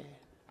ပဲ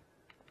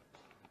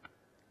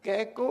ကဲ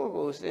ကို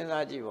စဉ်း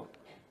စားကြည့်ပေါ့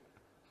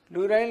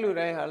လူတိုင်း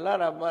ဟာလှ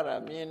တာပတာ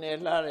မြင်နေ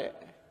လှတဲ့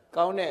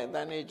ကောင်းတဲ့အတ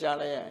န်လေးကြား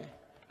လိုက်ရရင်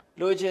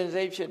လိုချင်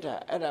စိတ်ဖြစ်တာ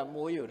အဲ့ဒါ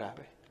မိုးယူတာ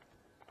ပဲ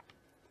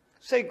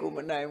စိတ်ကိုမ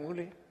နိုင်ဘူး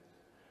လေ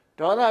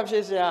ဒေါသဖြ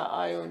စ်စရာ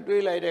အာယုံ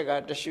တွေးလိုက်တဲ့က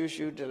တရှူ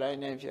ရှူတလိုက်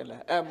နေဖြစ်လာ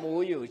အဲ့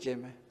မိုးယူခြင်း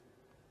ပဲ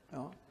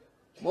နော်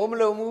မိုးမ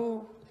လုံဘူး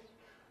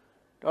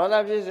ဒေါသ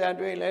ဖြစ်စရာ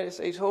တွေးလဲ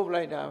စိတ်ဆိုးပ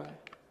လိုက်တာပဲ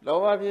လော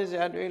ဘဖြစ်စ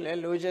ရာတွေးလဲ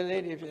လိုချင်စိ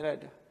တ်တွေဖြစ်လိုက်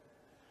တာ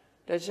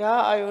တခြား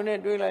အာယုံနဲ့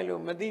တွေးလိုက်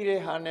လို့မသိတဲ့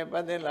ဟာနဲ့ပ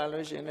တ်သက်လာ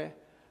လို့ရှင်လဲ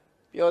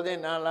ပြောသင့်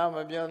တာလားမ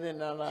ပြောသင့်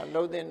တာလား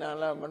လှုပ်သင့်တာ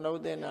လားမလှုပ်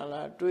သင့်တာ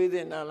လားတွေးသ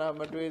င့်တာလား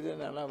မတွေးသင့်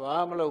တာလားဘာ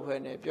မလုပ်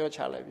ဖ ೇನೆ ပြောချ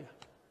လိုက်ပြန်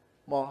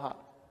မောဟ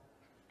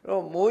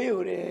တော့မိုးယူ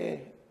တယ်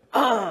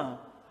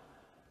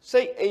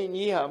စိတ်အိမ်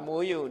ကြီးဟာ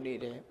မိုးယုံနေ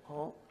တယ်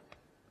ဟော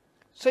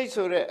စိတ်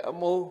ဆိုတဲ့အ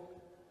မိုး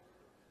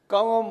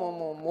ကောင်းကောင်းမွန်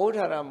မွန်မိုး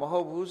ထားတာမဟု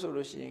တ်ဘူးဆို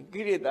လို့ရှိရင်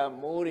ကိရိတာ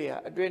မိုးတွေက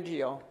အတွင်းထီ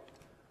အောင်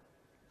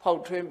ဖော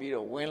က်ထွင်းပြီး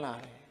တော့ဝင်လာ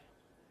တယ်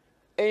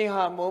အိမ်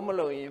ဟာမိုးမ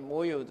လို့ရင်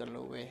မိုးယုံတယ်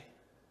လို့ပဲ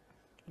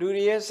လူ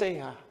တွေရဲ့စိတ်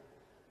ဟာ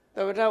တ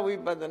ပ္ပထဝိ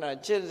ပဿနာ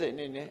จิตစိတ်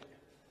နေနဲ့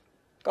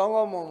ကောင်း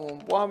ကောင်းမွန်မွန်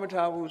ပွားမ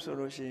ထားဘူးဆို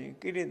လို့ရှိရင်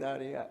ကိရိတာ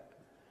တွေက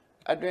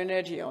အတွင်းထဲ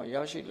ထီအောင်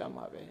ရောက်ရှိလာ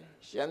မှာပဲ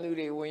ရန်သူ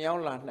တွေဝင်ရော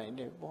က်လာနိုင်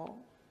တယ်ပေါ့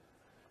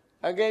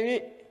အကယ်၍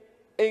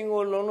အိမ်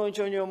ကိုလုံးလုံး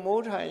ချုံချုံ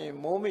မိုးထားရင်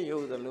မိုးမ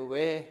ယုံတယ်လို့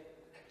ပဲ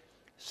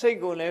စိတ်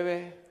ကိုလည်းပဲ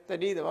တ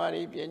တိသမา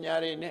รီပညာ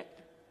တွေနဲ့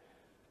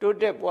တိုး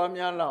တက်ပွား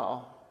များလာအော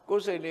င်ကို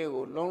ယ်စိတ်လေး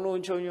ကိုလုံး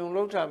လုံးချုံချုံ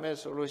လှုပ်ထားမယ်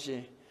ဆိုလို့ရှိရ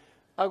င်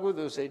အကု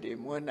သိုလ်စိတ်တွေ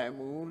မဝင်နိုင်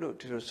ဘူးလို့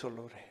ဒီလိုဆို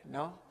လိုတယ်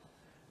နော်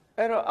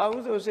အဲ့တော့အကု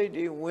သိုလ်စိတ်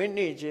တွေဝင်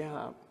နေခြင်း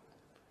ဟာ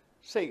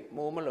စိတ်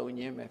မိုးမလုံ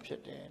ခြင်းပဲဖြ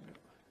စ်တယ်လို့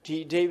ဒီ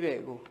အဓိပ္ပာ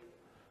ယ်ကို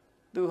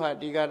သူဟာ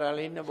ဒီကာတာ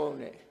လေးနှစ်ပုဒ်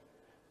နဲ့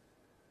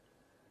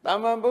တာ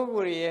မန်ပုဂ္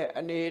ဂိုလ်ရဲ့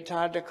အနေအ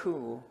ထားတစ်ခု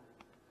ကို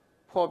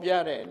ဖော်ပြ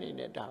တဲ့အနေ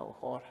နဲ့ဒါကို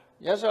ဟောတာ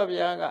မြတ်စွာဘု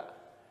ရားက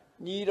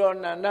ညီတော်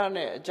နန္ဒ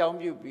နဲ့အကြောင်း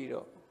ပြုပြီး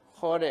တော့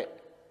ဟောတဲ့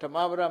ဓမ္မ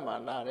ပဒမှာ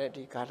လာတဲ့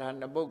ဒီဂါထာ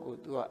နှစ်ပုဒ်ကို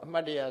သူကအမှ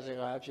တ်တရစ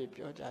ကားအဖြစ်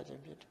ပြောကြားခြ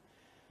င်းဖြစ်တယ်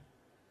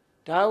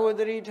ဒါကို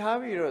သတိထား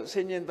ပြီးတော့ဆ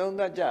င်ញင်သုံး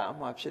သပ်ကြအ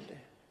မှာဖြစ်တ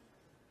ယ်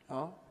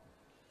နော်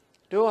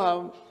တို့ဟာ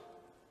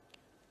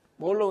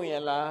မိုးလုံရ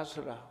လား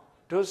ဆိုတာ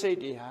တို့စိတ်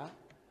တွေဟာ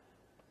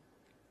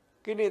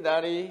ကိလေသာ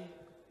တွေ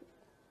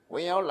ဝ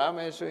င်ရောက်လာမ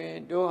ယ်ဆိုရင်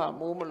တို့ဟာ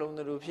မိုးမလုံသ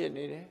လိုဖြစ်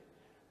နေတယ်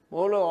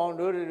မိုးလုံအောင်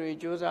တို့တွေ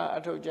ကြိုးစားအ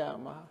ထောက်ကြ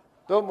မှာ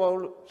တို့မဟုတ်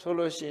ဆို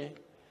လို့ရှိရင်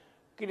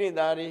ကိလေ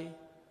သာတွေ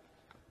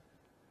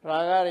ရာ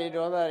ဂတွေ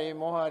ဒေါသတွေ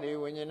မောဟတွေ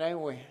ဝิญဉ်တိုင်း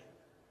ဝင်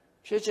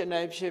ဖြစ်ချင်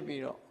တိုင်းဖြစ်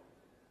ပြီးတော့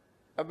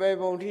အပေ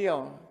ပုံထီအော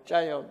င်ကြာ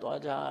ရောက်သွား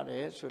ကြရတ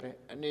ယ်ဆိုတဲ့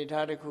အနေ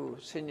ထားတစ်ခု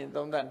ဆင်ញင်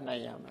သုံးသပ်နို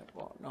င်ရမယ်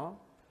ပေါ့နော်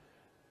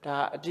ဒါ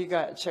အဓိက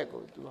အချက်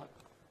ကိုသူက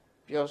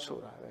ပြောဆို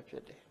တာပဲဖြ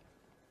စ်တယ်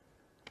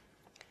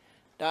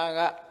ဒါက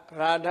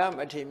ရာဓမ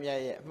ထေမြတ်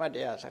ရဲ့အမှတ်တ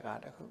ရစကား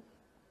တစ်ခု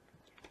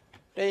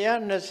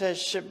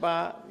128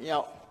ပါး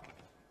မြောက်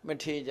မ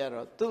ထေကြ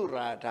တော့သူ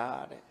ရာဓ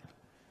တဲ့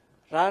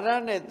ရာဓ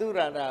နဲ့သူ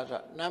ရာဓ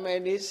ဆိုနာမည်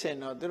လေးဆင်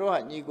တော့သူတို့က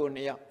ညီကိုနှ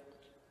စ်ယောက်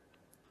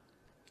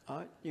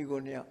ညီကို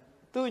နှစ်ယောက်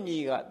သူညီ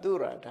ကသူ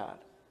ရာဓ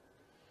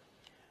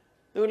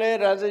သူလည်း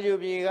ရာဇဂု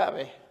ပြည်က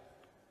ပဲ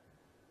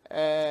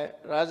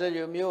ရာဇ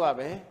ဂုမြို့က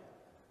ပဲ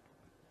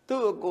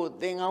သူ့အကို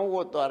သင်္ကန်းဝ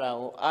တ်သွားတာ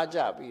ကိုအားကြ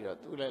ပြီးတော့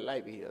သူလည်းလို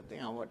က်ပြီးတော့သ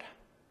င်္ကန်းဝတ်တာ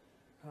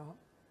နော်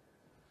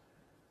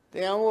သ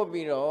င်္ကန်းဝတ်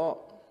ပြီးတော့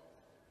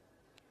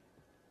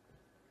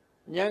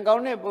ဉာဏ်ကော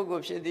င်းတဲ့ပုဂ္ဂို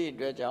လ်ဖြစ်သည့်အ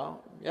တွက်ကြောင့်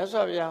မြတ်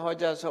စွာဘုရားဟော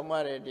ကြားဆုံးမ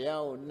တဲ့တ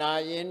ရားကိုနာ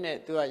ရင်းနဲ့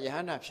သူကယဟ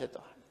န္တာဖြစ်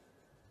သွား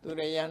သူ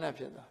လည်းယဟန္တာ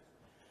ဖြစ်သွား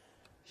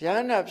ယဟ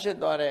န္တာဖြစ်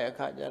သွားတဲ့အ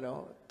ခါကျ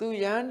တော့သူ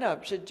ယဟန္တာ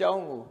ဖြစ်ကြော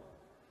င်းကို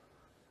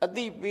အ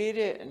သိပေး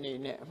တဲ့အနေ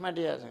နဲ့အမှတ်တ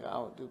ရစကား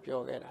ကိုသူ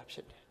ပြောခဲ့တာဖြ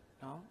စ်တယ်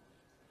နော်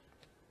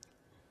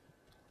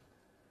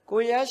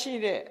ကိုရရှိ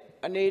တဲ့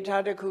အနေ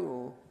ထားတစ်ခု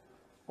ကို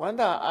ဝန္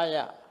တာအာရ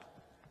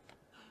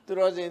သူ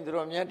တော်စင်သူ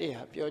တော်မြတ်တွေ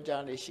ဟာပြော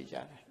ကြားလေးရှိကြ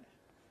တယ်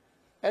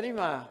အဲ့ဒီ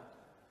မှာ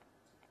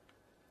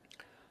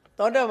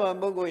သောတပန်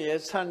ပုဂ္ဂိုလ်ရဲ့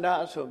ဆန္ဒ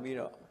အဆိုပြီး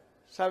တော့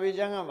စာပေ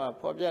ကျမ်းကမှာ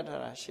ဖော်ပြ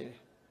ထားတာရှိတယ်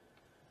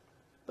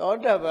သော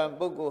တပန်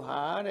ပုဂ္ဂိုလ်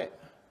ဟာတဲ့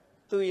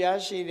သူရ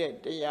ရှိတဲ့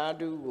တရား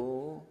ဓုကို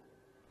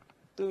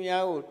သူ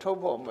များကိုထုတ်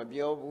ဖို့မ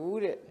ပြောဘူး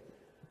တဲ့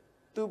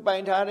သူပို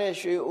င်ထားတဲ့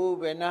ရွှေအိုး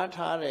ပဲနား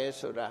ထားတယ်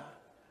ဆိုတာ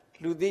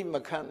လူသိမ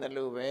ခံတယ်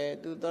လို့ပဲ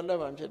သူသောတ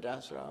ပန်ဖြစ်တာ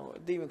ဆိုတာကို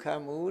အသိမခံ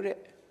ဘူးတဲ့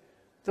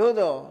သို့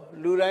တော့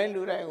လူတိုင်း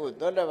ကို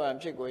သောတပန်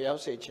ဖြစ်ကိုရော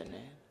က်စေခြင်းတ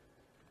ယ်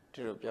ဒီ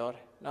လိုပြောတ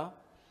ယ်နော်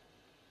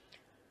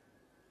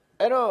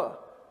အဲ့တော့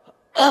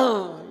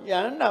ယ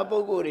န္တာပု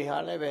ဂ္ဂိုလ်တွေဟာ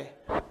လည်းပဲ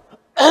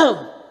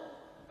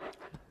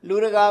လူ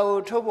တကာကို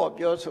ထုတ်ဖို့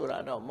ပြောဆိုတာ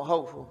တော့မဟု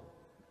တ်ဘူး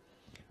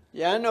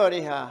ယန္တော်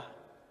တွေဟာ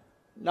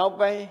နော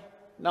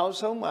က်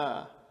ဆုံးမှာ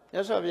မြ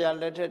တ်စွာဘုရား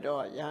လက်ထက်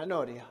တော့ယဟန်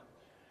တော်တွေဟာ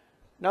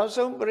နောက်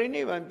ဆုံးပြိ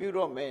ဋိဘံပြု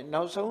တော့မယ်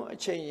နောက်ဆုံးအ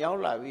ချိန်ရောက်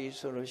လာပြီ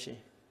ဆိုလို့ရှိရ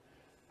င်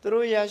သူ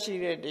တို့ရရှိ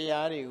တဲ့တ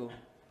ရားတွေကို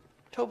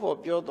ထုတ်ဖို့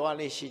ပြောသွား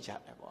လေးရှိကြ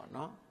တယ်ပေါ့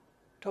နော်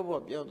ထုတ်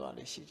ဖို့ပြောသွား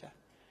လေးရှိကြ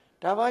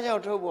ဒါဘာကြော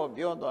င့်ထုတ်ဖို့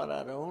ပြောသွားတာ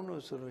တုံး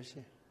လို့ဆိုလို့ရှိ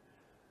ရင်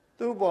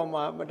သူ့ပေါ်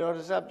မှာမတော်တ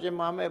ဆပြစ်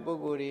မှားမဲ့ပု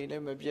ဂ္ဂိုလ်တွေလ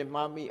ည်းမပြစ်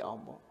မှားမိအော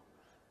င်ပေါ့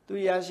သူ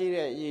ရရှိ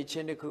တဲ့အရေးချ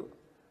င်းတစ်ခု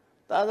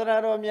သာသနာ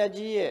တော်မြတ်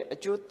ကြီးရဲ့အ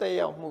ကျိုးသက်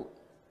ရောက်မှု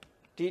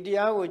ဒီတ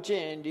ရားကိုကျ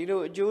င့်ရင်ဒီ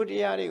လိုအကျိုးတ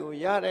ရားတွေကို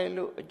ရတယ်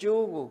လို့အ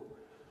ကျိုးကို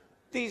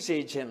သိစေ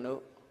ခြင်း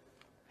လို့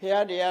ဘု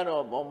ရားတရား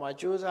တော်ပေါ်မှာ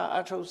ကြိုးစား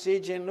အထောက်စေ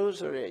ခြင်းလို့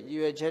ဆိုတဲ့ရည်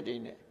ရွယ်ချက်တွေ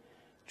နဲ့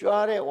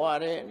ကြွားတဲ့ဝါ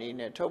တဲ့အနေ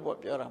နဲ့ထုတ်ဖို့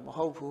ပြောတာမ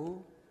ဟုတ်ဘူး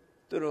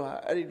သူတို့ဟာ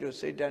အဲ့ဒီလို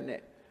စိတ်ဓာတ်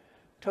နဲ့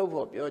ထုတ်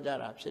ဖို့ပြောကြ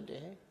တာဖြစ်တ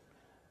ယ်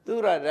သူ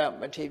ရဒ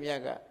မထေမြ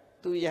တ်က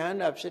သူယဟန္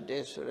တာဖြစ်တ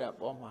ယ်ဆိုတဲ့အ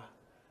ပေါ်မှာ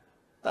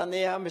တန်တ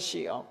ရားမ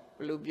ရှိအောင်ဘ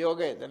ယ်လိုပြော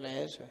ခဲ့တယ်လဲ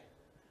ဆိုရင်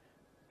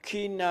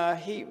ခိနာ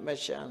ဟိမ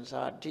ရှံ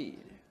သာတိ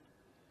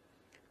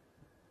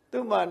သူ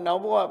မှနော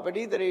က်ဘဝပ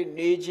ရိသေ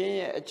နေခြင်း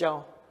ရဲ့အကြော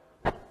င်း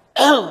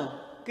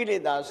ကိလေ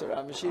သာဆိုတာ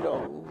မရှိတော့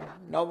ဘူး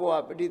နောက်ဘဝ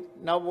ပ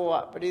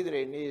ရိ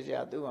သေနေစ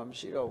ရာသူမှမ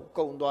ရှိတော့ဘူး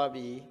ကုန်သွား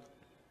ပြီ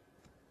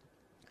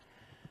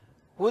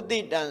ဝုတိ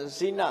တံ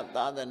ဇိန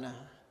သာသနာ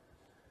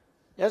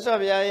ရသော်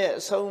ဘုရားရဲ့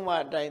အဆုံးအမ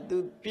အတိုင်းသူ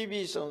ပြည့်ပြ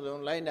ည့်စုံစုံ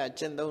လိုက်နာ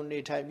ကျင့်သုံးနေ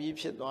ထိုင်ပြီး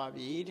ဖြစ်သွား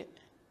ပြီတဲ့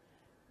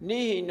နိ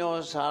ဟိနော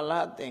ဇာလ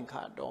သင်္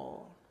ခါတော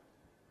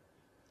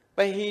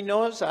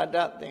Pahino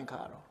Sada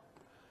Thinkaro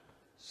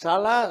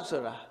Sala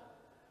Sura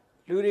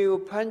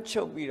Lurio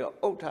Pancho Biro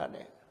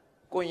Otane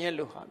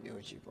Konyeluha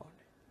Mujibone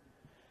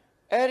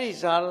Eri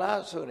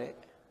Sala Sure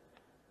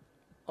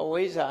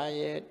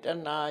Awazaye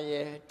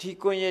Tanaye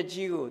Tikonye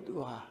Jigo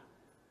Duha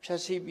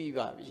Chasibi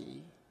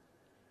Babi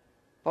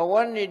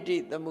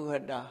Pawaniti the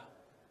Muhada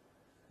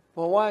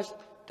Pawas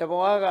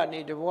Tabawaga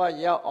ni Tabawa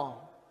Yaon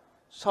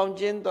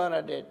Songjin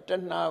Dora de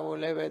Tana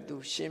will ever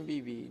do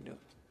Shimbi no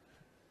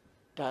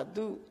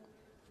Tadu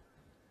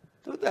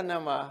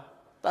Tutanama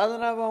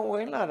Tadanava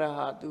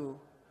Wenara do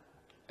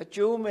a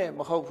Jume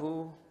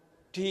Mahopu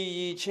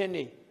Ti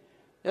Cheni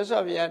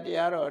Yasavia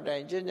Diaro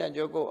Dajin and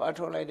Joko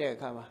Atolai de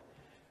Kama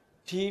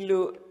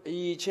Tilu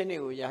Yi Cheni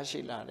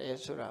Yashila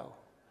Esurao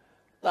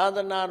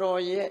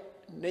Tadanaro ye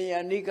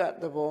Neyanika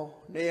the bo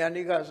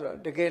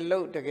Neyanika the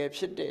Gelo the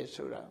Gapsite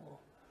Surao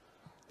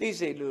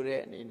This is Lure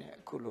in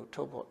Kulu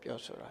Topo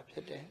Yosura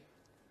Pete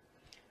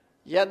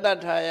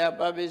Yadataya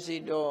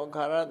Babisido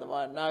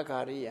Karadma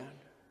Nakarian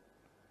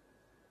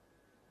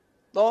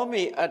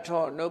Tomi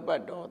Ato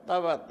Nobado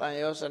Tabat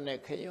Tayosane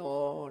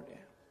Kayo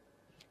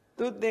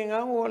Tu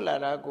Tingawo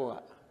Laragua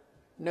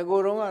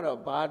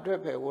Negorongaro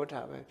Badrepe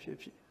water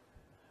Pipi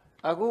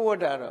Agu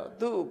Wataro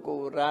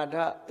Tu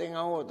Radha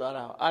Tingawo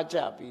Dara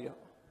Aja Bido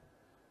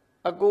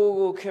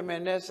Agu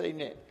Kemenes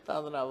in it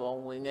Tadra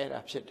won't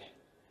Pite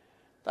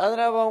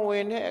Tadravan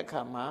Wene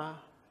Kama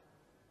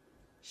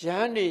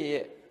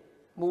Shani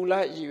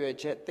Mula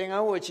Yueche,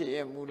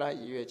 Tingawachi Mula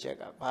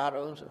Yuecheka,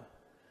 Paronso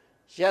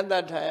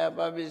Yadataya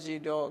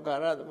Babisido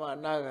Garadma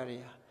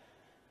Nagaria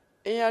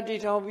Eya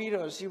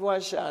Titaviro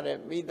Siwa Share,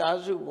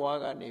 Midazu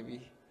Boaga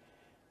Nibi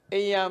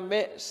Eya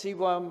met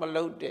Siwa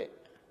Malote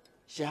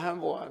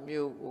Shahamboa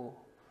Mugu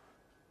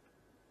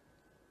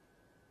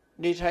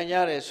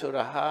Nitanyare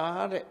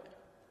Surahare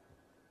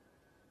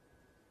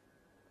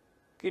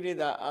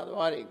Kirida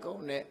Adwari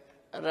Gone,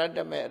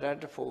 Radame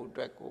Radfo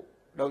Draco,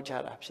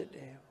 Lojara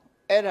Pside.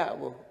 Era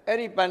wo,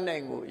 Eri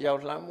Pandango,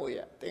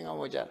 Yaulamuya,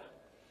 Tingamojara.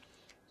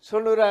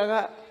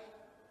 Soluraga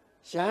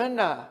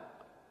Shana,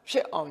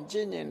 Pse on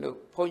Jinin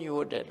look,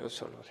 Ponyo de lo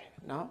Solore,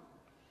 no?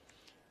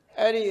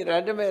 Eri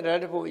Radame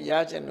Radfo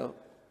Yajano,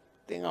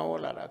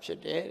 Tingawola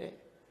Pside.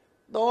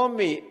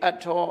 Domi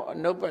ato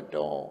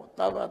nopato,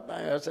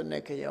 Tabatayas and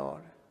Nekayor.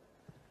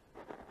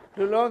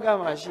 Luloga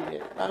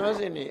Mashide,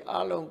 Tanosini,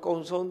 Alon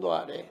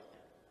Consonduare,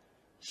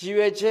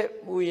 Shiveche,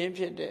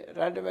 Muyimpe,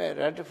 Radame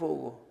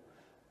Radfo,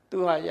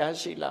 Tuha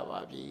Yashi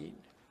Lavabi,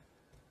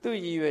 Tu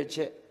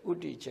Yiveche,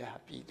 Udiche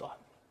Hapido.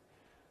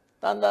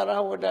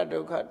 Tandara Wada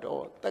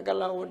Dokato,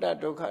 Takala Wada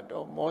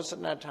Dokato,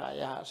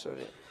 Mosnataya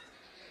Sore.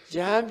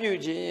 Jahambu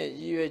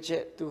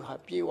Yiveche, Tu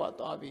Hapiwa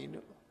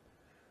Tabino.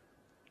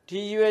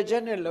 Ti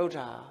Yuechen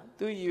Lota,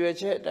 Tu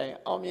Yueche,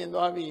 Omin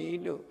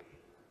Dabi,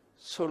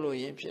 Solo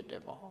Yimpe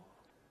demo.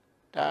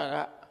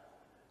 Daga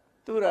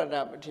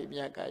Turada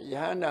Matimiaka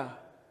Yana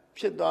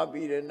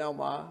Pitabi the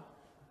Nama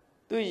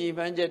Tu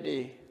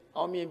Yimanjadi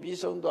Omi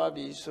Bison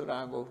Dabi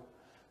Surago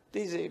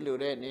Tizi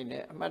Luren in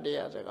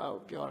Madia Zaga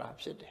Piora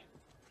City.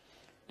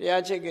 They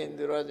are checking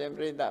the road and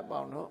bring that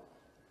bound.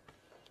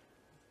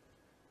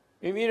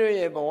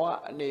 Mimiro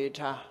Boa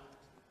Neta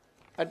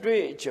a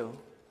drecho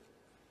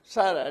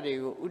Sara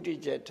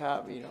Udija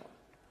Tabino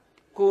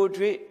Go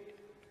treat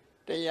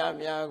the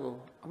Yamiago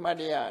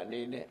Madia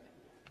Nine.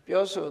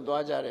 Pioso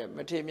Dwajare,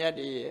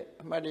 Matimiadi,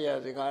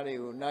 Madia Zagari,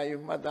 Nayu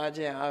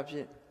Mataje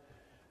Hapi,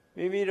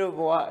 Mimiro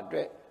Boa,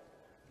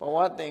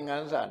 Boa thing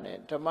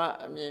ansane, Tama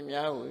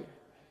Mimiawi,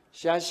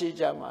 Shashi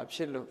Jama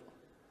Psilu,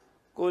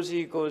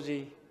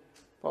 Cozy,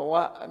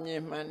 Boa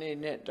Amimani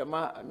net,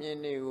 Tama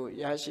Aminu,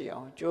 Yashi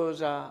on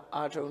Josa,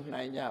 Ato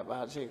Naya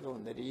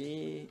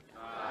Basikundari.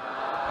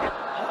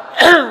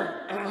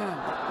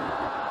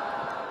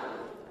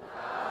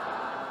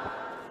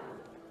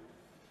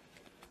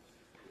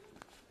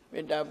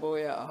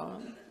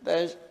 Mitaboya,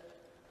 that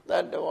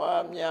the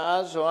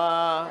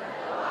Myaswa,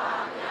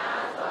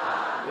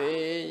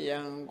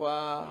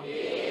 Viyangwa,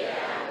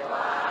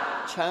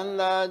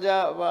 Chanda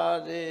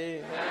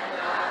Javadi,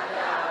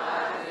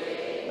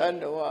 that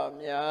the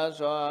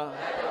Myaswa,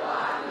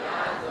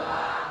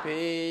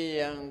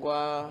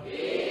 Viyangwa,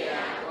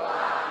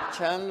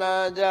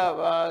 Chanda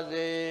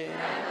Javadi,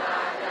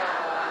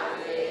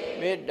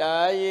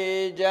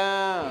 Midayi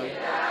Jam,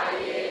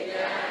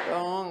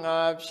 Dong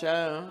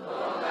Option.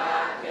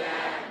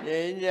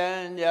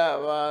 Jinjan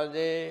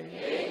Javadi,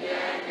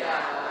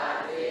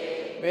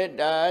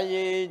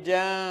 Vidayi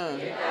Jan,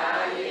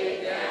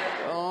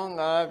 Dong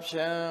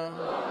Option,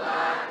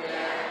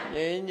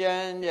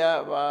 Jinjan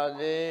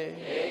Javadi,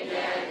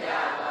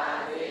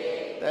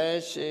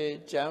 Teshi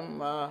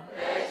Jamma,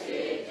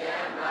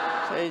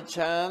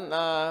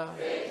 Sechana,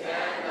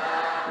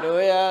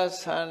 Luya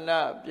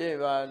Sanda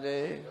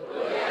Pivadi,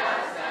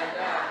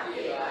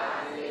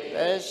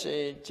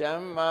 Teshi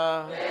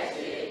Jamma,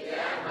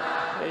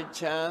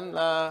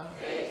 Chanda,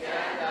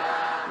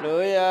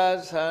 Luya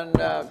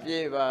Sanda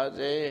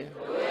Pivadi,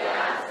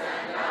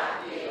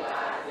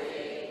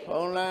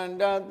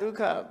 Polanda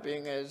Duka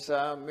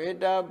Pingasa,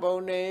 Meta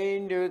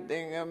Bone, do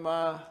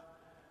Thingama,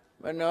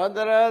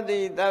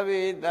 Manodarati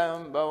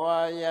tavitam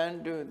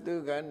bhavayantu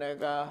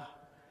tukanaka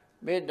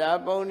Metta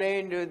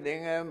Ponentu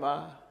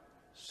Dingama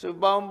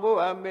Subambu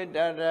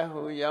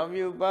Amidarahu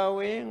Yamu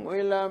Bawing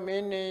Willa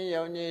Mini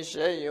Yoni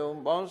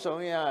Shayum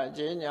Bonsoya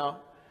Jinya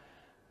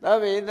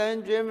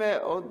Tavitan Jime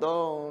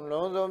Odon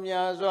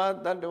Lozomya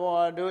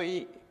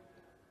Swatadwadui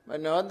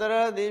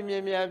Manodarati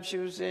Mimya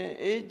Pusin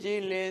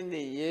Ejilin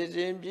the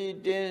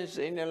Yezimji Din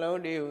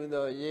Sinalodi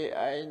Udo Ye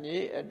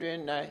Aini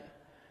Adrenai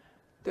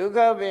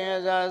Dukkha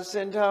Vinasa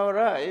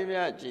Centaura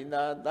Evya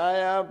Chita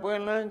Daya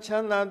Puelan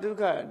Chanda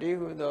Dukkha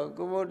Dihudo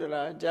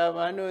Kumudra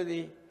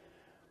Javanudi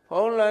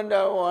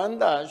Polanda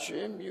Wanda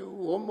Shimyu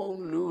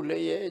Womon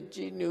Lulaye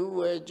Jinu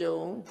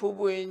Wejong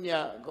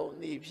Pubunya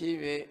Goni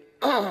Pive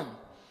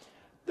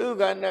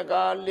Dukkha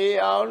Naga Li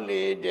Ao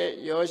Li De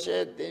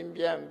Yoshe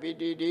Timpian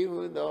Piti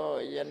Dihudo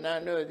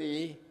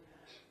Yananudi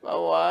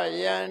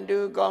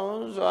Bhavayantu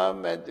Gong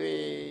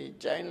Swamatwi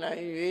Chailan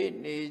Yui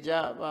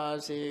Nija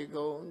Basi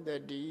Gong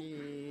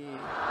Dadi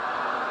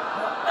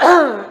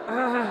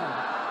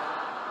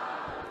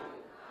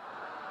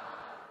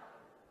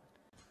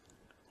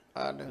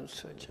Adam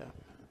Sucha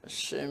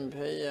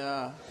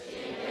Shimpaya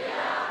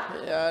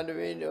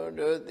Yadvido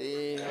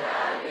Dodi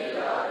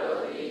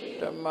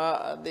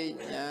Dhamma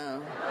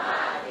Aditya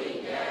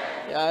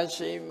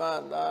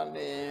Yashima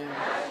Dali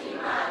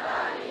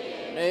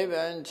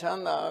Nibbana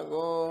Chanda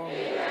Go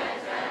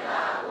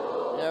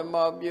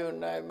Yamabyu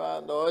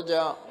Naiba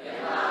Doja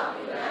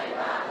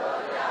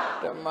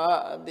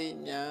Dhamma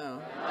Aditya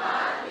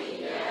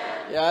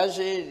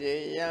Yashi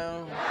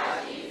Ziyam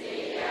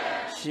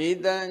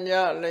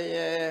Shitanya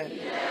Laye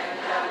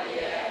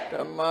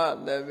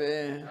Dhamma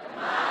Devi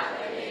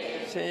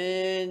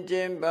Sin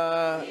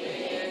Jimba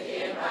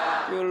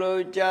Yulu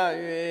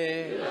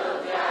Jayue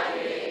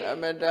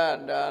Amida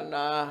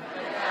Dana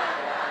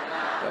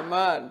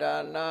Dhamma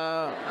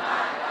Dana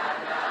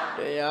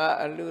Daya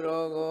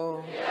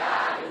Alurogo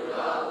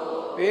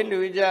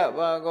Piluja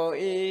Bago I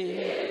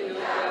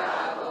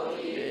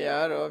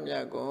Daya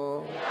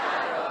Romyago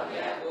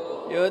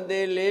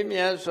Yote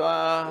Limya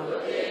Swa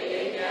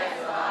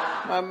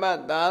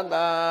Mama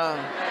Dada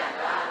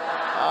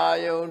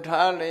Ayun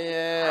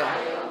Thaliye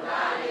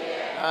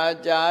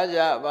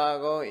Ajaja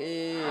Bago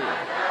I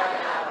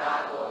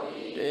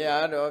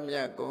Daya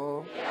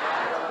Romyago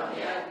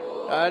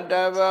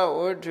Adava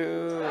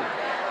Utu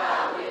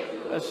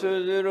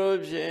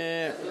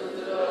Asudurupshin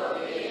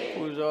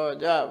Puzo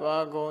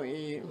Java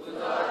Goi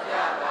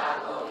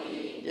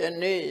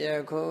Yeni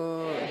Yaku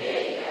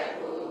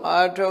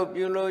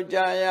Atopulo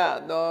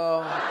Jaya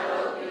Do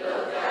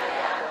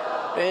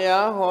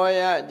Daya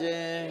Hoya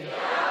Jin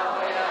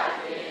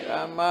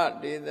Rama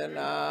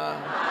Didana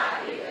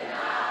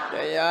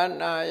Daya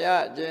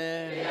Naya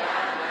Jin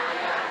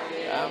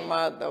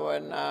Rama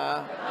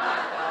Tawana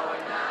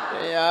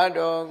Daya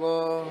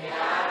Dogo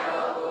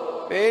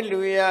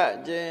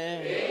Peluya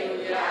Jin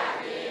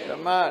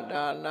Dhamma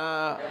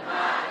Dana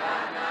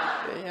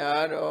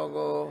Daya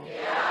Dogo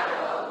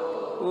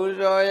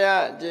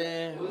Puzoya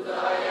Jin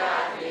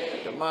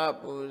Dhamma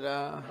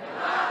Puza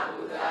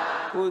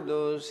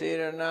Kudo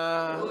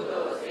Sirana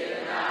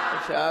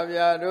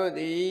Shavya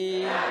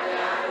Dodi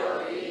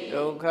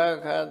Dukha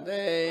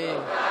Kate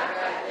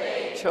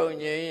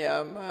Chonye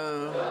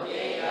Yama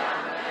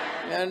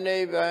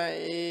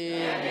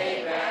Yanibai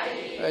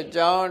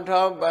John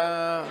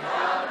Toba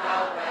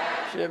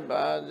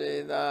Shiba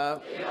Zeda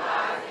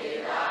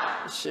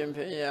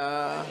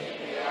Shimpaya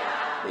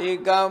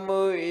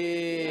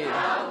Ikamui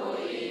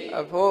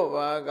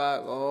Apova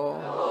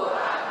Gago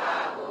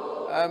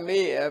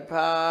Ami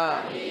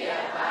Apa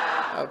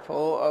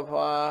Apo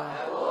Apa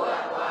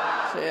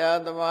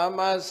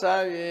Sayadama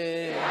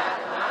Savi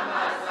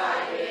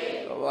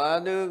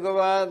Vadu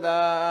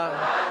Gavada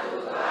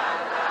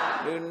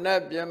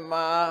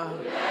Dunabhyama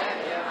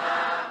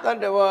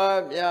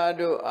Tadawa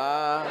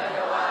Myadua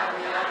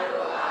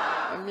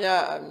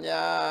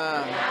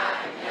Amya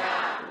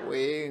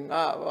We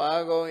Nga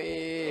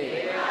Vagoi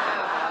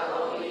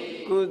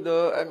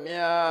Kudo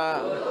Amya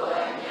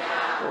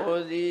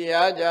Ozi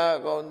Aja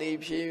Gondi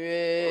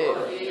Pive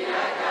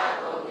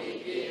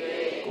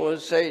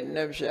Kosei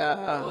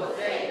Nepsha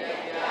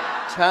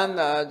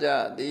Chanda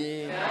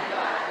Jadi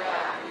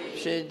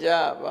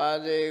Shija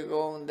Baze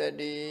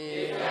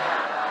Gondadi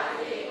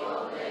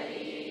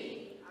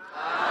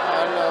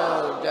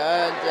Hello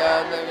Jaja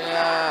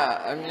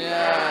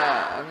Amya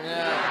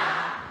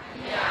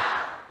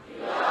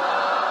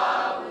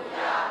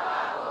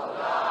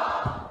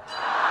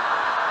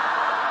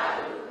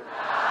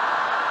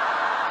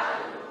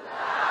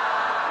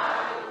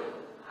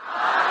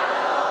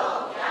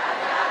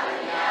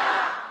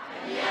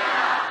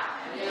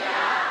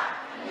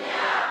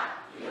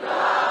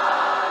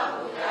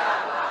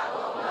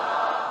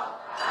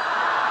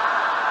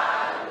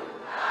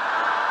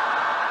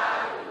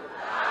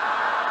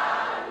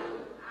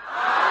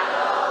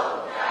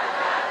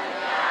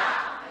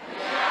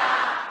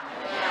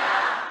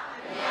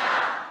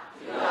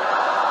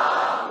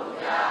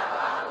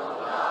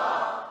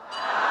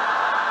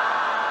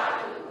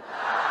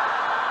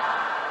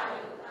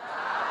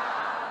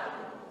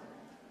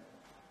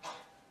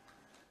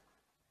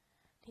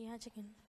ဖျားချခင်